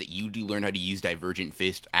fight, it says that you do learn how to use Divergent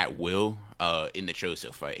Fist at will in the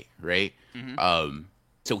Choso fight, right? Hmm.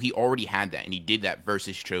 So he already had that, and he did that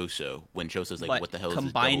versus Choso when Choso's like, But "What the hell is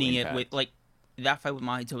this double combining it with impact?" like that fight with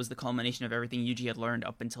Mahito was the culmination of everything Yuji had learned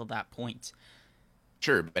up until that point.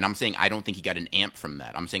 Sure, and I'm saying I don't think he got an amp from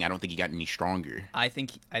that. I'm saying I don't think he got any stronger. I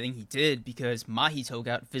think he did because Mahito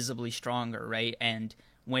got visibly stronger, right? And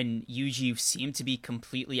when Yuji seemed to be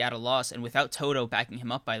completely at a loss, and without Toto backing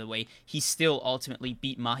him up, by the way, he still ultimately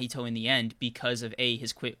beat Mahito in the end because of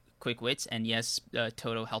his quick wits, and yes,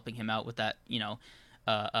 Toto helping him out with that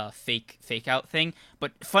fake out thing.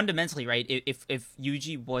 But fundamentally, right, if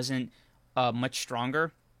Yuji wasn't much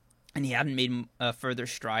stronger and he hadn't made further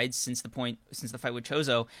strides since the fight with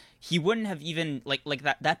Chozo, he wouldn't have even like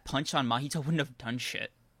that punch on Mahito wouldn't have done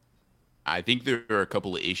shit. I think there are a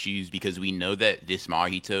couple of issues because we know that this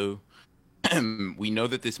Mahito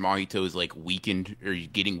is like weakened or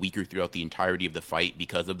getting weaker throughout the entirety of the fight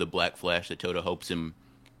because of the Black Flash that Toto helps him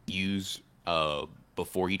use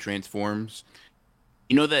before he transforms.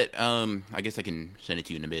 You know that I guess I can send it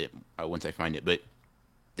to you in a bit once I find it, but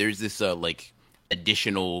there's this like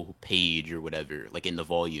additional page or whatever like in the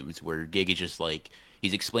volumes where Gig is just like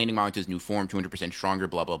he's explaining Mahito's new form, 200% stronger,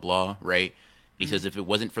 blah blah blah, right? He Mm-hmm. says if it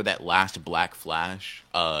wasn't for that last Black Flash,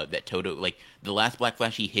 that Toto like the last Black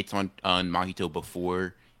Flash he hits on Mahito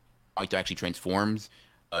before Mahito actually transforms,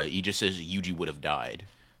 he just says Yuji would have died.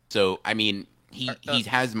 So I mean, he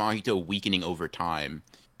has Mahito weakening over time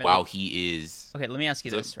while he is. Okay, let me ask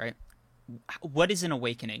you So, this, right? What is an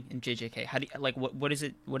awakening in JJK? How do you, like what is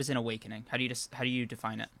it? What is an awakening? How do you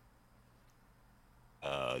define it?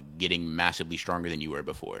 getting massively stronger than you were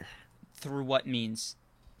before. Through what means?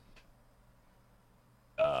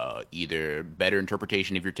 Either better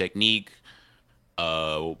interpretation of your technique,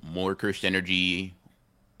 more cursed energy,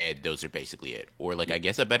 and those are basically it. Or like I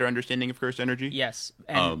guess a better understanding of cursed energy. Yes,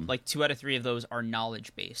 and like 2 out of 3 of those are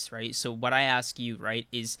knowledge based, right? So what I ask you, right,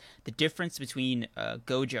 is the difference between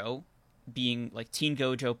Gojo being like Teen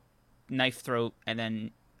Gojo, Knife Throat, and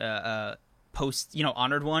then post,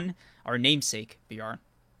 Honored One, our namesake, BR, our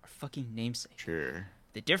fucking namesake. Sure.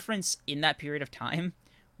 The difference in that period of time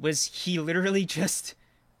was he literally just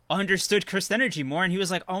understood cursed energy more, and he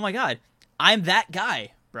was like, "Oh my god, I'm that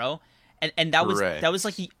guy, bro." And that Correct. was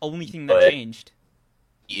like the only thing that But changed.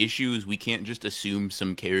 the issue is we can't just assume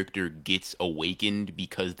some character gets awakened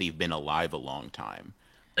because they've been alive a long time.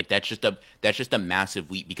 Like that's just a massive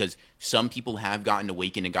leap because some people have gotten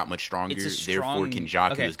awakened and got much It's stronger. a Therefore, strong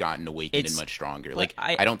Kenjaku okay. has gotten awakened and It's much stronger. but Like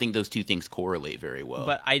I don't think those two things correlate very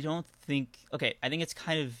well. I don't think okay. I think it's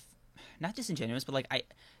kind of not disingenuous, but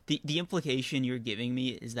like the implication you're giving me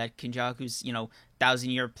is that Kenjaku's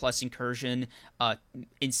 1,000-year plus incursion,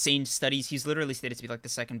 insane studies. He's literally stated to be like the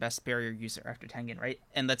second best barrier user after Tengen, right?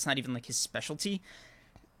 And that's not even like his specialty.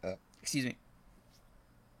 Excuse me.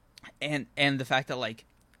 And the fact that like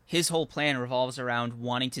his whole plan revolves around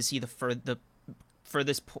wanting to see the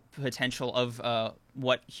furthest potential of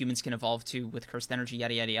what humans can evolve to with cursed energy,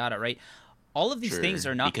 yada yada yada, right? All of these things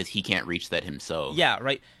Sure, are not. because he can't reach that himself. Yeah,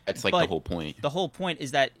 right. That's like the But whole point. the whole point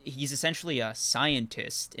is that he's essentially a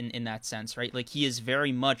scientist in that sense, right? Like he is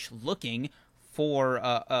very much looking for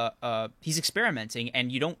he's experimenting,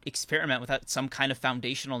 and you don't experiment without some kind of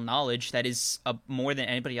foundational knowledge that is more than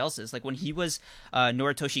anybody else's. Like when he was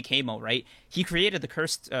Noritoshi Keimo, right? He created the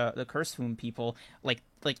cursed womb people. Like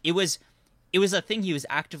it was a thing he was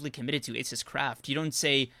actively committed to. It's his craft. You don't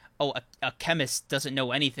say, oh, a chemist doesn't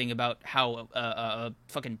know anything about how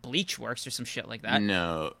fucking bleach works or some shit like that.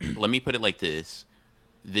 No, let me put it like this.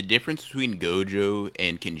 The difference between Gojo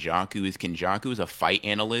and Kenjaku is a fight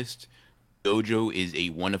analyst. Gojo is a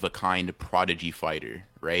one-of-a-kind prodigy fighter,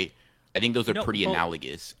 right? I think those are No, pretty but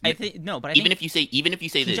analogous. I think no, but I Even think if you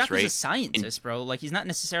say this, Kenjaku's right? a scientist, bro. Like he's not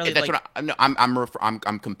necessarily That's like what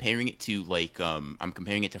I'm comparing it to, like I'm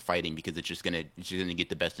comparing it to fighting because it's just gonna get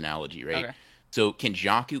the best analogy, right? okay. So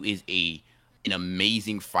Kenjaku is an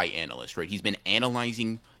amazing fight analyst, right? He's been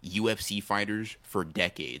analyzing UFC fighters for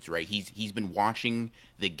decades, right? He's been watching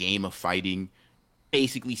the game of fighting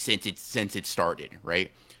basically since it started,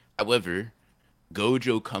 right? However,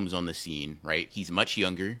 Gojo comes on the scene, right? He's much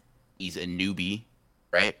younger. He's a newbie,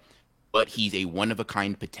 right? But he's a one of a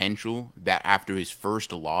kind potential that after his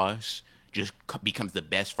first loss just becomes the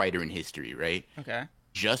best fighter in history, right? Okay.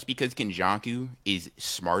 Just because Kenjaku is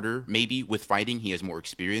smarter, maybe with fighting, he has more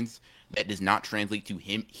experience. That does not translate to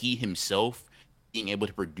he himself being able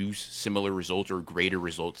to produce similar results or greater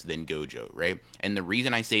results than Gojo, right? And the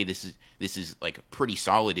reason I say this is like pretty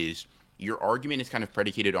solid is your argument is kind of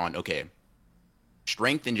predicated on, okay,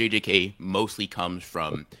 strength in JJK mostly comes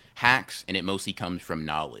from hacks and it mostly comes from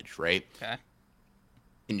knowledge, right? Okay.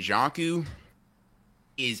 Kenjaku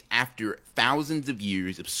is after thousands of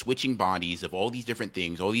years of switching bodies of all these different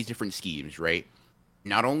things, all these different schemes, right?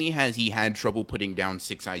 Not only has he had trouble putting down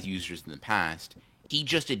Six Eyes users in the past, he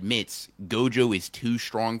just admits Gojo is too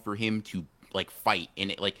strong for him to like fight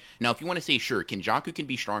in it. Like now, if you want to say sure, Kenjaku can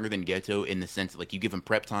be stronger than Geto in the sense that like you give him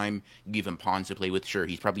prep time, you give him pawns to play with. Sure,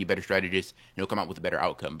 he's probably a better strategist and he'll come out with a better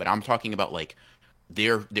outcome. But I'm talking about like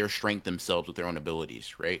their strength themselves with their own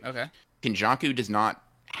abilities, right? Okay. Kenjaku does not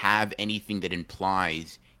have anything that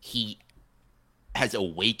implies he has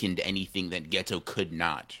awakened anything that Geto could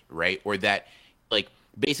not, right? Or that like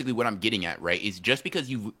basically what I'm getting at, right, is just because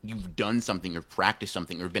you've done something or practiced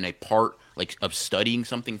something or been a part like of studying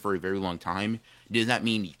something for a very long time does not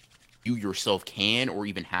mean you yourself can or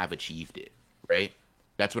even have achieved it, right?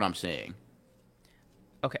 That's what I'm saying.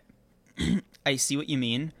 Okay. I see what you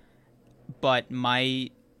mean, but my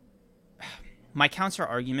counter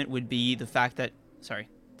argument would be the fact that sorry,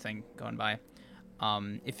 thing going by.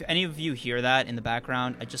 If any of you hear that in the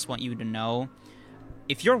background, I just want you to know,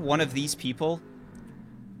 if you're one of these people,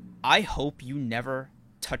 I hope you never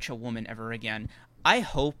touch a woman ever again. I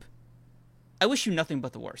wish you nothing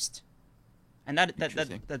but the worst. And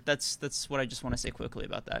that's what I just want to say quickly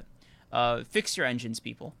about that. Fix your engines,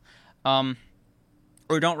 people. Or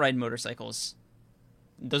don't ride motorcycles.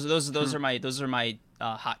 Those are my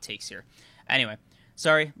hot takes here. Anyway,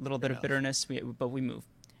 sorry, a little bit of bitterness, but we move.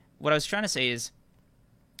 What I was trying to say is,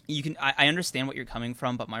 I understand what you're coming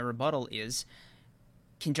from, but my rebuttal is,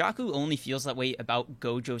 Kenjaku only feels that way about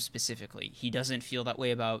Gojo specifically. He doesn't feel that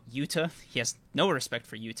way about Yuta. He has no respect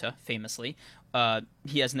for Yuta, famously.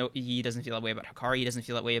 He doesn't feel that way about Hakari. He doesn't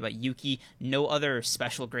feel that way about Yuki. No other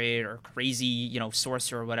special grade or crazy,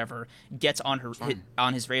 sorcerer or whatever gets on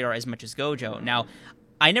his radar as much as Gojo. Now,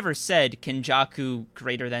 I never said Kenjaku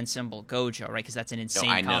greater than symbol Gojo, right? Because that's an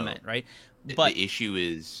insane comment, right? But the issue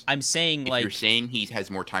is, I'm saying if you're saying he has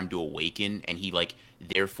more time to awaken, and he like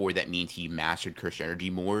therefore that means he mastered cursed energy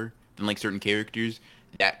more than like certain characters.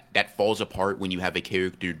 That falls apart when you have a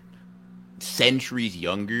character centuries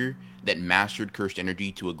younger that mastered cursed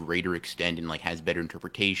energy to a greater extent and like has better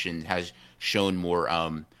interpretation, has shown more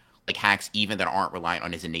like hacks even that aren't reliant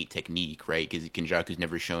on his innate technique, right? Because Kenjaku's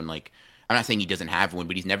never shown like. I'm not saying he doesn't have one,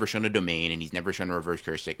 but he's never shown a domain and he's never shown a reverse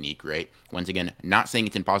curse technique, right? Once again, not saying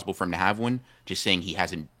it's impossible for him to have one, just saying he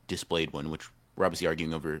hasn't displayed one, which we're obviously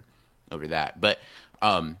arguing over that. But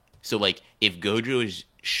so like if Gojo is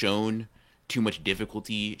shown too much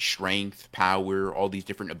difficulty, strength, power, all these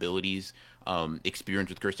different abilities,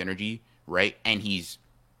 experience with cursed energy, right? And he's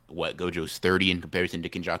Gojo's 30 in comparison to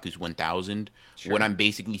Kenjaku's 1000. Sure. What I'm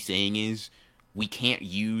basically saying is, we can't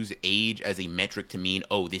use age as a metric to mean,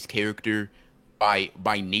 oh, this character, by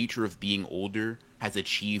nature of being older, has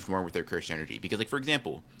achieved more with their cursed energy. Because, like, for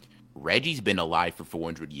example, Reggie's been alive for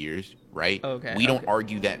 400 years, right? Okay. We don't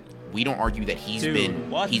argue that he's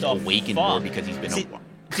awakened more because he's been alive.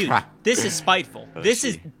 Dude, this is spiteful.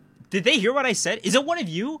 Did they hear what I said? Is it one of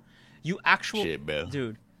you? You actual shit, bro.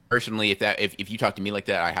 Dude. Personally, if you talk to me like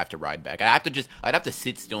that, I have to ride back. I'd have to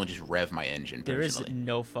sit still and just rev my engine. There is Personally,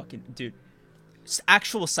 no fucking dude.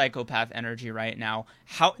 Actual psychopath energy right now.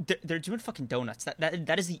 How they're doing fucking donuts.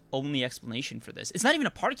 That is the only explanation for this. It's not even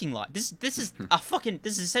a parking lot. This is a fucking.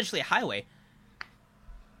 This is essentially a highway.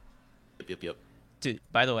 yep, yep, yep. Dude,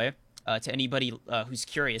 by the way, to anybody who's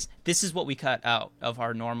curious, this is what we cut out of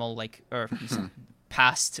our normal like or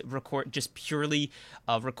past record, just purely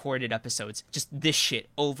recorded episodes. Just this shit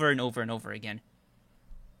over and over and over again.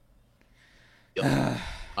 Yep.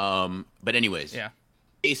 But anyways, Yeah.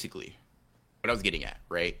 basically, what I was getting at,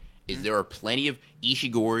 right, is there are plenty of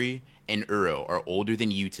Ishigori and Uro are older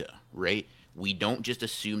than Yuta, right? We don't just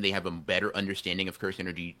assume they have a better understanding of curse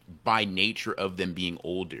energy by nature of them being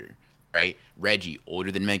older, right? Reggie,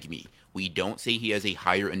 older than Megumi. We don't say he has a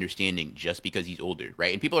higher understanding just because he's older,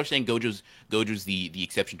 right? And people are saying Gojo's the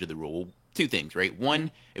exception to the rule. Two things, right?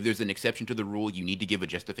 One, if there's an exception to the rule, you need to give a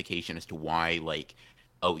justification as to why, like,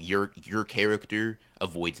 oh, your character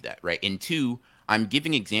avoids that, right? And two, I'm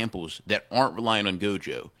giving examples that aren't relying on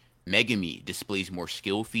Gojo. Megumi displays more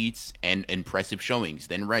skill feats and impressive showings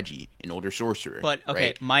than Reggie, an older sorcerer. But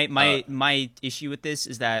okay, right? my issue with this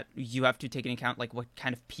is that you have to take into account like what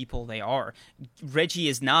kind of people they are. Reggie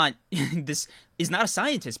is not this is not a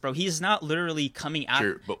scientist, bro. He is not literally coming at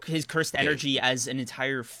Sure, but his cursed okay. energy as an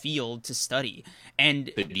entire field to study.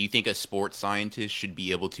 And But do you think a sports scientist should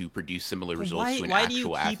be able to produce similar results why to an why do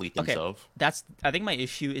you actual keep athlete okay? themselves? That's I think my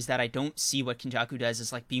issue is that I don't see what Kenjaku does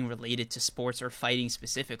as like being related to sports or fighting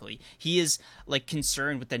specifically. He is like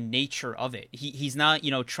concerned with the nature of it. He's not,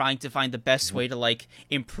 trying to find the best way to like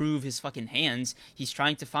improve his fucking hands. He's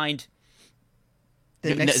trying to find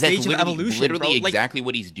the next stage of evolution. Literally Bro. exactly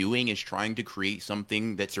what he's doing is trying to create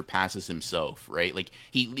something that surpasses himself, right? Like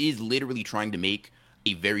he is literally trying to make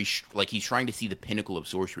a like he's trying to see the pinnacle of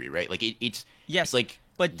sorcery, right? Like it's Yes, like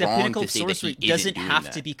but the wrong pinnacle to of say that he sorcery isn't doesn't doing have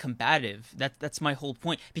that. to be combative. That's my whole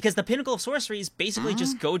point. Because the pinnacle of sorcery is basically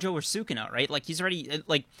just Gojo or Sukuna, right? Like he's already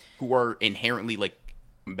like Who are inherently like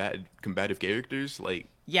combative characters. Like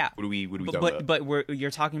yeah. what are we talking But about?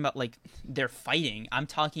 you're talking about like they're fighting. I'm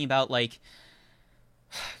talking about like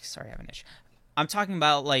sorry, I have an itch. I'm talking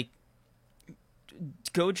about like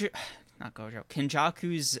Gojo, not Gojo.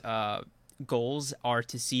 Kenjaku's goals are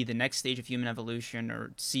to see the next stage of human evolution,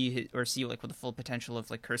 or see like what the full potential of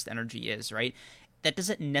like cursed energy is. Right. That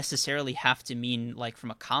doesn't necessarily have to mean like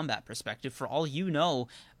from a combat perspective. For all you know,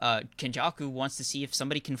 Kenjaku wants to see if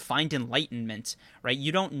somebody can find enlightenment. Right.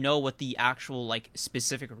 You don't know what the actual like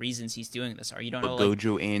specific reasons he's doing this are. You don't But know like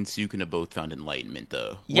Gojo and Sukuna both found enlightenment,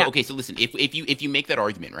 though. yeah. Well, okay, so listen, if you make that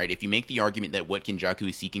argument, right? If you make the argument that what Kinjaku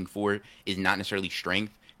is seeking for is not necessarily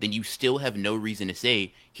strength, then you still have no reason to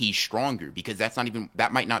say he's stronger, because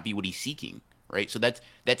that might not be what he's seeking, right? So that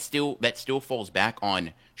still falls back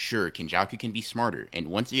on, sure, Kinjaku can be smarter. And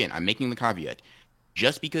once again, I'm making the caveat.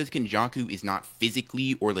 Just because Kinjaku is not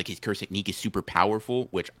physically, or like his curse technique is super powerful,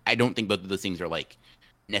 which I don't think both of those things are like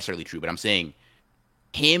necessarily true, but I'm saying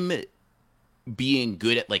him being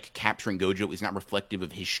good at like capturing Gojo is not reflective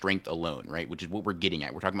of his strength alone, right? Which is what we're getting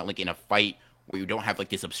at. We're talking about like in a fight where you don't have like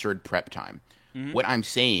this absurd prep time. Mm-hmm. What I'm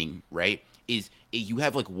saying, right, is you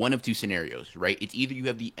have like one of two scenarios, right? It's either you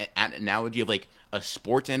have the analogy of like a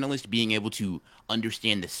sports analyst being able to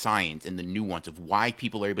understand the science and the nuance of why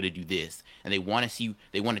people are able to do this, and they want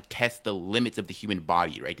to test the limits of the human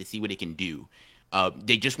body, right, to see what it can do.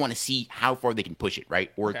 They just want to see how far they can push it, right?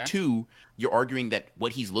 Or Okay. two, you're arguing that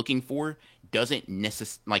what he's looking for doesn't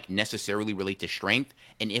necessarily relate to strength,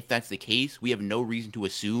 and if that's the case, we have no reason to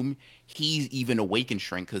assume he's even awake in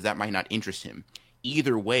strength, because that might not interest him.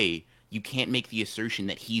 Either way, you can't make the assertion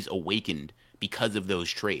that he's awakened because of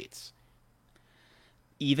those traits.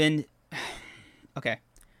 Even okay.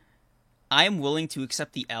 I am willing to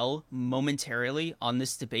accept the L momentarily on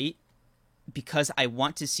this debate because I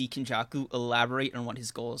want to see Kinjaku elaborate on what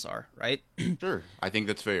his goals are, right? Sure, I think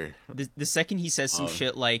that's fair. The second he says some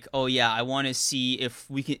shit like, "Oh yeah, I want to see if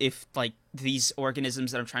like these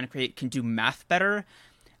organisms that I'm trying to create can do math better,"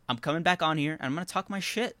 I'm coming back on here and I'm gonna talk my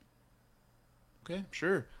shit. Okay,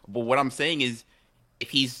 sure. But what I'm saying is, if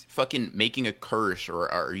he's fucking making a curse,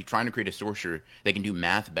 or he's trying to create a sorcerer that can do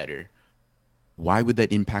math better, why would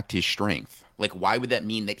that impact his strength? Like, why would that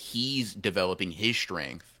mean that he's developing his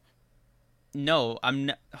strength? No, I'm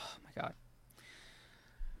not. Oh my god,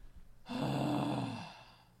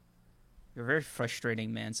 you're very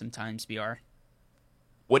frustrating, man. Sometimes, BR.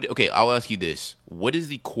 What? Okay, I'll ask you this: what is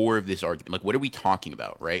the core of this argument? Like, what are we talking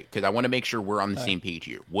about, right? Because I want to make sure we're on the same page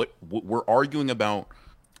here. What we're arguing about,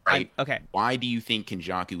 right? Okay. Why do you think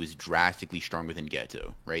Kenjaku is drastically stronger than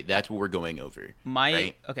Geto? Right. That's what we're going over.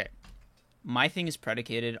 Right? Okay. my thing is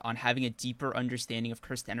predicated on having a deeper understanding of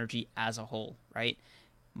cursed energy as a whole, right?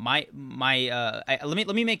 Let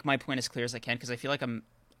me make my point as clear as I can, because I feel like I'm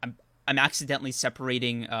accidentally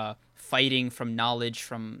separating fighting from knowledge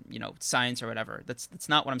from science or whatever. That's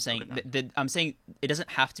not what I'm saying. Okay. I'm saying it doesn't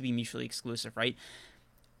have to be mutually exclusive, right?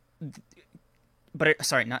 But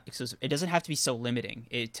sorry, not exclusive. It doesn't have to be so limiting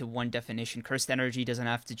to one definition. Cursed energy doesn't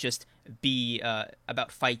have to just be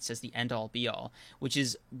about fights as the end all be all, which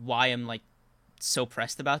is why I'm like so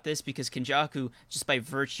pressed about this, because Kenjaku, just by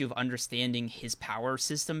virtue of understanding his power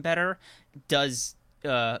system better, does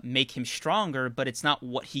make him stronger, but it's not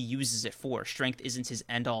what he uses it for. Strength isn't his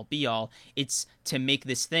end all be all. It's to make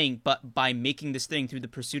this thing, but by making this thing through the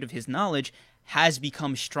pursuit of his knowledge, has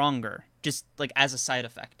become stronger, just like as a side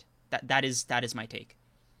effect. That is my take.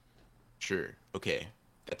 Sure. Okay.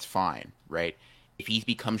 That's fine, right? If he's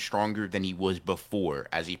become stronger than he was before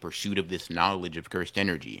as a pursuit of this knowledge of cursed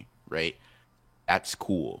energy, right? That's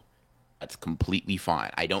cool. That's completely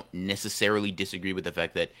fine. I don't necessarily disagree with the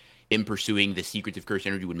fact that him pursuing the secrets of cursed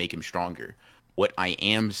energy would make him stronger. What I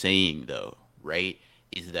am saying, though, right,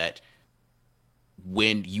 is that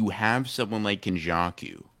when you have someone like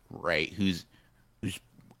Kenjaku, right, who's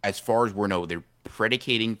as far as we know, they're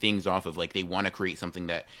predicating things off of like they want to create something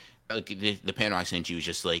that like the panel I sent you is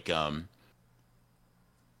just like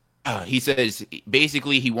he says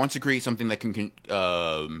basically he wants to create something that okay,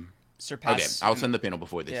 Surpass. I'll send the panel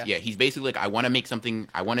before this. Yeah. Yeah, he's basically like I want to make something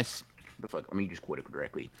I want to the fuck let me just quote it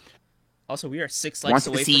directly. Also, we are 6 likes Wants to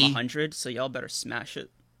away from see 100, so y'all better smash it.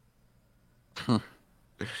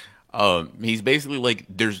 he's basically like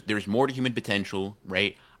there's more to human potential,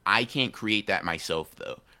 right? I can't create that myself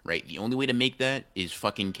though, right? The only way to make that is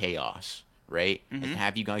fucking chaos, right? And Mm-hmm.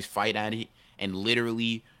 have you guys fight at it, and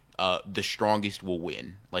literally, the strongest will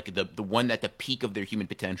win. Like the one at the peak of their human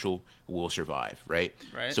potential will survive, right?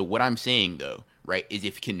 Right. So what I'm saying though, right, is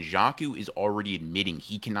if Kenjaku is already admitting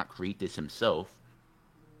he cannot create this himself,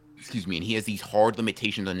 excuse me, and he has these hard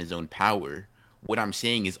limitations on his own power. What I'm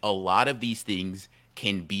saying is a lot of these things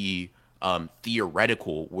can be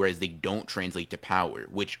theoretical, whereas they don't translate to power.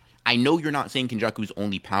 Which I know you're not saying Kenjaku's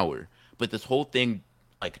only power, but this whole thing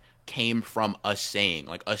like came from us saying,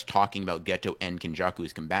 like us talking about Geto and Kenjaku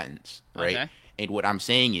as combatants, right? Okay. And what I'm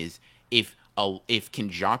saying is, if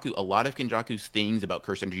Kenjaku, a lot of Kenjaku's things about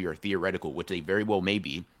cursed energy are theoretical, which they very well may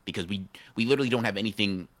be, because we literally don't have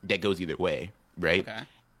anything that goes either way, right? Okay.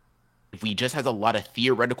 If he just has a lot of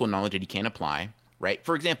theoretical knowledge that he can apply, right?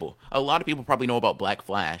 For example, a lot of people probably know about Black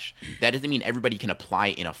Flash. That doesn't mean everybody can apply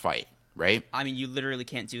it in a fight, right? I mean, you literally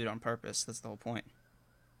can't do it on purpose. That's the whole point.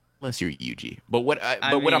 Unless you're Yuji. But what I,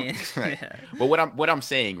 I but what I'm mean, yeah. but what I'm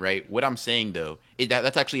saying, right? What I'm saying though is that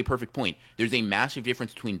that's actually a perfect point. There's a massive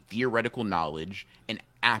difference between theoretical knowledge and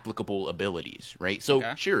applicable abilities, right? So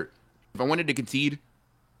Okay. sure, if I wanted to concede,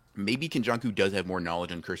 maybe Kenjaku does have more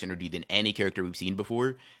knowledge on curse energy than any character we've seen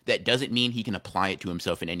before. That doesn't mean he can apply it to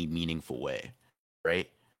himself in any meaningful way, right?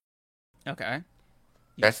 Okay.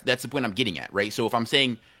 That's the point I'm getting at, right? So if I'm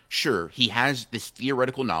saying, sure, he has this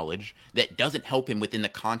theoretical knowledge that doesn't help him within the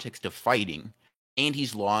context of fighting, and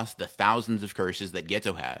he's lost the thousands of curses that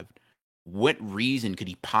Geto have, what reason could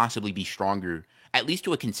he possibly be stronger, at least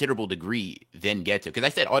to a considerable degree, than Geto? Because I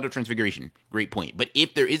said auto transfiguration, great point. But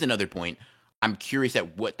if there is another point, I'm curious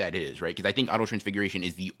at what that is, right? Because I think auto transfiguration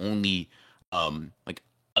is the only like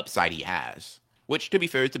upside he has. Which, to be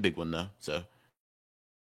fair, it's a big one though. So,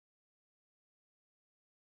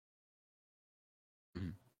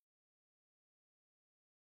 mhm.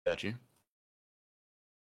 Got you.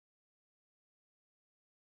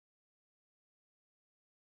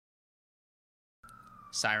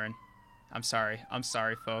 Siren. I'm sorry. I'm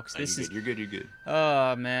sorry, folks. No, you're This is. good. You're good. You're good.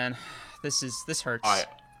 Oh man, this All hurts. right.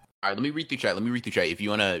 All right, let me read through chat. Let me read through chat. If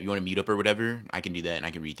you wanna mute up or whatever, I can do that, and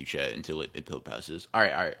I can read through chat until it passes. All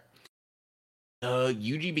right.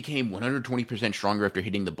 Yuji became 120% stronger after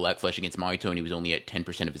hitting the Black Flesh against Mahito, and he was only at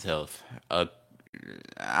 10% of his health.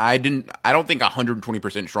 I don't think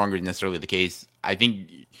 120% stronger is necessarily the case. I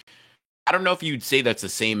don't know if you'd say that's the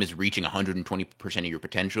same as reaching 120% of your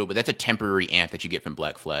potential, but that's a temporary amp that you get from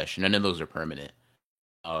Black Flesh. None of those are permanent.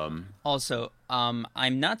 Um, Also, I'm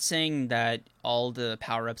not saying that all the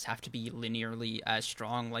power ups have to be linearly as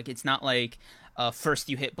strong. Like, it's not like first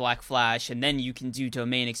you hit Black Flash, and then you can do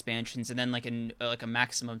domain expansions, and then like a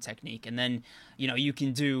maximum technique, and then you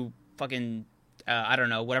can do fucking I don't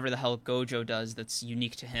know, whatever the hell Gojo does that's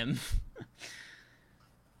unique to him.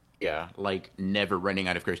 yeah, like never running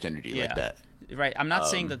out of cursed energy like Yeah, that. right. I'm not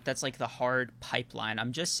saying Um, that that's like the hard pipeline.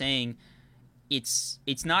 I'm just saying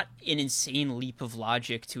it's not an insane leap of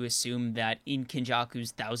logic to assume that in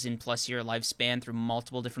Kenjaku's 1,000+ year lifespan through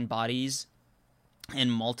multiple different bodies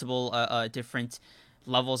and multiple different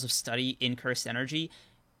levels of study in cursed energy,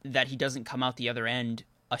 that he doesn't come out the other end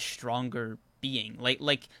a stronger being.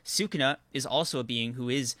 Like Sukuna is also a being who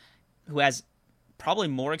has probably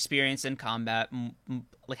more experience in combat,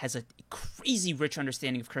 like has a crazy rich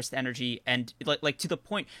understanding of cursed energy, and like to the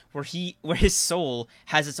point where his soul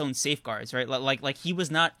has its own safeguards, right? Like he was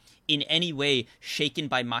not in any way shaken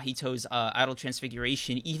by Mahito's idle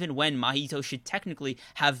transfiguration, even when Mahito should technically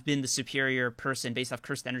have been the superior person based off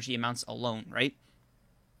cursed energy amounts alone, right?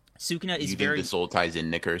 Sukuna is You think the very. soul ties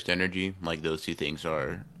in the cursed energy? Like those two things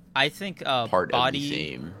are I think part of the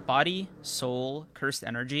same. soul, cursed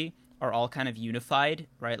energy are all kind of unified,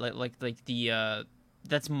 right? Like the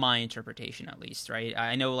that's my interpretation at least, right?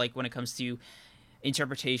 I know like when it comes to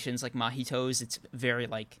interpretations like Mahito's, it's very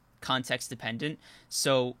like context dependent.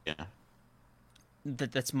 So Yeah.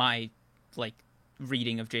 that's my like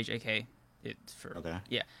reading of JJK. For Okay.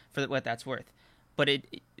 yeah, for what that's worth. But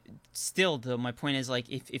it still though, my point is like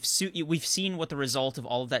if we've seen what the result of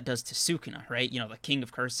all of that does to Sukuna, right? You know, the king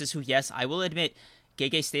of curses, who, yes, I will admit,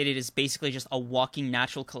 Gege stated is basically just a walking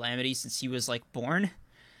natural calamity since he was like born,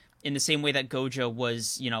 in the same way that Gojo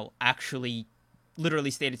was, you know, actually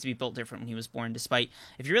literally stated to be built different when he was born, despite,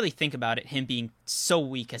 if you really think about it, him being so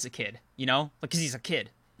weak as a kid, you know, because he's a kid.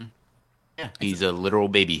 Yeah. He's a literal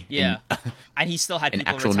baby. Yeah, and he still had An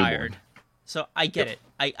people actual retired. newborn. So I get Yep.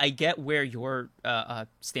 it. I get where your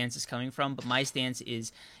stance is coming from, but my stance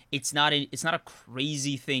is it's not a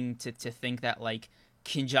crazy thing to think that like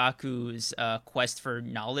Kinjaku's quest for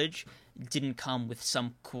knowledge didn't come with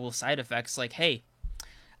some cool side effects. Like, hey,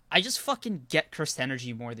 I just fucking get cursed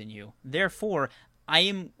energy more than you. Therefore,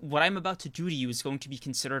 what I'm about to do to you is going to be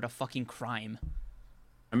considered a fucking crime.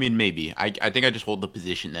 I mean, maybe. I think I just hold the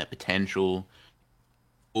position that potential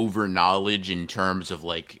over knowledge in terms of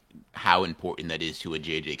like how important that is to a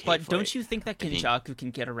JJK But fight. don't you think that I think Kinjaku can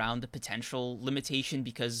get around the potential limitation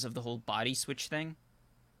because of the whole body switch thing?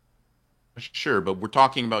 sure, but we're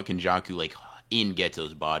talking about Kenjaku like in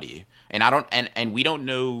Geto's body, and I don't, and we don't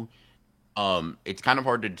know. It's kind of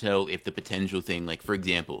hard to tell if the potential thing, like for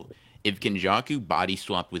example, if Kenjaku body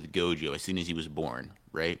swapped with Gojo as soon as he was born,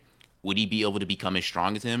 right? Would he be able to become as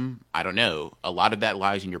strong as him? I don't know. A lot of that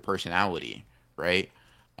lies in your personality, right?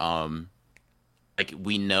 Um, like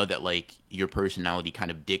we know that like your personality kind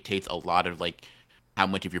of dictates a lot of like how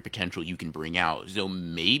much of your potential you can bring out. So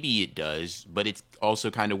maybe it does, but it's also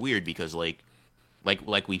kind of weird because like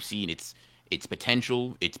we've seen, it's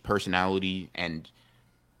potential, it's personality, and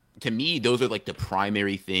to me those are like the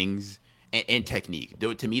primary things, and technique.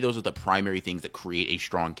 Though to me those are the primary things that create a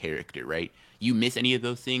strong character, right? You miss any of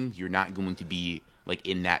those things, you're not going to be like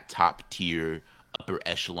in that top tier upper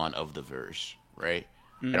echelon of the verse, right?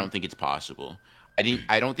 I Mm. don't think it's possible.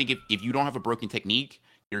 I don't think if you don't have a broken technique,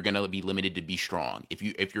 you're gonna be limited to be strong.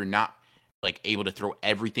 If you're not like able to throw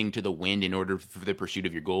everything to the wind in order for the pursuit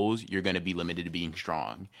of your goals, you're gonna be limited to being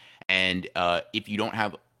strong. And if you don't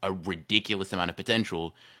have a ridiculous amount of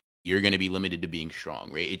potential, you're gonna be limited to being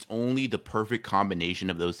strong, right? It's only the perfect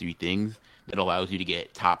combination of those three things that allows you to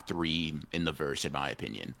get top three in the verse, in my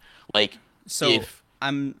opinion. Like So if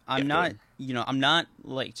I'm yeah, go not, ahead. I'm not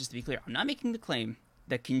like, just to be clear, I'm not making the claim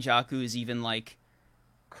that Kinjaku is even like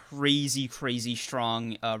crazy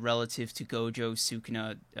strong relative to Gojo,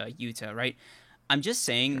 Sukuna, Yuta, right? I'm just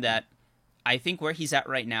saying that I think where he's at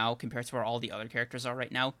right now compared to where all the other characters are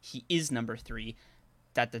right now, he is number 3.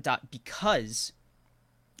 Because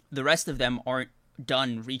the rest of them aren't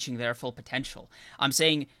done reaching their full potential. I'm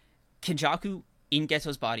saying Kinjaku in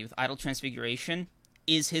Geto's body with idle transfiguration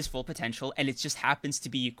is his full potential, and it just happens to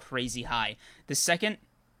be crazy high. The second,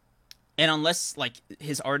 and unless like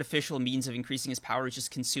his artificial means of increasing his power is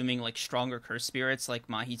just consuming like stronger curse spirits like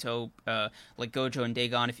Mahito, like Gojo and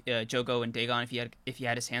Dagon, Jogo and Dagon, if he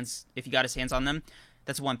got his hands on them,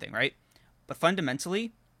 that's one thing, right? But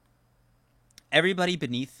fundamentally, everybody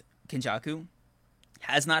beneath Kenjaku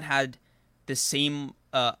has not had the same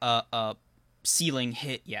ceiling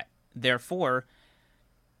hit yet. Therefore,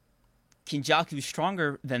 Kinjaku is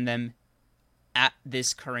stronger than them at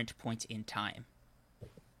this current point in time.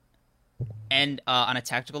 And on a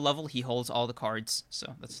tactical level, he holds all the cards,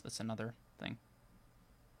 so that's another thing.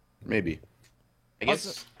 Maybe. I Also,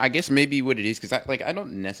 guess I guess maybe what it is, because I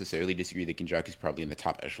don't necessarily disagree that Kinjaku's probably in the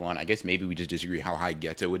top echelon. I guess maybe we just disagree how high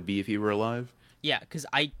Geto would be if he were alive. yeah, because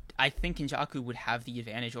I think Kinjaku would have the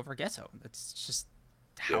advantage over Geto. That's just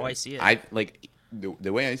how Yeah. I see it. I like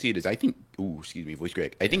the way I see it is I think, excuse me, voice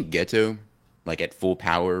crack. I think Geto, like at full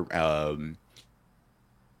power,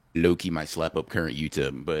 low-key might slap up current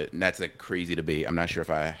Utah, but that's a crazy debate. I'm not sure if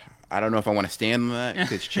I don't know if I want to stand on that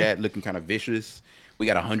because chat looking kind of vicious. We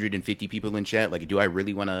got 150 people in chat. Like, do I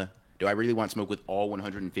really want smoke with all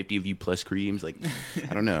 150 of you plus creams? Like,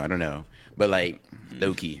 I don't know. But like,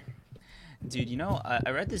 low key. Dude, I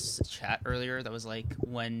read this chat earlier that was like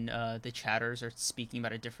when the chatters are speaking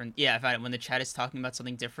about a different. Yeah, I found it when the chat is talking about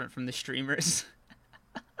something different from the streamers.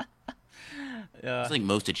 It's uh, like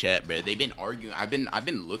most of chat, bro. They've been arguing. I've been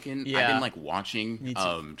looking. I've been yeah, like watching me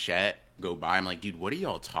too. chat go by. I'm like, dude, what are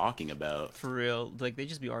y'all talking about? For real, like they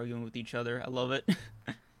just be arguing with each other. I love it.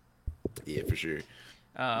 Yeah, for sure.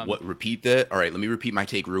 um, What? Repeat that. All right, let me repeat my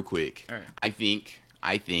take real quick. all right. I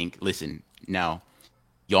think. Listen now.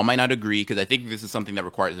 Y'all might not agree because I think this is something that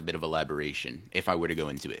requires a bit of elaboration if I were to go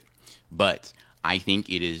into it. But I think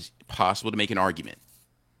it is possible to make an argument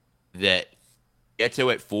that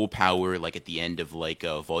Geto at full power, like at the end of like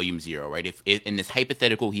Volume Zero, right? If in this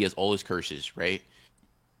hypothetical he has all his curses, right?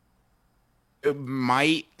 It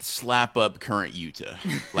might slap up current Yuta,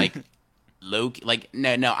 like low. Like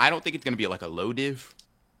no, I don't think it's gonna be like a low div,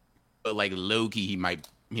 but like low key, he might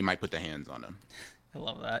put the hands on him. I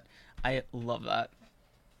love that. I love that.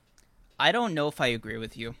 I don't know if I agree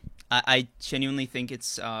with you. I genuinely think it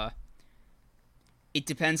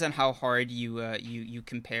depends on how hard you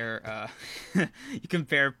compare you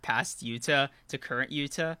compare past Utah to current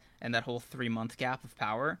Utah and that whole 3 month gap of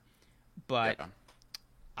power. But Yeah,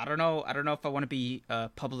 I don't know. I don't know if I want to be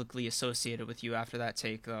publicly associated with you after that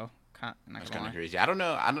take though. Not that's gonna kind of lie. crazy. I don't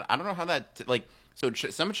know. I don't know how that like. So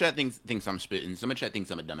some of chat thinks I'm spitting. Some of chat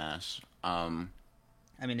thinks I'm a dumbass.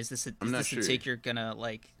 I mean, is this a I'm is not this a sure. take you're gonna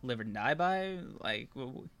like live or die by? Like,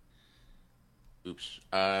 Oops.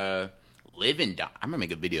 Live and die. I'm gonna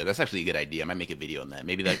make a video. That's actually a good idea. I might make a video on that.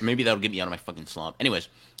 Maybe that'll get me out of my fucking slump. Anyways,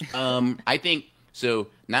 I think so.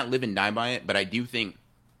 Not live and die by it, but I do think.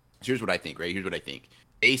 Here's what I think. Right. Here's what I think.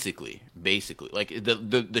 Basically, like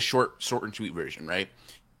the short and sweet version. Right.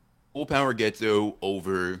 Full power Getzo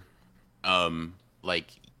over, like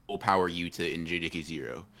full power Yuta in JJK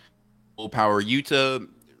Zero. Full power Yuta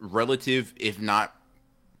relative, if not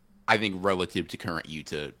I think relative to current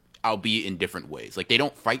Yuta, albeit in different ways. Like they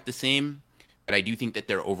don't fight the same, but I do think that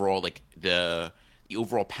their overall like the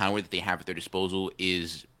overall power that they have at their disposal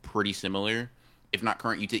is pretty similar, if not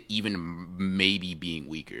current Yuta, even maybe being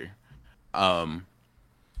weaker, um,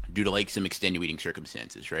 due to like some extenuating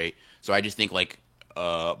circumstances, right? So I just think like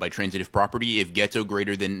by transitive property, if Geto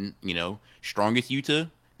greater than strongest Yuta,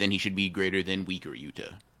 then he should be greater than weaker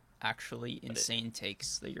Yuta. actually insane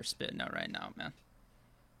takes that you're spitting out right now, man.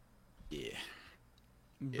 Yeah,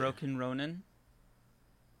 yeah. Broken Ronin.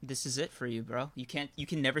 This is it for you, bro. You can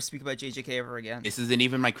never speak about JJK ever again. This isn't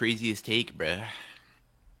even my craziest take, bruh.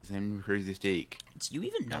 This isn't even my craziest take. Do you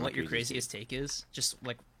even know Not my what your craziest craziest take is? Just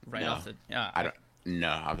like right No, off the yeah. I don't. No,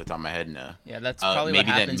 off the top of my head, no. Yeah, that's probably what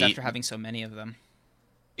Maybe that happens me, after having so many of them.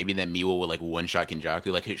 maybe that Miwa will like one shot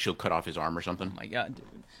Kenjaku, like she'll cut off his arm or Oh something. my god, dude.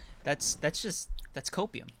 That's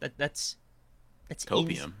copium. That's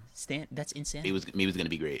Copium. that's He insanity. was gonna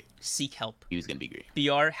be great. Seek help. He was gonna be great.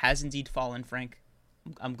 BR has indeed fallen, Frank.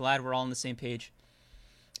 I'm glad we're all on the same page.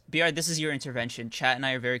 BR, this is your intervention. Chat and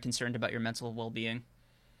I are very concerned about your mental well-being.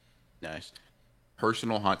 Nice.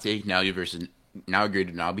 Personal hot take: Naoya versus Naoya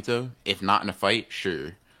to Nobito. If not in a fight,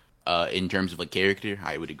 sure. In terms of like character,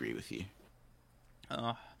 I would agree with you.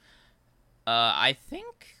 Uh, I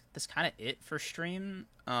think that's kind of it for stream.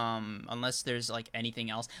 Unless there's like anything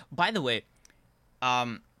else. By the way,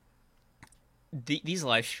 um, these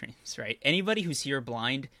live streams, right? Anybody who's here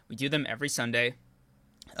blind, we do them every Sunday.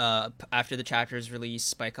 After the chapter's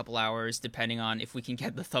release by a couple hours, depending on if we can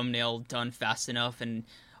get the thumbnail done fast enough and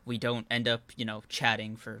we don't end up,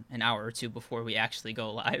 chatting for an hour or two before we actually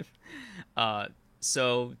go live.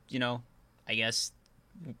 So, I guess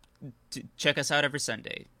check us out every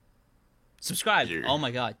Sunday. Subscribe. Sure. Oh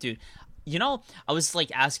my god, dude. I was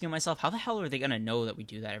like asking myself, how the hell are they gonna know that we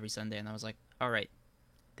do that every Sunday? And I was like, all right,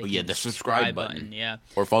 they Oh yeah, can the subscribe button. Yeah,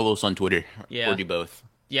 Or follow us on Twitter. Yeah. Or do both.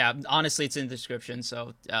 yeah. Honestly, it's in the description.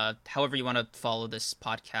 So, however you want to follow this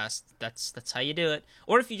podcast, that's how you do it.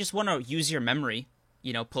 Or if you just want to use your memory,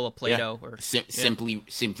 pull a Play-Doh or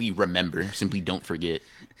Simply remember. Simply don't forget.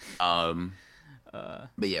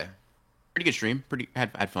 But yeah, pretty good stream.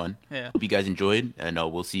 Had fun. Yeah. Hope you guys enjoyed, and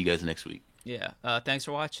we'll see you guys next week. yeah. Thanks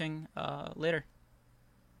for watching. Later.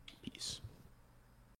 Peace.